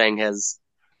Councillor Cheng has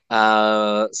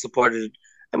supported.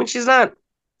 I mean, she's not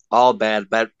all bad,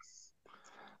 but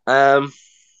um,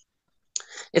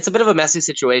 it's a bit of a messy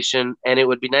situation, and it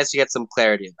would be nice to get some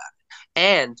clarity about it.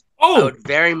 And I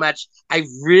would I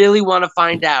really want to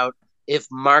find out if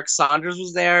Mark Saunders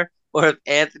was there or if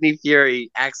Anthony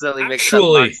Fury accidentally mixed up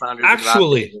Mark Saunders and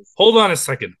Rob Davis. Hold on a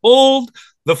second. Hold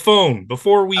the phone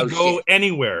before we go shit.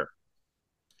 anywhere.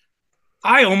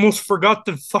 I almost forgot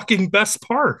the fucking best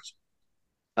part.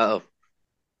 Uh-oh.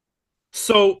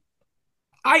 So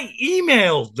I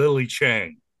emailed Lilly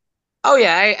Cheng. Oh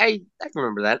yeah, I can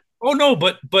remember that. Oh no,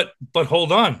 but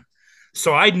hold on.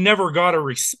 So I never got a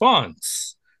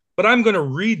response. But I'm going to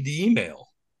read the email.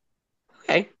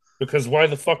 Okay. Because why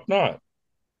the fuck not?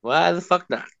 Why the fuck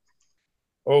not?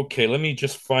 Okay, let me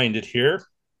just find it here.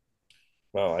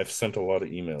 Wow, I've sent a lot of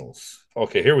emails.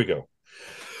 Okay, here we go.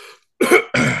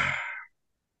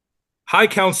 Hi,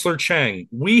 Councillor Cheng.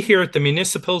 We here at the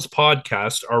Municipals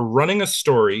podcast are running a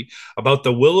story about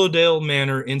the Willowdale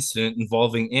Manor incident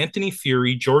involving Anthony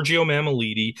Fury, Giorgio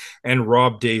Mammaliti, and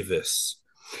Rob Davis.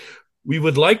 We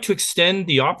would like to extend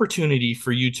the opportunity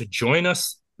for you to join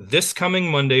us this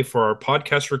coming Monday for our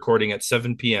podcast recording at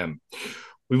 7 p.m.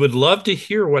 We would love to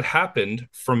hear what happened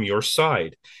from your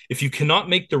side. If you cannot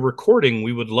make the recording,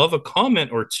 we would love a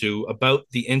comment or two about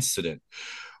the incident.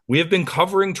 We have been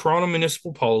covering Toronto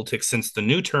municipal politics since the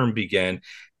new term began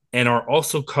and are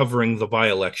also covering the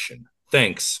by-election.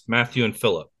 Thanks, Matthew and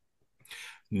Philip.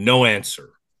 No answer.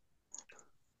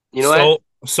 You know what?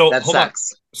 So that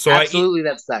sucks. So absolutely,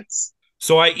 that sucks.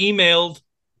 So I emailed.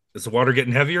 Is the water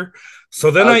getting heavier?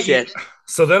 So then I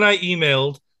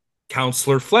emailed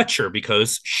Councillor Fletcher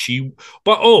because she.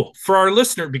 But for our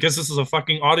listener, because this is a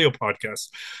fucking audio podcast,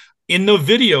 in the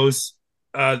videos,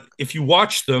 if you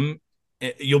watch them,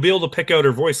 you'll be able to pick out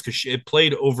her voice because it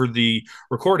played over the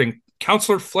recording.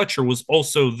 Councillor Fletcher was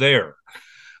also there.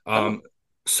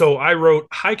 So I wrote,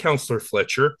 Hi, Councillor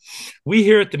Fletcher. We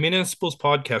here at the Municipals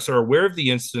podcast are aware of the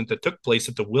incident that took place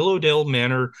at the Willowdale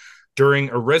Manor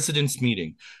during a residents'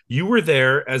 meeting. You were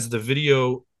there, as the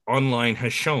video online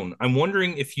has shown. I'm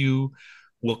wondering if you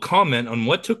will comment on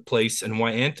what took place and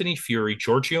why Anthony Fury,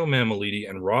 Giorgio Mammaliti,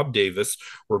 and Rob Davis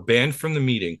were banned from the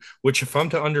meeting, which, if I'm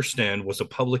to understand, was a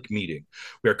public meeting.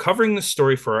 We are covering this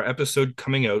story for our episode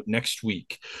coming out next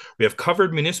week. We have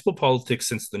covered municipal politics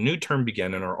since the new term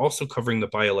began and are also covering the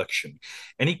by-election.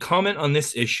 Any comment on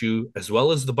this issue, as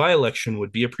well as the by-election,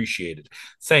 would be appreciated.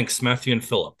 Thanks, Matthew and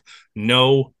Philip.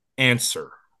 No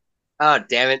answer. Oh,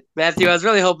 damn it. Matthew, I was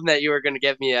really hoping that you were going to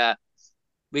give me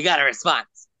we got a response.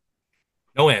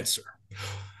 No answer.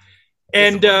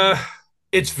 And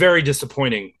it's very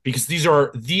disappointing because these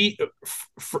are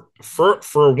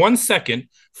for 1 second,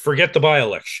 forget the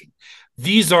by-election.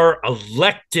 These are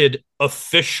elected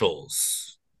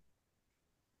officials.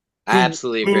 I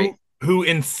absolutely agree. Who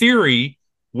in theory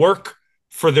work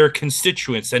for their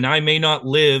constituents. And I may not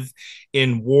live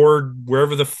in Ward,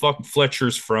 wherever the fuck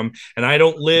Fletcher's from, and I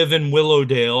don't live in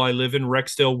Willowdale. I live in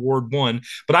Rexdale, Ward 1,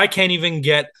 but I can't even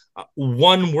get a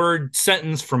one-word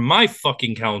sentence from my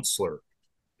fucking counselor.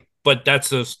 But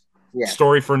that's a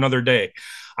story for another day.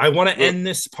 I want to end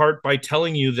this part by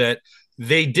telling you that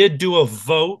they did do a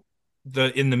vote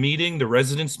in the meeting, the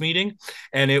residents' meeting,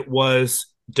 and it was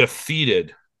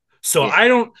defeated. So I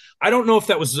don't know if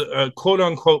that was a quote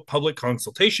unquote public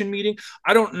consultation meeting.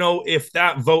 I don't know if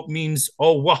that vote means,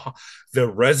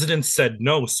 the residents said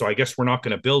no, so I guess we're not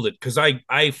going to build it, because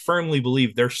I firmly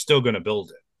believe they're still going to build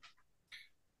it.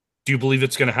 Do you believe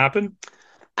it's going to happen?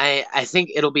 I think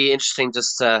it'll be interesting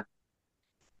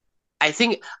I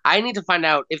think I need to find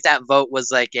out if that vote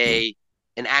was like an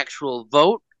actual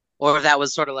vote or if that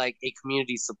was sort of like a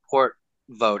community support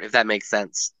vote, if that makes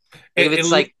sense. Like if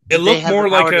it's like, it did they looked have the more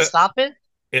like power to a stop it?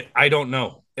 I don't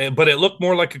know, but it looked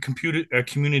more like a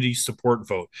community support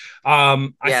vote. I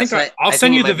Yeah, think so I'll I send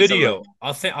think it you the might be something like video.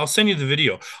 that. I'll send you the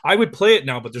video. I would play it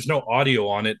now, but there's no audio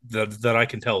on it that I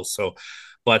can tell. So,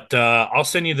 but I'll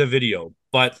send you the video.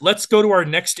 But let's go to our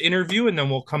next interview, and then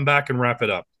we'll come back and wrap it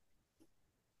up.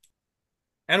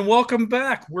 And welcome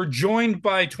back. We're joined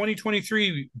by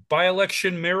 2023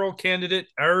 by-election mayoral candidate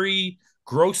Ari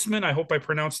Grosman. I hope I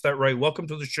pronounced that right. Welcome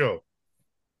to the show.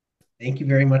 Thank you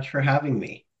very much for having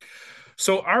me.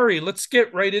 So Ari, let's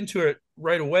get right into it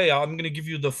right away. I'm going to give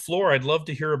you the floor. I'd love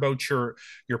to hear about your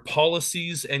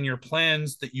policies and your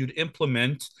plans that you'd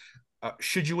implement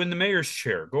should you win the mayor's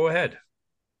chair. Go ahead.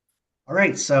 All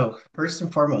right, so first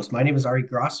and foremost, my name is Ari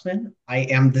Grosman. I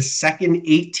am the second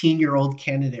 18-year-old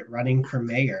candidate running for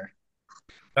mayor.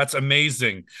 That's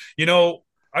amazing. You know,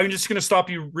 I'm just going to stop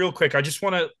you real quick. I just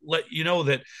want to let you know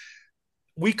that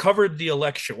we covered the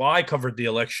election. Well, I covered the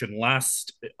election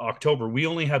last October. We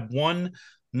only had one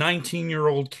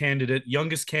 19-year-old candidate,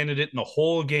 youngest candidate in the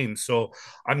whole game. So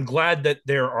I'm glad that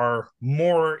there are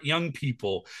more young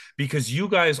people because you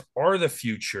guys are the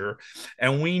future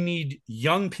and we need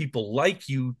young people like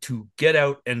you to get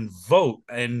out and vote.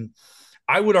 And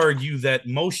I would argue that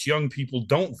most young people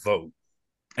don't vote,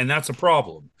 and that's a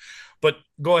problem. But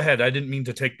go ahead. I didn't mean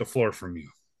to take the floor from you.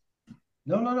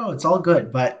 No, it's all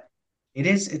good, but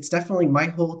it's definitely my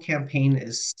whole campaign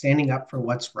is standing up for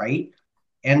what's right.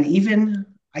 And even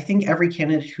I think every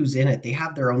candidate who's in it, they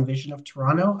have their own vision of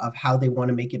Toronto, of how they want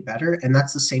to make it better. And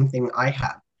that's the same thing I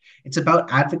have. It's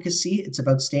about advocacy. It's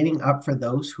about standing up for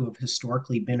those who have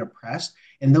historically been oppressed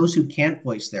and those who can't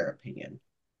voice their opinion.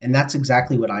 And that's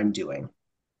exactly what I'm doing.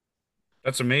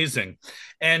 That's amazing.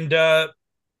 And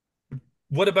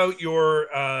what about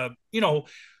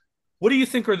what do you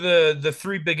think are the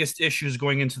three biggest issues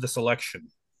going into this election?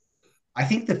 I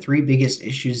think the three biggest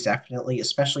issues, definitely,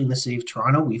 especially in the city of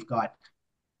Toronto, we've got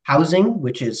housing,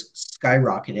 which is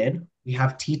skyrocketed. We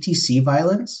have TTC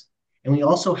violence, and we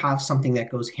also have something that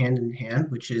goes hand in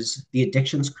hand, which is the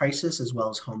addictions crisis as well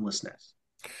as homelessness.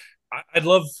 I'd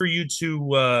love for you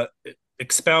to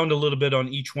expound a little bit on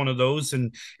each one of those,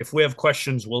 and if we have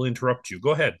questions, we'll interrupt you.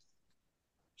 Go ahead.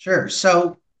 Sure.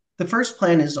 So the first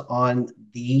plan is on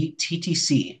the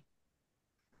TTC.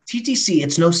 TTC,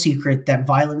 it's no secret that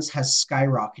violence has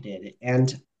skyrocketed,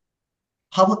 and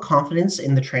public confidence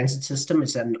in the transit system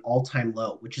is at an all-time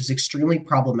low, which is extremely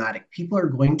problematic. People are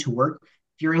going to work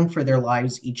fearing for their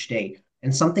lives each day,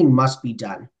 and something must be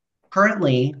done.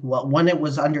 Currently, when it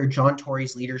was under John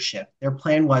Tory's leadership, their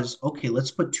plan was, okay,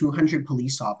 let's put 200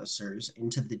 police officers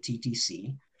into the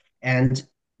TTC, and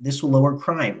this will lower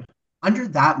crime. Under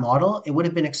that model, it would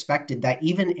have been expected that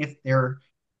even if there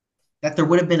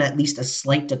would have been at least a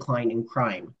slight decline in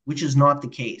crime, which is not the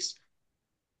case.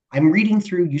 I'm reading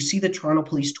through, you see the Toronto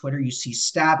Police Twitter, you see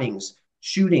stabbings,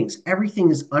 shootings, everything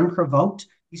is unprovoked.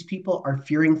 These people are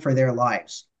fearing for their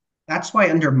lives. That's why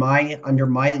under my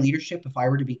leadership, if I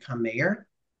were to become mayor,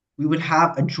 we would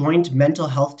have a joint mental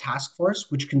health task force,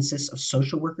 which consists of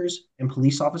social workers and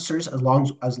police officers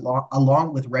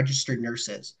along with registered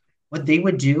nurses. What they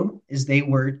would do is they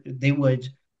would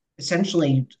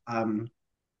essentially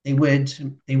they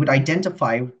would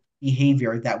identify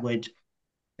behavior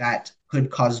that could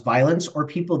cause violence or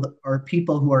people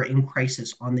who are in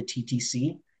crisis on the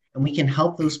TTC, and we can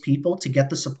help those people to get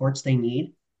the supports they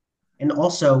need. And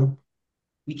also,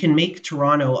 we can make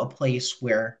Toronto a place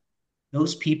where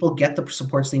those people get the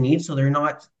supports they need so they're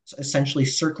not essentially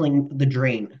circling the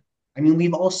drain. I mean,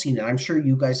 we've all seen it. I'm sure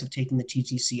you guys have taken the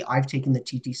TTC. I've taken the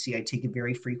TTC. I take it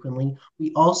very frequently.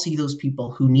 We all see those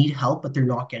people who need help, but they're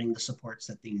not getting the supports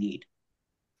that they need.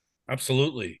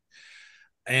 Absolutely.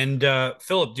 And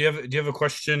Philip, do you have a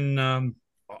question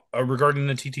regarding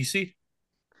the TTC?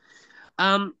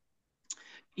 Um,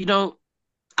 you know,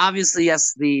 obviously,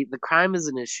 yes, the crime is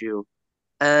an issue,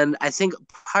 and I think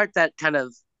part that kind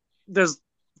of there's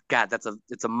God, it's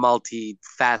a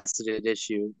multifaceted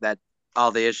issue that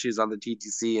all the issues on the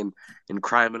TTC and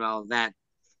crime and all of that.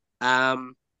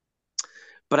 Um,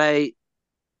 but I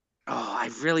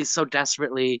so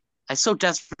desperately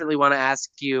want to ask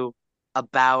you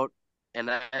about, and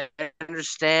I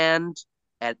understand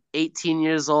at 18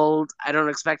 years old, I don't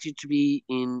expect you to be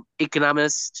an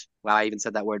economist. Wow, I even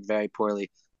said that word very poorly.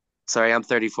 Sorry, I'm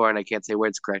 34 and I can't say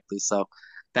words correctly. So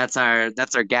that's our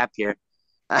gap here.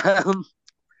 Um,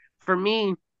 for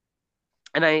me,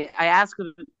 and I ask,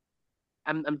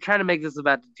 I'm trying to make this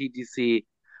about the TTC,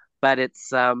 but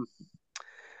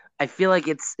I feel like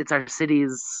it's our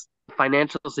city's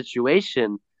financial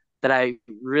situation that I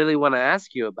really want to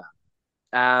ask you about.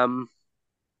 Um,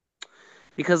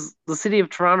 because the city of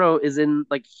Toronto is in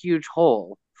like huge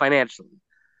hole financially.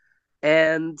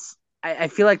 And I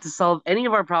feel like to solve any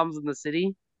of our problems in the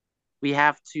city, we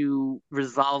have to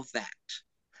resolve that.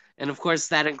 And of course,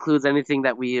 that includes anything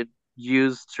that we had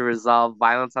used to resolve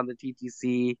violence on the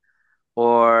TTC,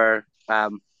 or I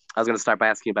was going to start by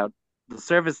asking about the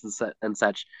service and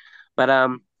such. But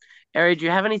Ari, do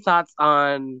you have any thoughts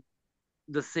on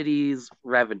the city's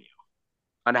revenue,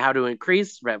 on how to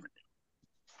increase revenue?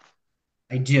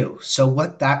 I do. So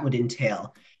what that would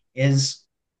entail is,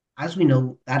 as we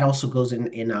know, that also goes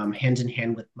in hand in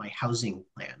hand with my housing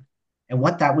plan. And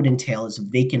what that would entail is a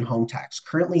vacant home tax.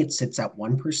 Currently, it sits at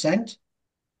 1%.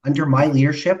 Under my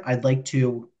leadership, I'd like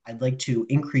to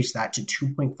increase that to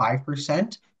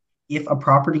 2.5% if a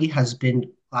property has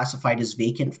been classified as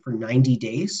vacant for 90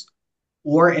 days,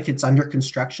 or if it's under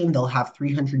construction, they'll have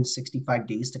 365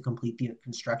 days to complete the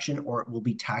construction, or it will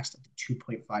be taxed at the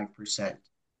 2.5%.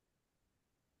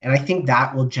 And I think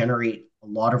that will generate a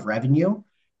lot of revenue.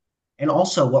 And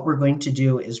also, what we're going to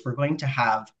do is we're going to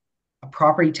have a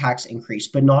property tax increase,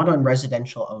 but not on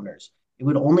residential owners. It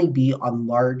would only be on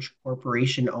large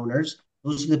corporation owners.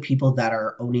 Those are the people that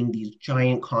are owning these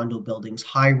giant condo buildings,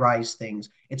 high rise things.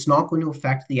 It's not going to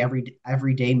affect the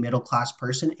everyday middle class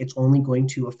person. It's only going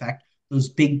to affect those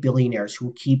big billionaires who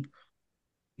will keep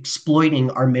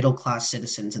exploiting our middle class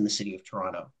citizens in the city of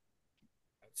Toronto.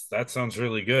 That sounds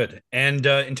really good. And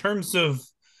in terms of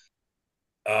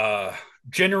uh,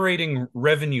 generating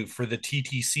revenue for the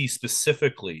TTC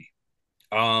specifically,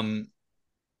 um,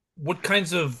 what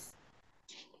kinds of,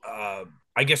 uh,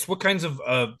 I guess, what kinds of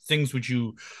things would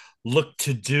you look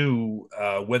to do,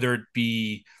 whether it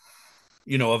be,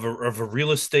 of a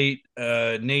real estate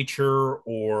nature,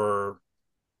 or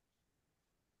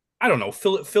I don't know,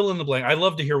 fill in the blank. I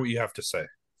love to hear what you have to say.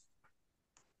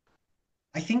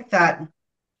 I think that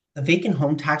the vacant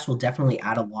home tax will definitely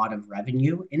add a lot of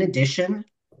revenue. In addition,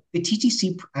 the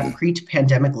TTC at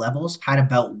pre-pandemic levels had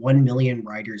about 1 million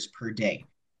riders per day.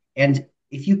 And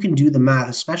if you can do the math,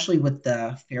 especially with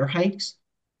the fare hikes,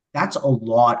 that's a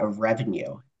lot of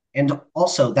revenue. And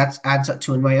also, that adds up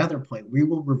to my other point. We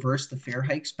will reverse the fare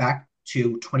hikes back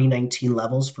to 2019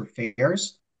 levels for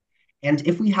fares. And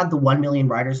if we had the 1 million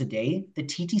riders a day, the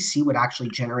TTC would actually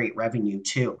generate revenue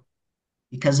too,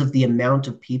 because of the amount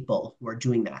of people who are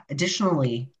doing that.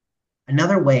 Additionally,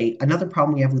 another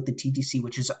problem we have with the TTC,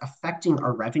 which is affecting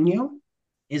our revenue,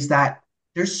 is that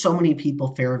there's so many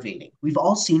people fare evading. We've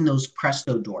all seen those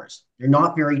Presto doors. They're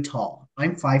not very tall.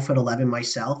 I'm 5'11"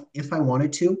 myself. If I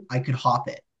wanted to, I could hop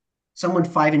it. Someone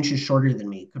 5 inches shorter than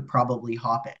me could probably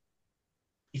hop it.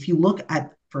 If you look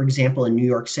at, for example, in New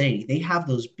York City, they have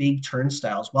those big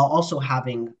turnstiles while also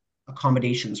having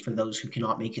accommodations for those who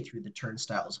cannot make it through the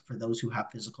turnstiles, for those who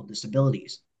have physical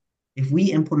disabilities. If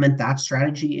we implement that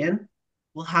strategy in,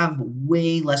 we'll have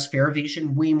way less fare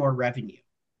evasion, way more revenue.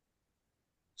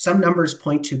 Some numbers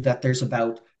point to that there's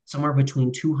about somewhere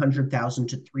between 200,000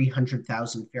 to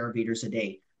 300,000 fare evaders a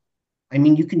day. I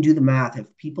mean, you can do the math.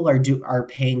 If people are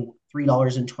paying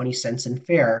 $3.20 in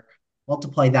fare,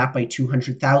 multiply that by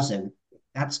 200,000.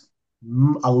 That's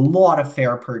a lot of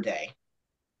fare per day.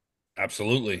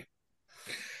 Absolutely.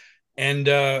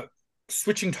 And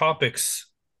switching topics,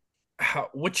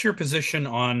 what's your position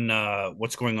on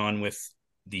what's going on with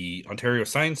the Ontario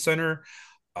Science Center?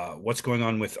 What's going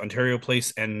on with Ontario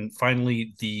Place, and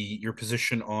finally, your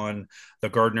position on the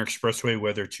Gardiner Expressway,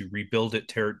 whether to rebuild it,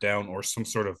 tear it down, or some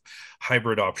sort of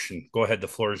hybrid option? Go ahead, the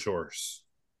floor is yours.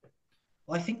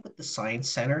 Well, I think with the Science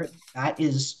Center, that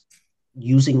is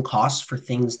using costs for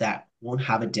things that won't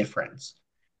have a difference.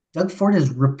 Doug Ford has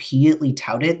repeatedly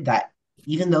touted that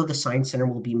even though the Science Center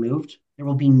will be moved, there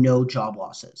will be no job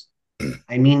losses.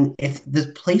 I mean, if the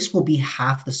place will be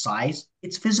half the size,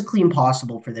 it's physically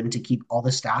impossible for them to keep all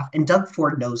the staff, and Doug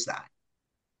Ford knows that.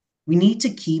 We need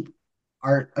to keep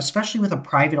especially with a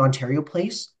private Ontario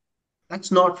place,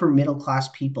 that's not for middle class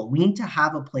people. We need to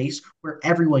have a place where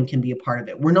everyone can be a part of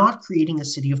it. We're not creating a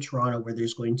city of Toronto where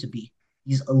there's going to be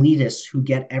these elitists who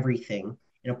get everything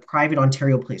in a private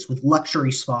Ontario place with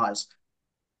luxury spas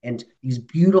and these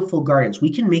beautiful gardens.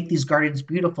 We can make these gardens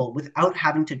beautiful without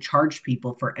having to charge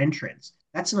people for entrance.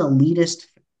 That's an elitist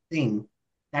thing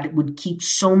that it would keep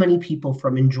so many people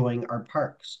from enjoying our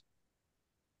parks.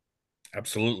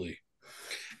 Absolutely.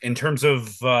 In terms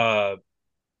of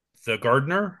the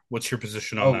Gardiner, what's your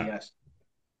position on Oh, that? yes.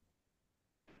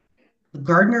 The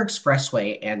Gardiner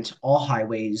Expressway and all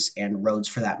highways and roads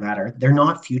for that matter, they're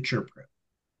not future proof.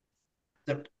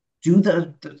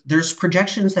 There's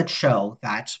projections that show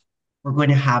that we're going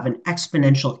to have an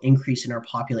exponential increase in our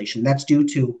population. That's due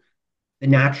to the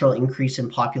natural increase in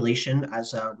population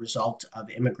as a result of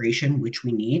immigration, which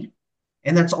we need.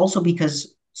 And that's also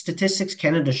because Statistics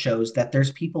Canada shows that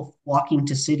there's people flocking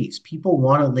to cities. People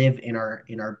want to live in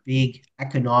our big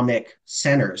economic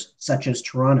centers, such as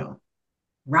Toronto.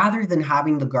 Rather than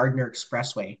having the Gardiner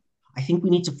Expressway, I think we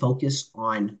need to focus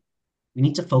on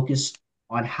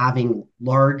having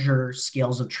larger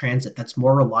scales of transit that's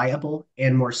more reliable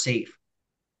and more safe.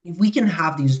 If we can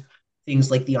have these things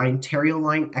like the Ontario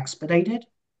line expedited,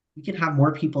 we can have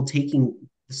more people taking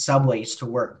the subways to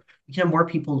work. We can have more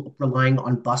people relying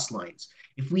on bus lines.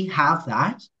 If we have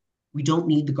that, we don't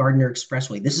need the Gardiner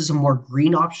Expressway. This is a more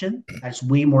green option that's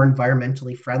way more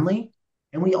environmentally friendly.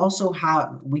 And we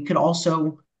could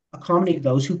also accommodate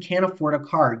those who can't afford a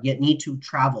car yet need to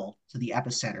travel to the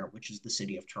epicenter, which is the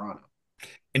city of Toronto.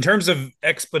 In terms of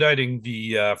expediting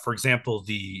for example,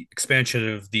 the expansion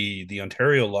of the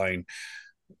Ontario line,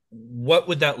 what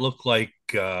would that look like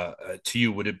to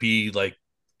you? Would it be like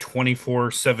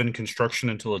 24/7 construction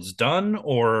until it's done,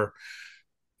 or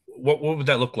what would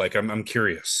that look like? I'm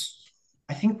curious.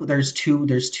 I think there's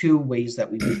two ways that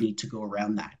we would need to go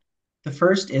around that. The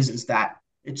first is that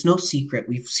it's no secret.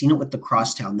 We've seen it with the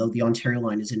Crosstown, though the Ontario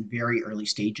line is in very early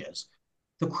stages.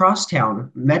 The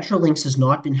Crosstown, Metrolinx has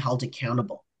not been held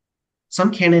accountable.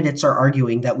 Some candidates are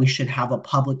arguing that we should have a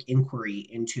public inquiry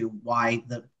into why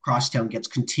the Crosstown gets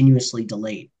continuously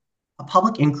delayed. A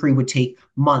public inquiry would take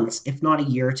months, if not a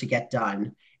year, to get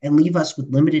done and leave us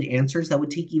with limited answers that would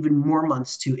take even more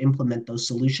months to implement those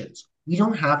solutions. We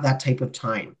don't have that type of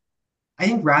time. I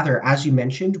think rather, as you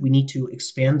mentioned, we need to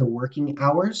expand the working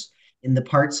hours in the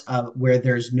parts of where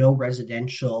there's no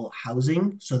residential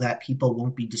housing so that people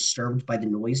won't be disturbed by the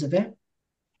noise of it.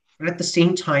 But at the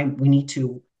same time, we need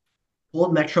to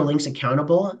hold Metrolinx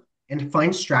accountable and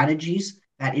find strategies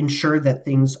that ensure that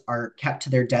things are kept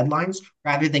to their deadlines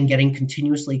rather than getting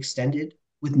continuously extended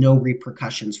with no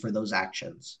repercussions for those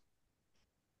actions.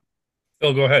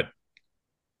 Phil, go ahead.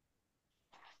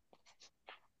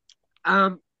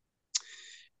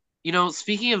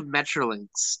 Speaking of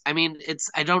Metrolinx, I mean,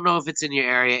 I don't know if it's in your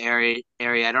area.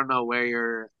 I don't know where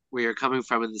you're coming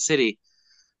from in the city,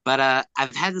 but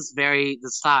I've had this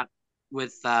thought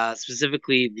with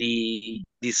specifically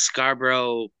the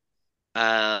Scarborough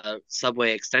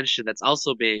subway extension that's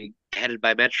also being headed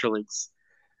by Metrolinx,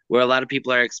 where a lot of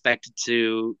people are expected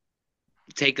to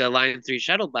take a Line 3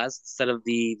 shuttle bus instead of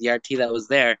the RT that was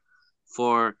there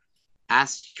for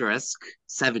asterisk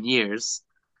 7 years.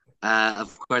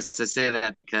 Of course, I say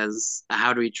that because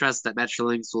how do we trust that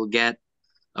Metrolinx will get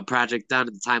a project done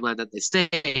in the timeline that they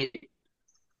state?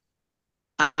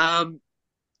 Um,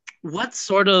 what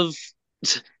sort of,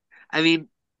 I mean,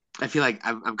 I feel like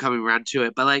I'm coming around to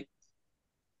it, but like,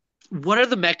 what are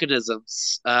the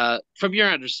mechanisms, from your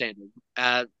understanding?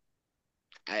 I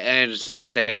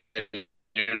understand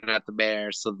you're not the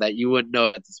mayor, so that you wouldn't know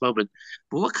at this moment.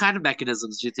 But what kind of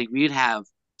mechanisms do you think we'd have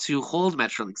to hold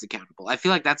Metrolinx accountable? I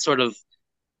feel like that's sort of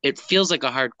it feels like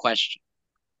a hard question.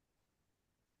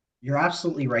 You're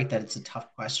absolutely right that it's a tough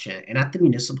question. And at the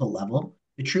municipal level,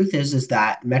 the truth is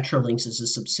that Metrolinx is a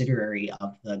subsidiary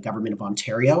of the government of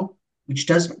Ontario, which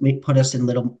does put us in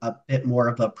a bit more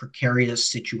of a precarious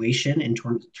situation in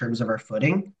terms of our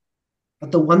footing.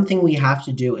 But the one thing we have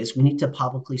to do is we need to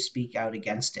publicly speak out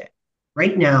against it.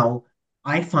 Right now,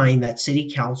 I find that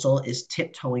City Council is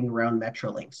tiptoeing around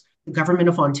Metrolinx. The government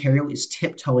of Ontario is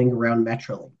tiptoeing around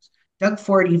Metrolinx. Doug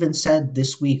Ford even said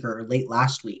this week or late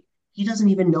last week, he doesn't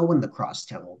even know when the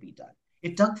crosstown will be done.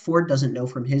 If Doug Ford doesn't know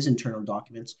from his internal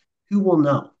documents, who will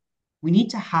know? We need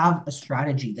to have a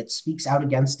strategy that speaks out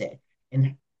against it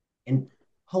and and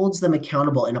holds them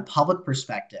accountable in a public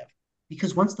perspective.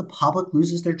 Because once the public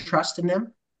loses their trust in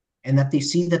them and that they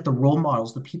see that the role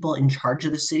models, the people in charge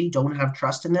of the city, don't have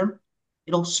trust in them,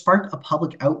 it'll spark a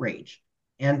public outrage.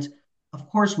 And of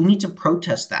course, we need to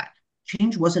protest that.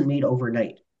 Change wasn't made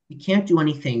overnight. We can't do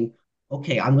anything.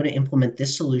 Okay, I'm going to implement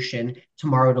this solution.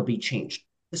 Tomorrow it'll be changed.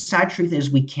 The sad truth is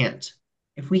we can't.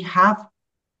 If we have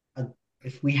a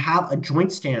if we have a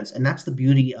joint stance, and that's the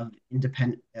beauty of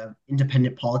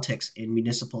independent politics in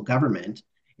municipal government,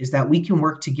 is that we can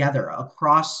work together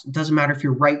across. It doesn't matter if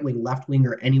you're right wing, left wing,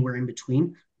 or anywhere in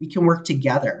between. We can work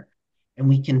together, and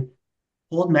we can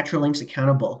hold Metrolinx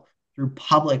accountable through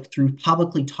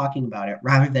publicly talking about it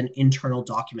rather than internal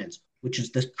documents, which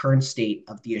is the current state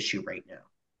of the issue right now.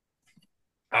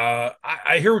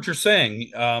 I hear what you're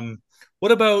saying.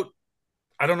 What about?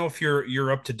 I don't know if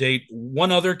you're up to date.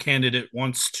 One other candidate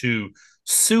wants to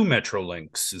sue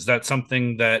Metrolinx. Is that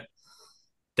something that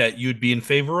you'd be in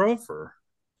favor of, or?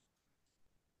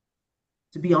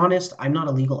 To be honest, I'm not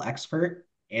a legal expert,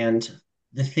 and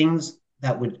the things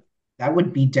that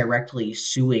would be directly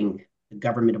suing the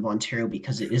government of Ontario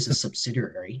because it is a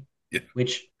subsidiary, Yeah.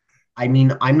 which I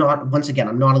mean, I'm not, once again,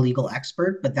 I'm not a legal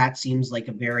expert, but that seems like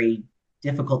a very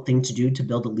difficult thing to do to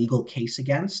build a legal case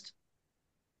against.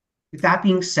 With that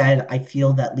being said, I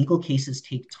feel that legal cases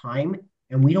take time,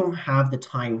 and we don't have the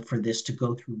time for this to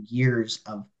go through years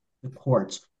of the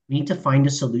courts. We need to find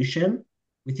a solution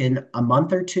within a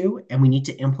month or two, and we need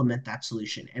to implement that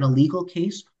solution. And a legal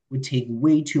case would take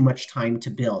way too much time to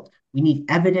build. We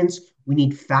need evidence, we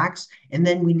need facts, and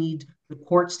then we need the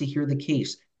courts to hear the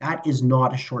case. That is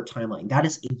not a short timeline. That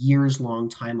is a years-long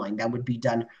timeline that would be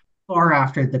done far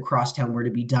after the crosstown were to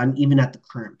be done, even at the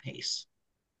current pace.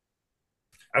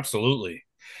 Absolutely.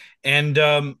 And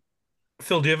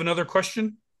Phil, do you have another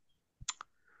question?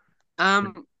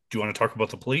 Um, Do you want to talk about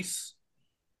the police?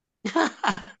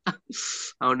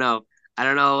 oh no, I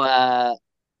don't know.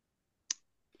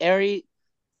 Ari,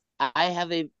 I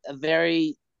have a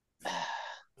very,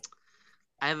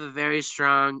 I have a very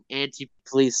strong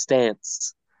anti-police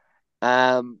stance.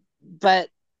 But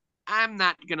I'm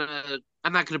not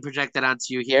gonna project that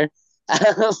onto you here.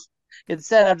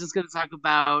 Instead, I'm just gonna talk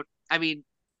about. I mean,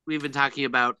 we've been talking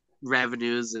about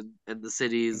revenues and the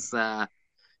city's, in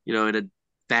a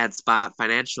bad spot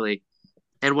financially.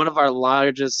 And one of our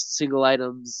largest single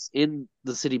items in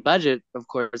the city budget, of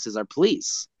course, is our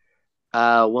police.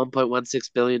 $1.16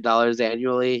 billion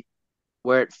annually,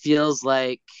 where it feels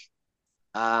like,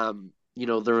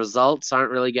 the results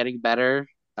aren't really getting better.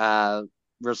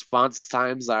 Response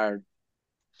times are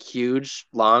huge,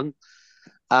 long.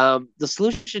 The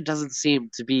solution doesn't seem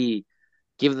to be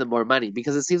giving them more money,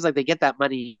 because it seems like they get that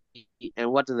money,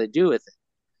 and what do they do with it?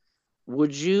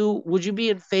 Would you be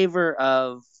in favor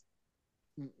of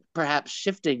perhaps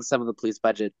shifting some of the police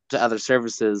budget to other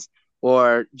services,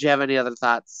 or do you have any other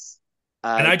thoughts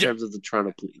And in I just terms of the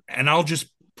Toronto police? and I'll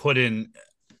just put in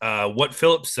what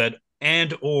Philip said,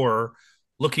 and or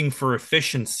looking for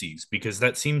efficiencies, because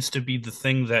that seems to be the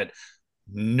thing that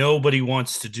nobody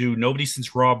wants to do. Nobody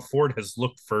since Rob Ford has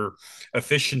looked for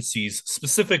efficiencies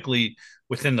specifically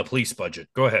within the police budget.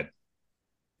 Go ahead.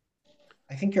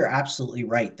 I think you're absolutely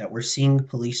right that we're seeing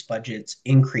police budgets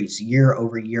increase year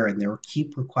over year, and they'll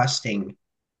keep requesting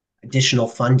additional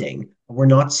funding, but we're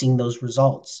not seeing those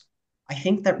results. I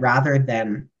think that rather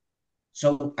than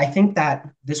So I think that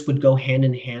this would go hand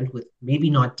in hand with maybe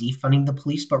not defunding the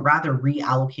police, but rather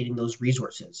reallocating those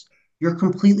resources. You're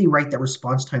completely right that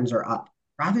response times are up.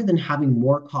 Rather than having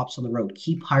more cops on the road,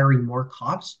 keep hiring more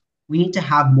cops, we need to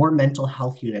have more mental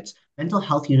health units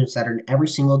that are in every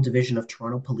single division of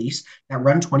Toronto Police that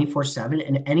run 24/7.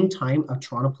 And any time a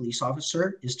Toronto police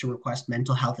officer is to request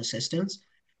mental health assistance,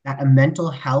 that a mental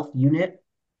health unit,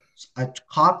 a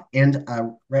cop and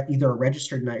either a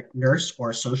registered nurse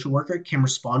or a social worker can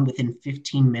respond within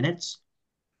 15 minutes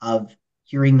of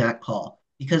hearing that call.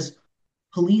 Because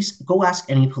police, go ask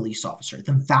any police officer,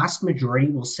 the vast majority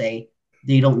will say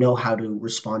they don't know how to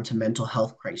respond to mental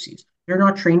health crises. They're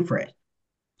not trained for it.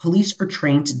 Police are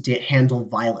trained to handle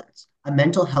violence. A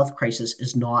mental health crisis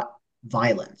is not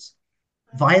violence.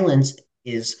 Violence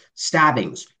is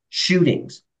stabbings,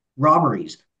 shootings,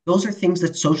 robberies. Those are things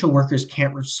that social workers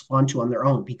can't respond to on their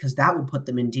own because that would put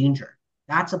them in danger.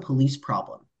 That's a police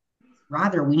problem.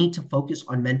 Rather, we need to focus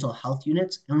on mental health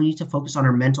units, and we need to focus on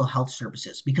our mental health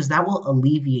services, because that will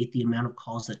alleviate the amount of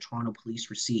calls that Toronto police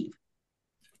receive.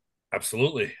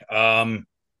 Absolutely.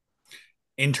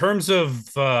 In terms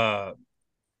of, I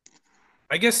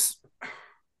guess,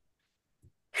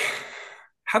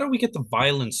 how do we get the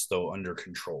violence though under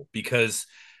control? Because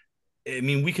I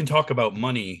mean, we can talk about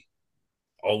money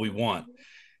all we want,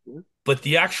 but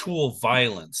the actual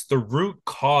violence, the root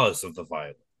cause of the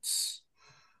violence,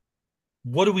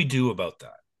 what do we do about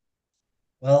that?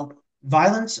 Well,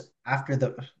 violence after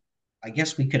the, I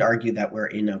guess we could argue that we're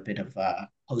in a bit of a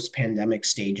post pandemic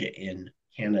stage in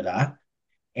Canada.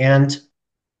 And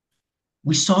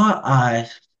we saw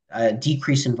a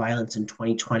decrease in violence in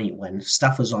 2020 when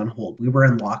stuff was on hold. We were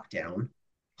in lockdown,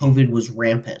 COVID was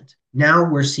rampant. Now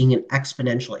we're seeing an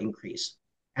exponential increase.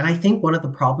 And I think one of the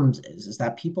problems is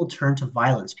that people turn to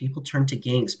violence, people turn to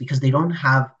gangs because they don't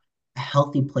have a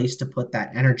healthy place to put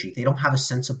that energy. They don't have a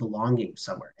sense of belonging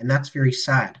somewhere. And that's very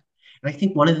sad. And I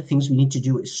think one of the things we need to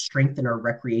do is strengthen our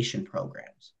recreation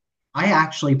programs. I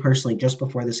actually personally, just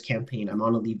before this campaign, I'm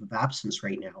on a leave of absence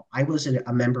right now. I was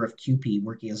a member of CUPE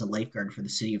working as a lifeguard for the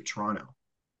city of Toronto.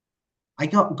 I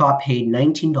got paid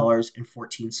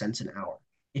 $19.14 an hour.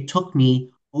 It took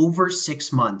me over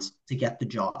 6 months to get the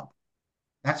job.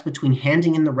 That's between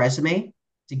handing in the resume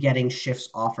to getting shifts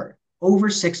offered. Over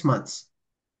 6 months.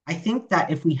 I think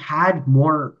that if we had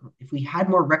more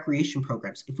recreation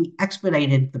programs, if we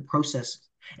expedited the process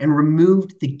and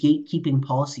removed the gatekeeping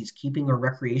policies keeping our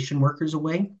recreation workers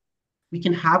away, we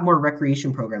can have more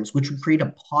recreation programs, which would create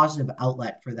a positive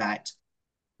outlet for that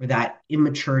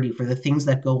immaturity, for the things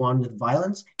that go on with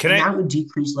violence, Can and I that would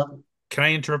decrease level. can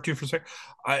I interrupt you for a sec?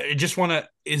 I just want to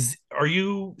is are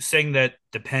you saying that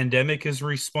the pandemic is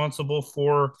responsible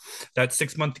for that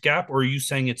 6 month gap, or are you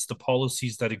saying it's the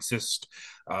policies that exist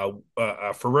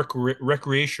for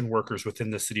recreation workers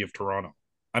within the city of Toronto?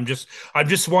 I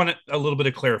just want a little bit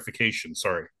of clarification.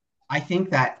 Sorry. I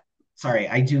think that, sorry,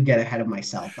 I do get ahead of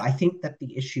myself. I think that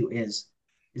the issue is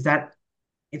that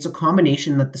it's a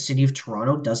combination that the city of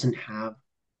Toronto doesn't have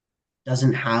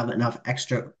enough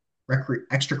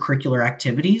extracurricular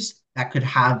activities that could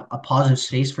have a positive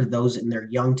space for those in their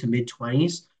young to mid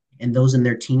 20s and those in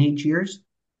their teenage years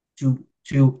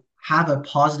to have a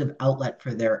positive outlet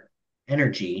for their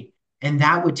energy, and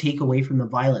that would take away from the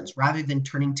violence rather than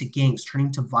turning to gangs,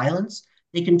 turning to violence.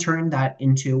 They can turn that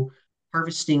into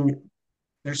harvesting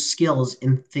their skills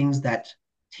in things that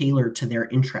tailor to their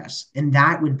interests, and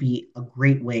that would be a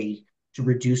great way to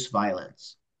reduce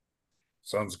violence.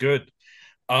 Sounds good.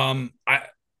 I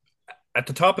At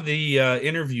the top of the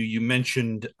interview, you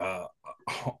mentioned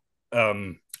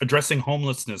addressing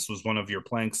homelessness was one of your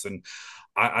planks, and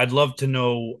I'd love to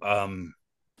know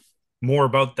more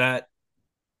about that.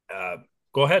 Uh,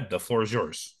 Go ahead. The floor is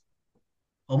yours.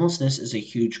 Homelessness is a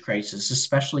huge crisis,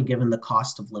 especially given the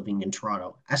cost of living in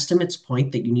Toronto. Estimates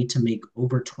point that you need to make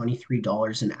over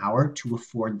 $23 an hour to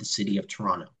afford the city of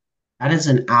Toronto. That is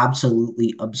an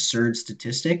absolutely absurd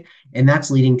statistic, and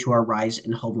that's leading to our rise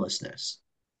in homelessness.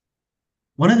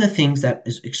 One of the things that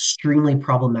is extremely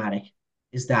problematic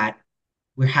is that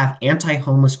we have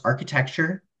anti-homeless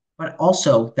architecture, but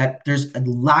also that there's a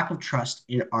lack of trust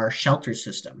in our shelter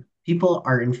system. People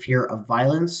are in fear of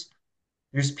violence.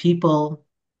 There's people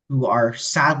who are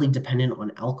sadly dependent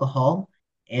on alcohol,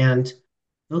 and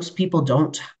those people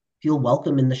don't feel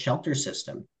welcome in the shelter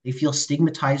system. They feel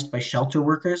stigmatized by shelter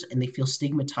workers and they feel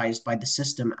stigmatized by the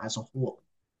system as a whole.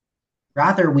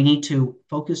 Rather, we need to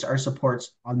focus our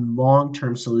supports on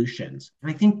long-term solutions. And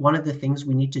I think one of the things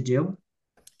we need to do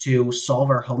to solve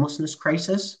our homelessness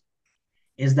crisis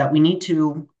is that we need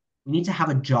to have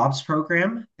a jobs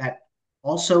program that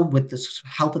also, with the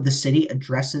help of the city,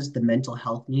 addresses the mental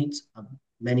health needs of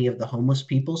many of the homeless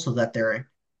people so that they're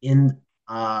in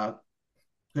a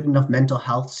good enough mental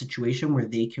health situation where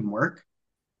they can work.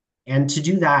 And to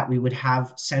do that, we would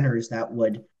have centers that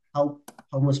would help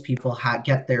homeless people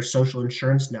get their social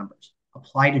insurance numbers,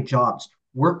 apply to jobs,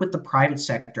 work with the private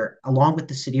sector along with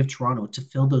the city of Toronto to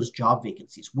fill those job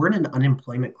vacancies. We're in an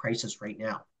unemployment crisis right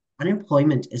now.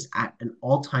 Unemployment is at an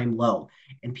all-time low,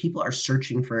 and people are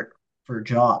searching for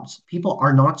jobs. People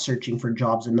are not searching for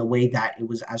jobs in the way that it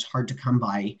was as hard to come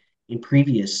by in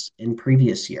previous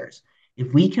years.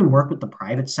 If we can work with the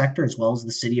private sector as well as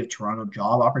the city of Toronto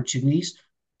job opportunities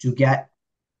to get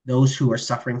those who are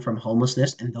suffering from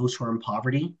homelessness and those who are in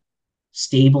poverty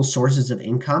stable sources of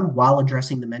income while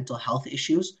addressing the mental health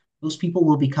issues, those people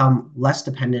will become less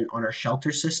dependent on our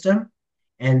shelter system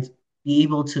and be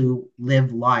able to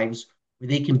live lives where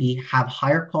they can have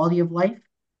higher quality of life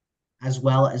as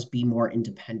well as be more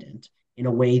independent in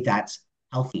a way that's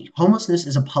healthy. Homelessness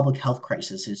is a public health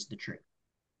crisis, is the truth.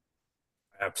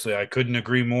 Absolutely. I couldn't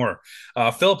agree more.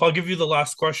 Philip, I'll give you the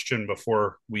last question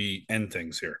before we end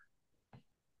things here.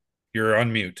 You're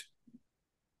on mute.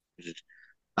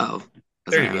 Oh,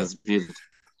 There sorry, you I go. was muted.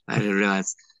 I didn't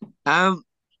realize. Oh,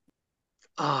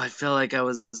 I feel like I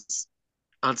was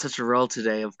on such a roll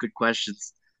today of good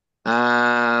questions.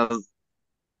 Um,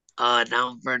 oh, now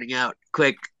I'm burning out.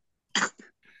 Quick,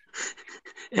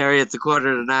 Harry, it's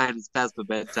 8:45. It's past my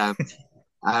bedtime.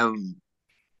 I'm,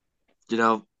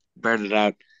 burning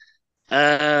out.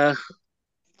 Uh,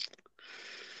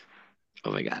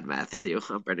 oh my God, Matthew,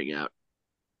 I'm burning out.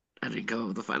 I didn't go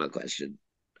with the final question.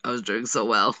 I was doing so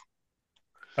well.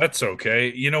 That's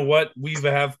okay. You know what? We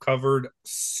have covered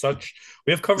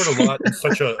a lot in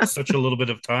such a little bit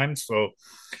of time. So,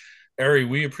 Ari,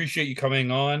 we appreciate you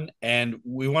coming on, and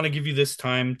we want to give you this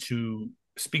time to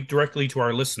speak directly to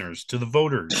our listeners, to the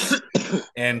voters,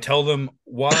 and tell them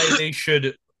why they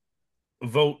should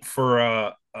vote for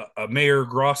a Mayor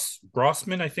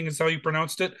Grossman, I think is how you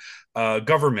pronounced it,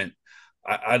 government.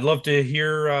 I'd love to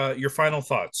hear your final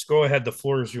thoughts. Go ahead. The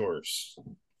floor is yours.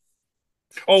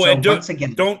 Oh, So and once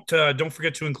again, don't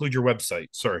forget to include your website.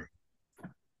 Sorry.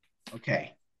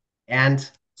 okay. And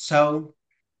so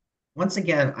once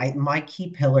again, my key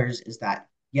pillars is that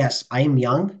yes, I am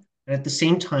young, but at the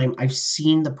same time, I've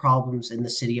seen the problems in the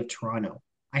city of Toronto.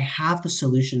 I have the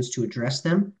solutions to address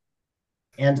them.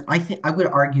 And I think I would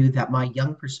argue that my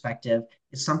young perspective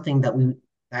is something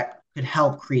that could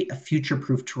help create a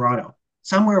future-proof Toronto,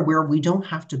 somewhere where we don't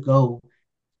have to go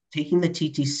taking the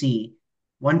TTC,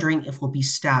 wondering if we'll be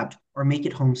stabbed or make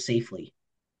it home safely.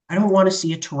 I don't want to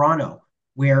see a Toronto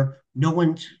where no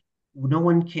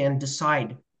one can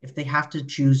decide if they have to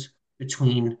choose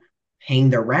between paying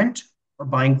their rent or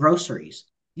buying groceries.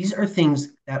 These are things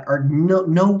that are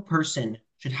no person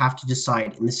should have to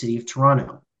decide in the city of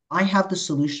Toronto. I have the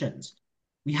solutions.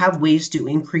 We have ways to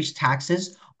increase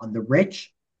taxes on the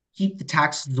rich, keep the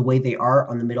taxes the way they are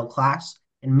on the middle class,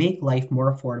 and make life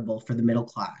more affordable for the middle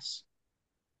class.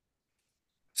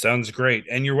 Sounds great.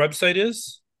 And your website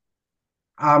is?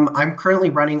 I'm currently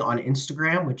running on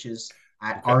Instagram, which is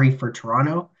at Okay. Ari for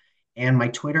Toronto, and my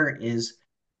Twitter is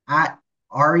at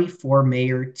Ari for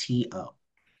Mayor TO.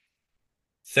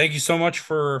 Thank you so much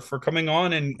for coming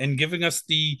on and giving us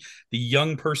the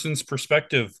young person's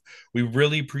perspective. We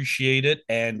really appreciate it,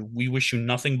 and we wish you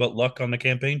nothing but luck on the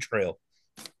campaign trail.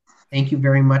 Thank you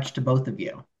very much to both of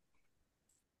you.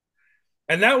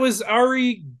 And that was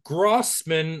Ari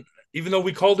Grosman. Even though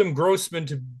we called him Grossman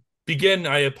to begin,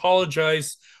 I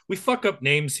apologize. We fuck up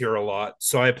names here a lot,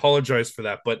 so I apologize for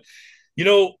that. But you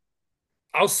know,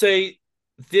 I'll say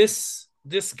this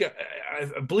guy,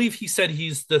 I believe he said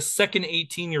he's the second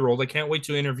 18-year-old. I can't wait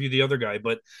to interview the other guy,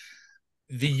 but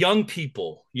the young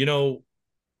people,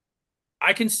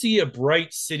 I can see a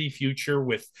bright city future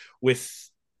with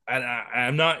and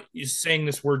I'm not saying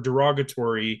this word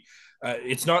derogatory.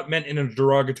 It's not meant in a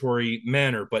derogatory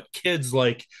manner, but kids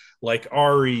like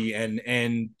Ari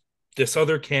and this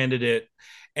other candidate,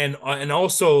 and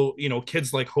also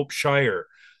kids like Hope Shire,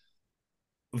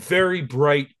 very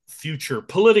bright future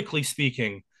politically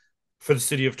speaking for the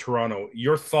city of Toronto.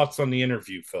 Your thoughts on the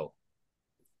interview, Phil?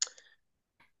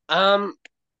 Um,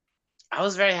 I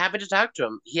was very happy to talk to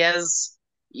him. He has,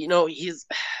 he's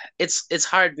it's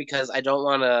hard because I don't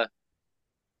want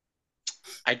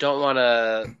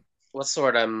to what's the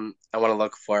word I want to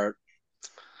look for?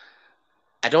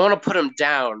 I don't want to put him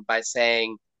down by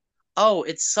saying, "Oh,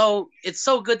 it's so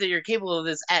good that you're capable of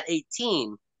this at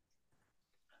 18."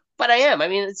 But I am. I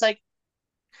mean, it's like,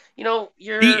 you're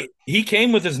He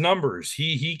came with his numbers.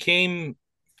 He came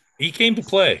to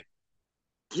play.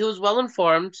 he was well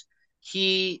informed.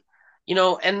 He,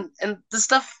 and the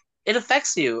stuff, it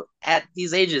affects you at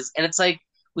these ages, and it's like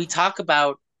we talk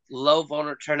about low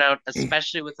voter turnout,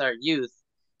 especially with our youth,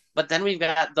 but then we've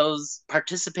got those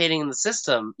participating in the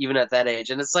system even at that age,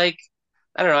 and it's like,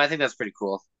 I don't know. I think that's pretty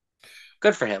cool.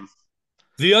 Good for him.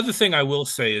 The other thing I will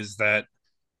say is that,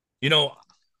 you know,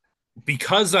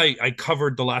 because I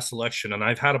covered the last election and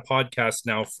I've had a podcast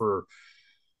now for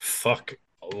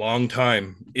a long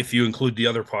time, if you include the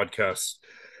other podcasts,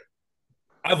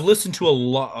 I've listened to a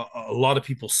lot of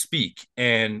people speak.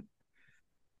 And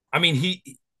I mean,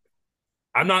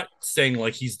 I'm not saying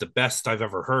like he's the best I've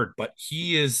ever heard, but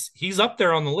he's up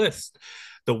there on the list.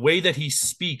 The way that he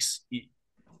speaks,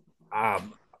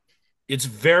 um, it's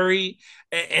very,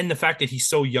 and the fact that he's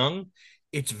so young,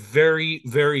 it's very,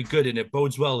 very good, and it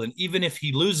bodes well. And even if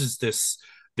he loses this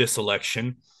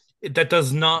election, that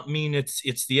does not mean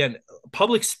it's the end.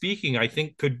 Public speaking, I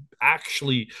think, could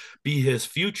actually be his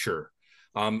future.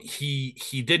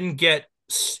 He didn't,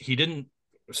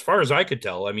 as far as I could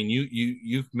tell. I mean,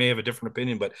 you may have a different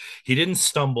opinion, but he didn't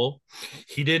stumble,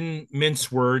 he didn't mince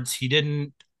words, he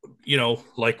didn't,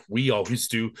 like we always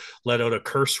do, let out a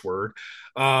curse word.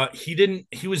 He didn't.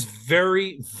 He was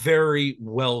very, very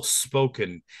well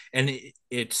spoken, and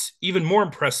it's even more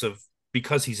impressive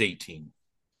because he's 18.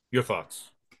 Your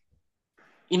thoughts?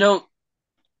 You know,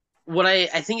 what I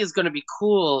think is going to be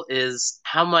cool is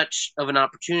how much of an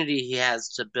opportunity he has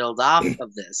to build off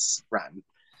of this run.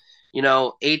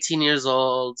 18 years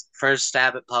old, first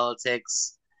stab at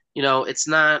politics. It's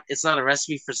not a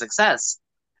recipe for success.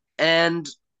 And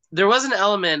there was an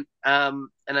element, and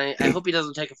I hope he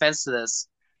doesn't take offense to this,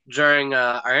 during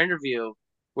our interview,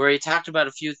 where he talked about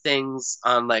a few things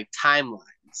on like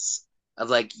timelines of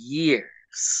like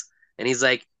years. And he's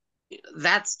like,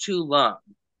 that's too long.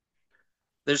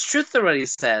 There's truth to what he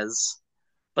says,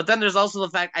 but then there's also the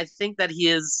fact I think that he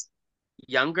is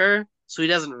younger, so he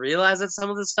doesn't realize that some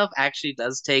of this stuff actually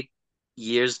does take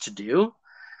years to do.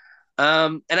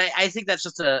 And I think that's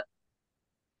just an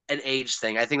age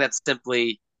thing. I think that's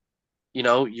simply, you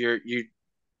know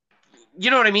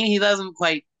what I mean? He doesn't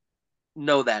quite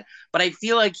know that. But I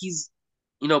feel like he's,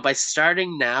 by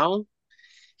starting now,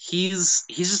 he's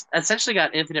just essentially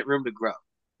got infinite room to grow.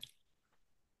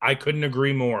 I couldn't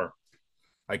agree more.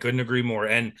 I couldn't agree more.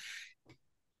 And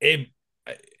it,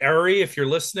 Ari, if you're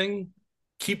listening,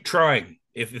 keep trying.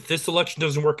 If this election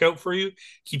doesn't work out for you,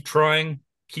 keep trying,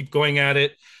 keep going at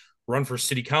it. Run for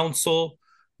city council,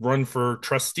 run for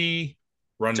trustee,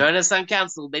 run Join us on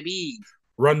council, baby.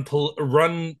 run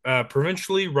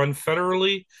provincially, run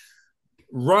federally,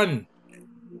 run.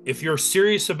 If you're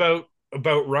serious about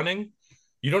running,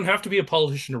 you don't have to be a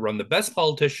politician to run. The best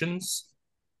politicians,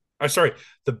 sorry,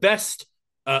 the best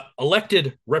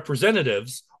elected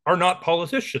representatives are not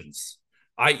politicians,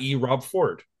 i.e., Rob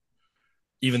Ford.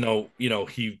 Even though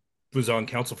he was on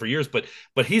council for years, but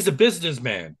he's a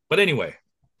businessman. But anyway,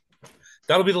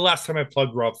 that'll be the last time I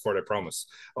plug Rob Ford. I promise.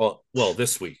 Oh, well,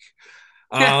 this week.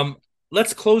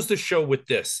 Let's close the show with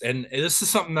this, and this is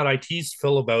something that I teased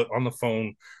Phil about on the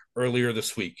phone earlier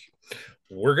this week.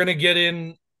 We're gonna get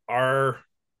in our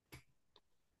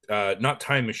not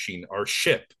time machine, our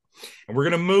ship, and we're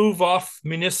gonna move off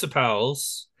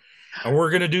municipals, and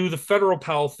we're gonna do the federal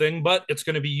PAL thing, but it's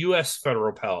gonna be U.S.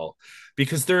 federal PAL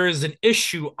because there is an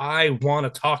issue I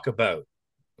want to talk about.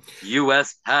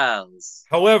 U.S. pals.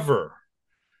 However,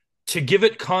 to give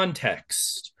it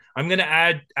context, I'm going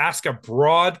to ask a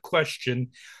broad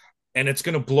question, and it's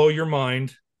going to blow your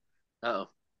mind. Oh.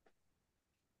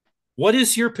 What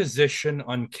is your position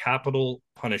on capital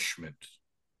punishment?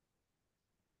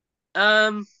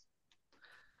 I'm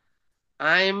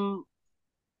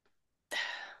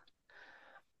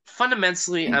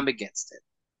fundamentally I'm against it.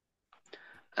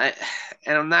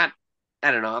 I'm not.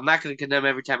 I don't know. I'm not going to condemn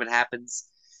every time it happens.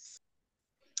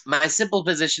 My simple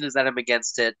position is that I'm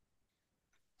against it.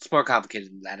 It's more complicated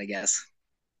than that, I guess.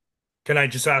 Can I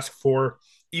just ask for,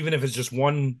 even if it's just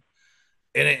one,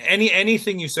 and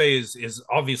anything you say is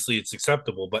obviously it's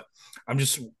acceptable, but I'm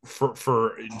just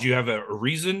for do you have a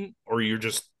reason, or you're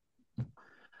just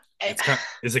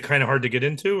is it kind of hard to get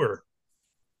into, or?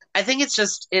 I think it's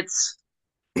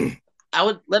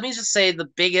let me just say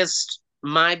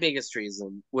my biggest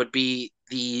reason would be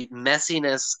the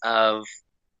messiness of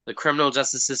the criminal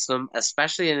justice system,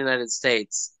 especially in the United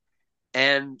States,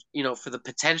 and for the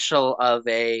potential of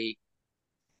a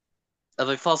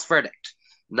false verdict.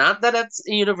 Not that it's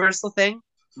a universal thing,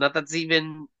 not that's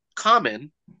even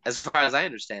common as far as I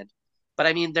understand. But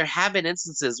I mean, there have been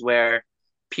instances where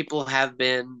people have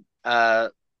been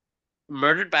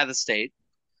murdered by the state,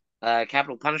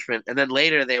 capital punishment, and then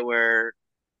later they were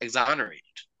exonerated.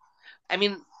 I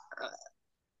mean,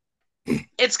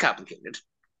 it's complicated.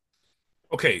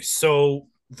 Okay, so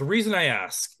the reason I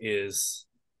ask is,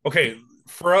 okay,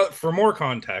 for more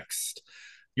context,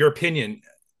 your opinion,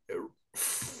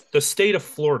 the state of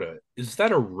Florida, is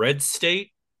that a red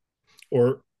state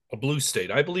or a blue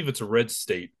state? I believe it's a red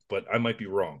state, but I might be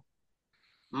wrong.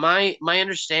 My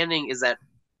understanding is that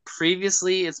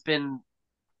previously it's been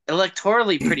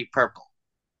electorally pretty purple,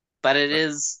 but it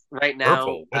is right now.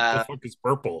 Purple? What the fuck is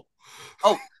purple?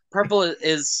 Oh, purple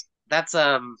is that's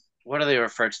what do they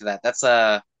refer to that? It's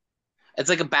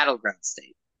like a battleground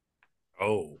state.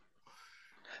 Oh,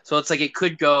 so it's like it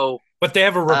could go. But they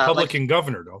have a Republican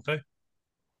governor, don't they?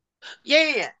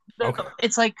 Yeah. Okay.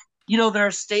 It's like there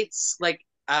are states like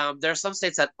there are some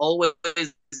states that always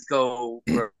go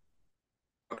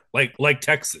like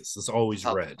Texas is always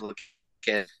red.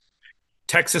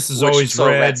 Texas is Which, always so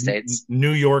red. states.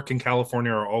 New York and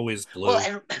California are always blue.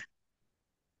 Well,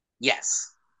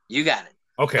 yes, you got it.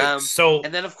 Okay, so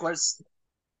and then of course,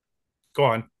 go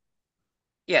on.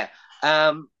 Yeah.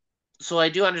 So I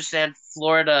do understand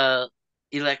Florida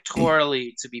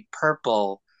electorally to be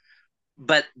purple,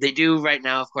 but they do right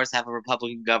now, of course, have a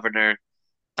Republican governor.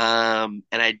 And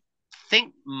I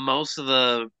think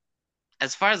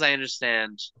as far as I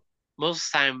understand, most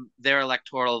of the time their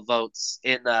electoral votes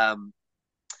in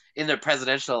their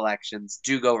presidential elections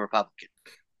do go Republican.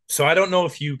 So I don't know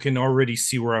if you can already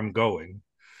see where I'm going,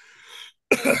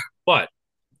 but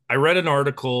I read an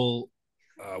article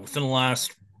within the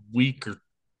last week or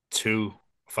two.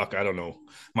 Fuck, I don't know.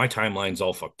 My timeline's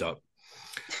all fucked up.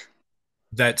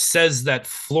 That says that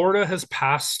Florida has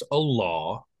passed a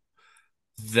law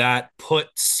that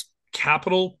puts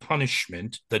capital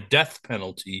punishment, the death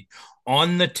penalty,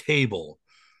 on the table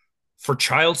for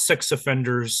child sex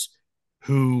offenders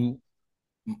who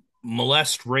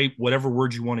molest, rape, whatever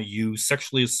word you want to use,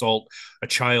 sexually assault a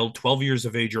child 12 years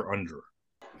of age or under.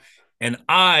 And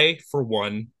I, for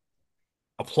one,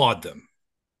 applaud them.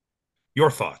 Your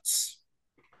thoughts?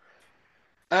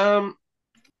 There's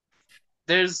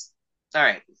all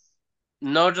right.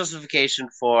 No justification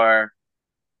for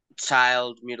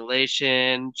child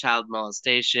mutilation, child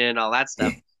molestation, all that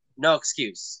stuff. No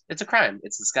excuse. It's a crime.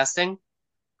 It's disgusting.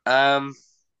 It's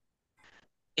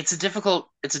a difficult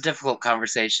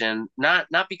conversation. Not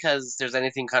because there's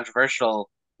anything controversial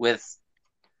with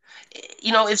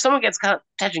If someone gets caught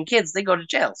touching kids, they go to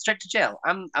jail, straight to jail.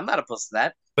 I'm not opposed to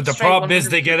that. But the Straight problem is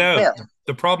they 100% get to out. jail.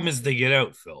 The problem is they get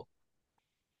out, Phil.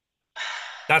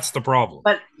 That's the problem.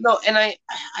 But no, and I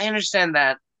understand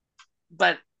that,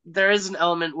 but there is an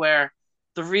element where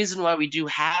the reason why we do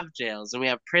have jails and we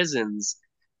have prisons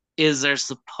is they're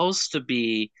supposed to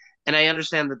be, and I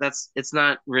understand that it's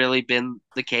not really been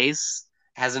the case,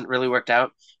 hasn't really worked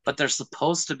out, but they're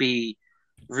supposed to be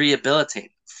rehabilitative.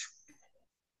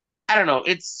 I don't know.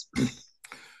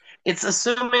 It's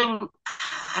assuming.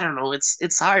 I don't know.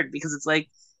 It's hard because it's like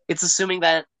it's assuming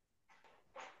that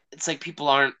it's like people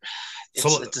aren't. It's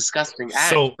So a disgusting act,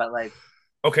 so but like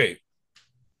okay,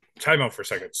 time out for a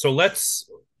second. So let's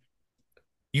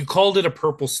you called it a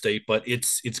purple state, but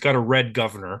it's got a red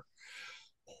governor.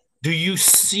 Do you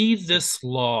see this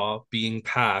law being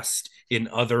passed in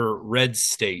other red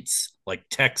states like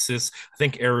Texas? I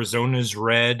think Arizona's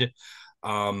red.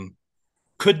 Um,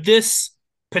 could this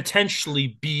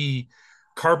potentially be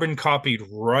carbon copied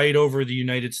right over the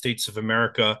United States of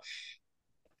America?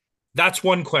 That's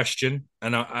one question,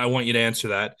 and I want you to answer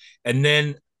that. And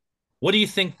then, what do you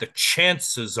think the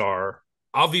chances are?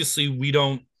 Obviously, we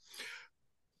don't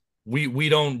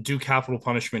do capital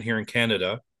punishment here in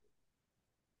Canada,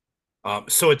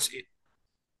 so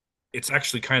it's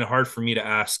actually kind of hard for me to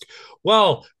ask.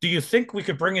 Well, do you think we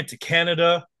could bring it to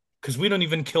Canada? Because we don't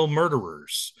even kill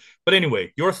murderers. But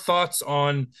anyway, your thoughts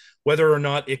on whether or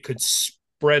not it could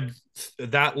spread,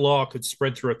 that law could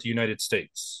spread throughout the United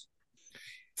States.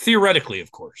 Theoretically,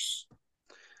 of course.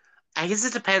 I guess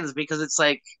it depends because it's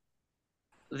like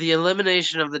the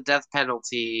elimination of the death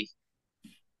penalty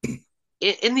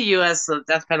in the U.S. The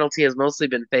death penalty has mostly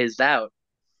been phased out,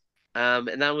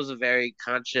 and that was a very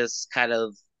conscious kind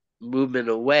of movement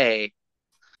away.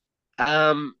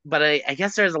 But I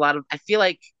guess there's a lot of I feel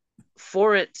like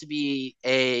for it to be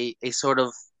a sort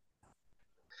of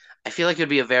I feel like it would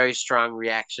be a very strong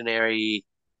reactionary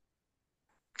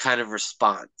kind of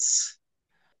response.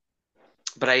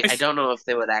 But I don't know if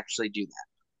they would actually do that.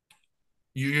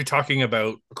 You're talking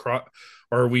about, or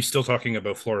are we still talking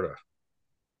about Florida?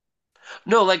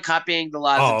 No, like copying the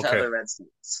laws Oh, into okay. other red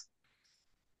states.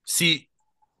 See,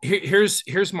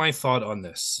 here's my thought on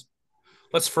this.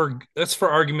 Let's for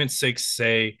argument's sake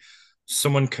say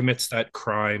someone commits that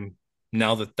crime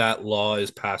now that that law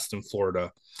is passed in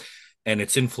Florida, and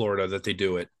it's in Florida that they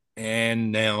do it,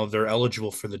 and now they're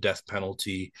eligible for the death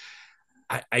penalty.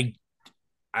 I, I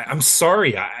I'm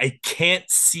sorry, I can't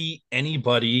see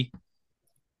anybody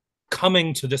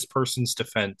coming to this person's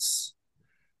defense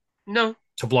No,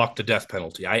 to block the death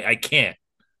penalty. I can't.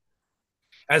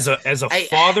 As a I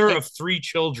father of three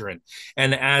children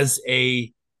and as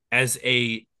a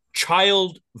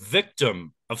child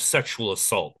victim of sexual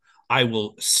assault, I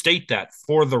will state that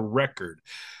for the record.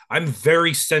 I'm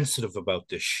very sensitive about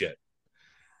this shit.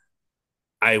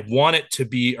 I want it to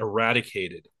be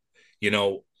eradicated. You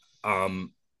know,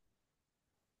 um,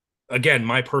 again,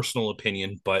 my personal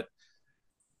opinion, but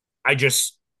I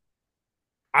just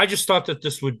I just thought that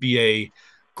this would be a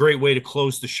great way to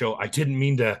close the show. I didn't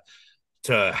mean to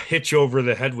hit you over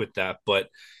the head with that, but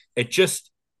it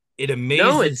just it no,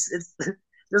 amazes. it's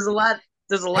there's a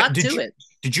lot Did to you it.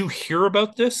 did you hear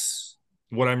about this?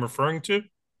 What I'm referring to?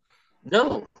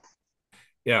 No,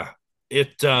 Yeah.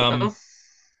 It no,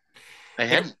 I it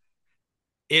hadn't.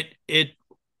 it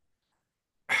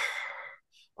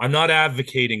I'm not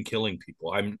advocating killing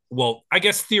people. I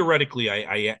guess theoretically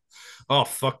I oh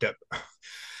fuck that.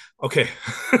 Okay.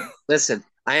 Listen,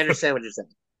 I understand what you're saying.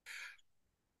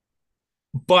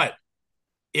 But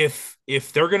if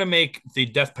they're going to make the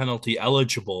death penalty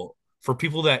eligible for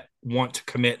people that want to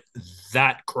commit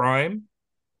that crime,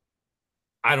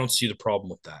 I don't see the problem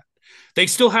with that. They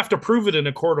still have to prove it in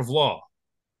a court of law.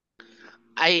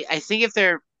 I think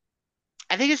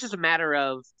I think it's just a matter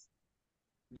of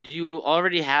do you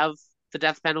already have the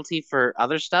death penalty for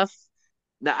other stuff?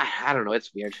 No, I don't know.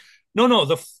 It's weird. No,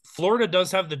 the Florida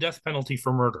does have the death penalty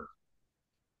for murder.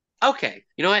 Okay,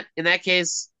 you know what? In that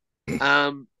case,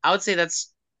 I would say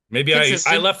that's Maybe I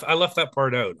consistent. left that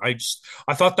part out.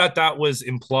 I thought that that was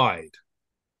implied.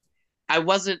 I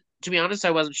wasn't, to be honest,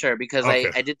 I wasn't sure because Okay.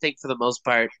 I did think for the most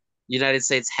part, the United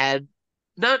States had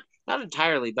not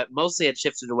entirely, but mostly had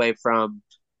shifted away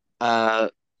uh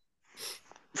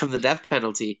from the death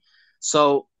penalty.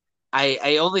 So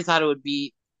I only thought it would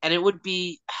be, and it would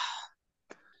be,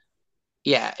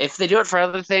 yeah. If they do it for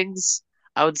other things,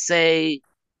 I would say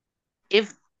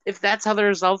if if that's how they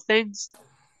resolve things,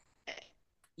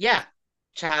 yeah,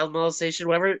 child molestation,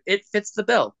 whatever, it fits the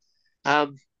bill.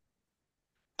 Um,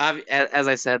 as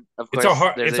I said, of It's a course,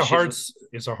 hard there's issues with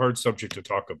it's a hard subject to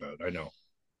talk about. I know.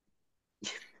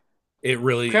 It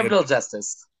really Criminal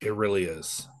justice. It really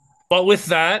is. But with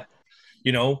that,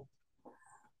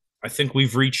 I think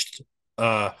we've reached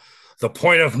the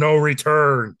point of no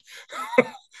return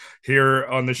here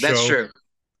on the show. That's true.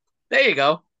 There you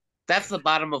go. That's the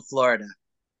bottom of Florida.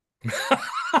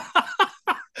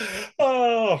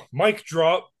 Oh, mic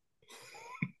drop.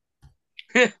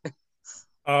 With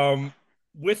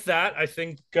that, I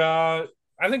think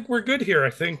we're good here.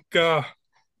 I think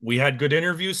we had good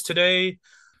interviews today.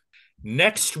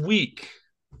 Next week,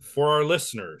 for our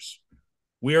listeners,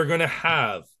 we are going to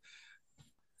have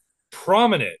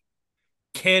prominent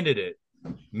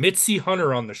Mitzi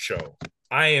Hunter on the show.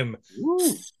 I am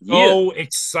so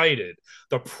excited.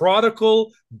 The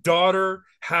prodigal daughter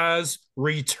has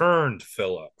returned,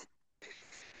 Philip.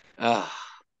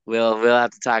 We'll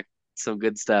have to talk some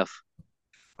good stuff.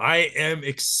 I am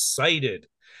excited.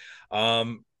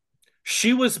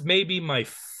 She was maybe my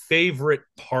favorite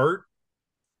part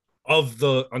of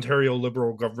the Ontario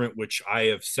Liberal government, which I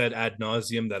have said ad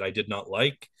nauseum that I did not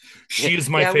like. She is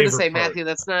my favorite. I'm going to say, part. Matthew,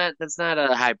 that's not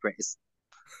a high praise.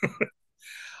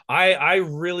 I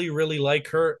really, really like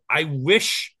her. I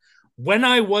wish when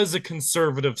I was a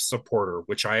conservative supporter,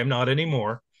 which I am not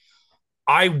anymore,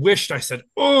 I said,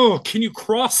 oh, can you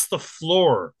cross the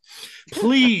floor?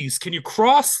 Please, can you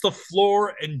cross the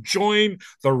floor and join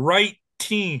the right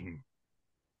team?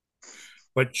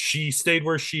 But she stayed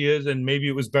where she is, and maybe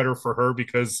it was better for her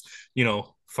because,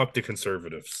 fuck the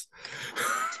conservatives.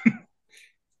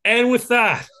 And with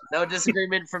that... No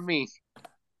disagreement from me.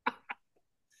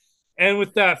 And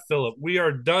with that, Philip, we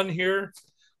are done here.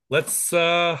 Let's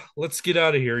get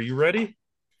out of here. You ready?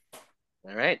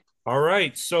 All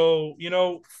right. So,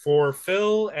 for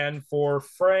Phil and for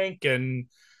Frank and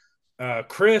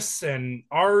Kris and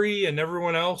Ari and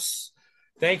everyone else,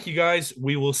 thank you guys.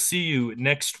 We will see you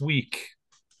next week.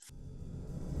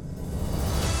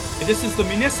 This is the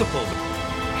municipal.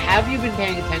 Have you been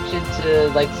paying attention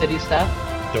to city stuff?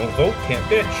 Don't vote, can't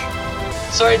bitch.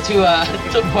 Sorry to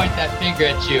point that finger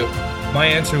at you. My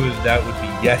answer would be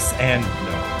yes and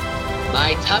no.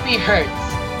 My tummy hurts,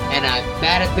 and I'm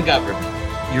mad at the government.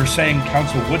 You're saying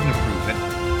council wouldn't approve it,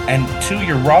 and two,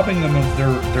 you're robbing them of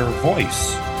their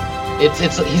voice.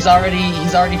 He's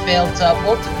already failed to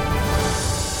uphold it.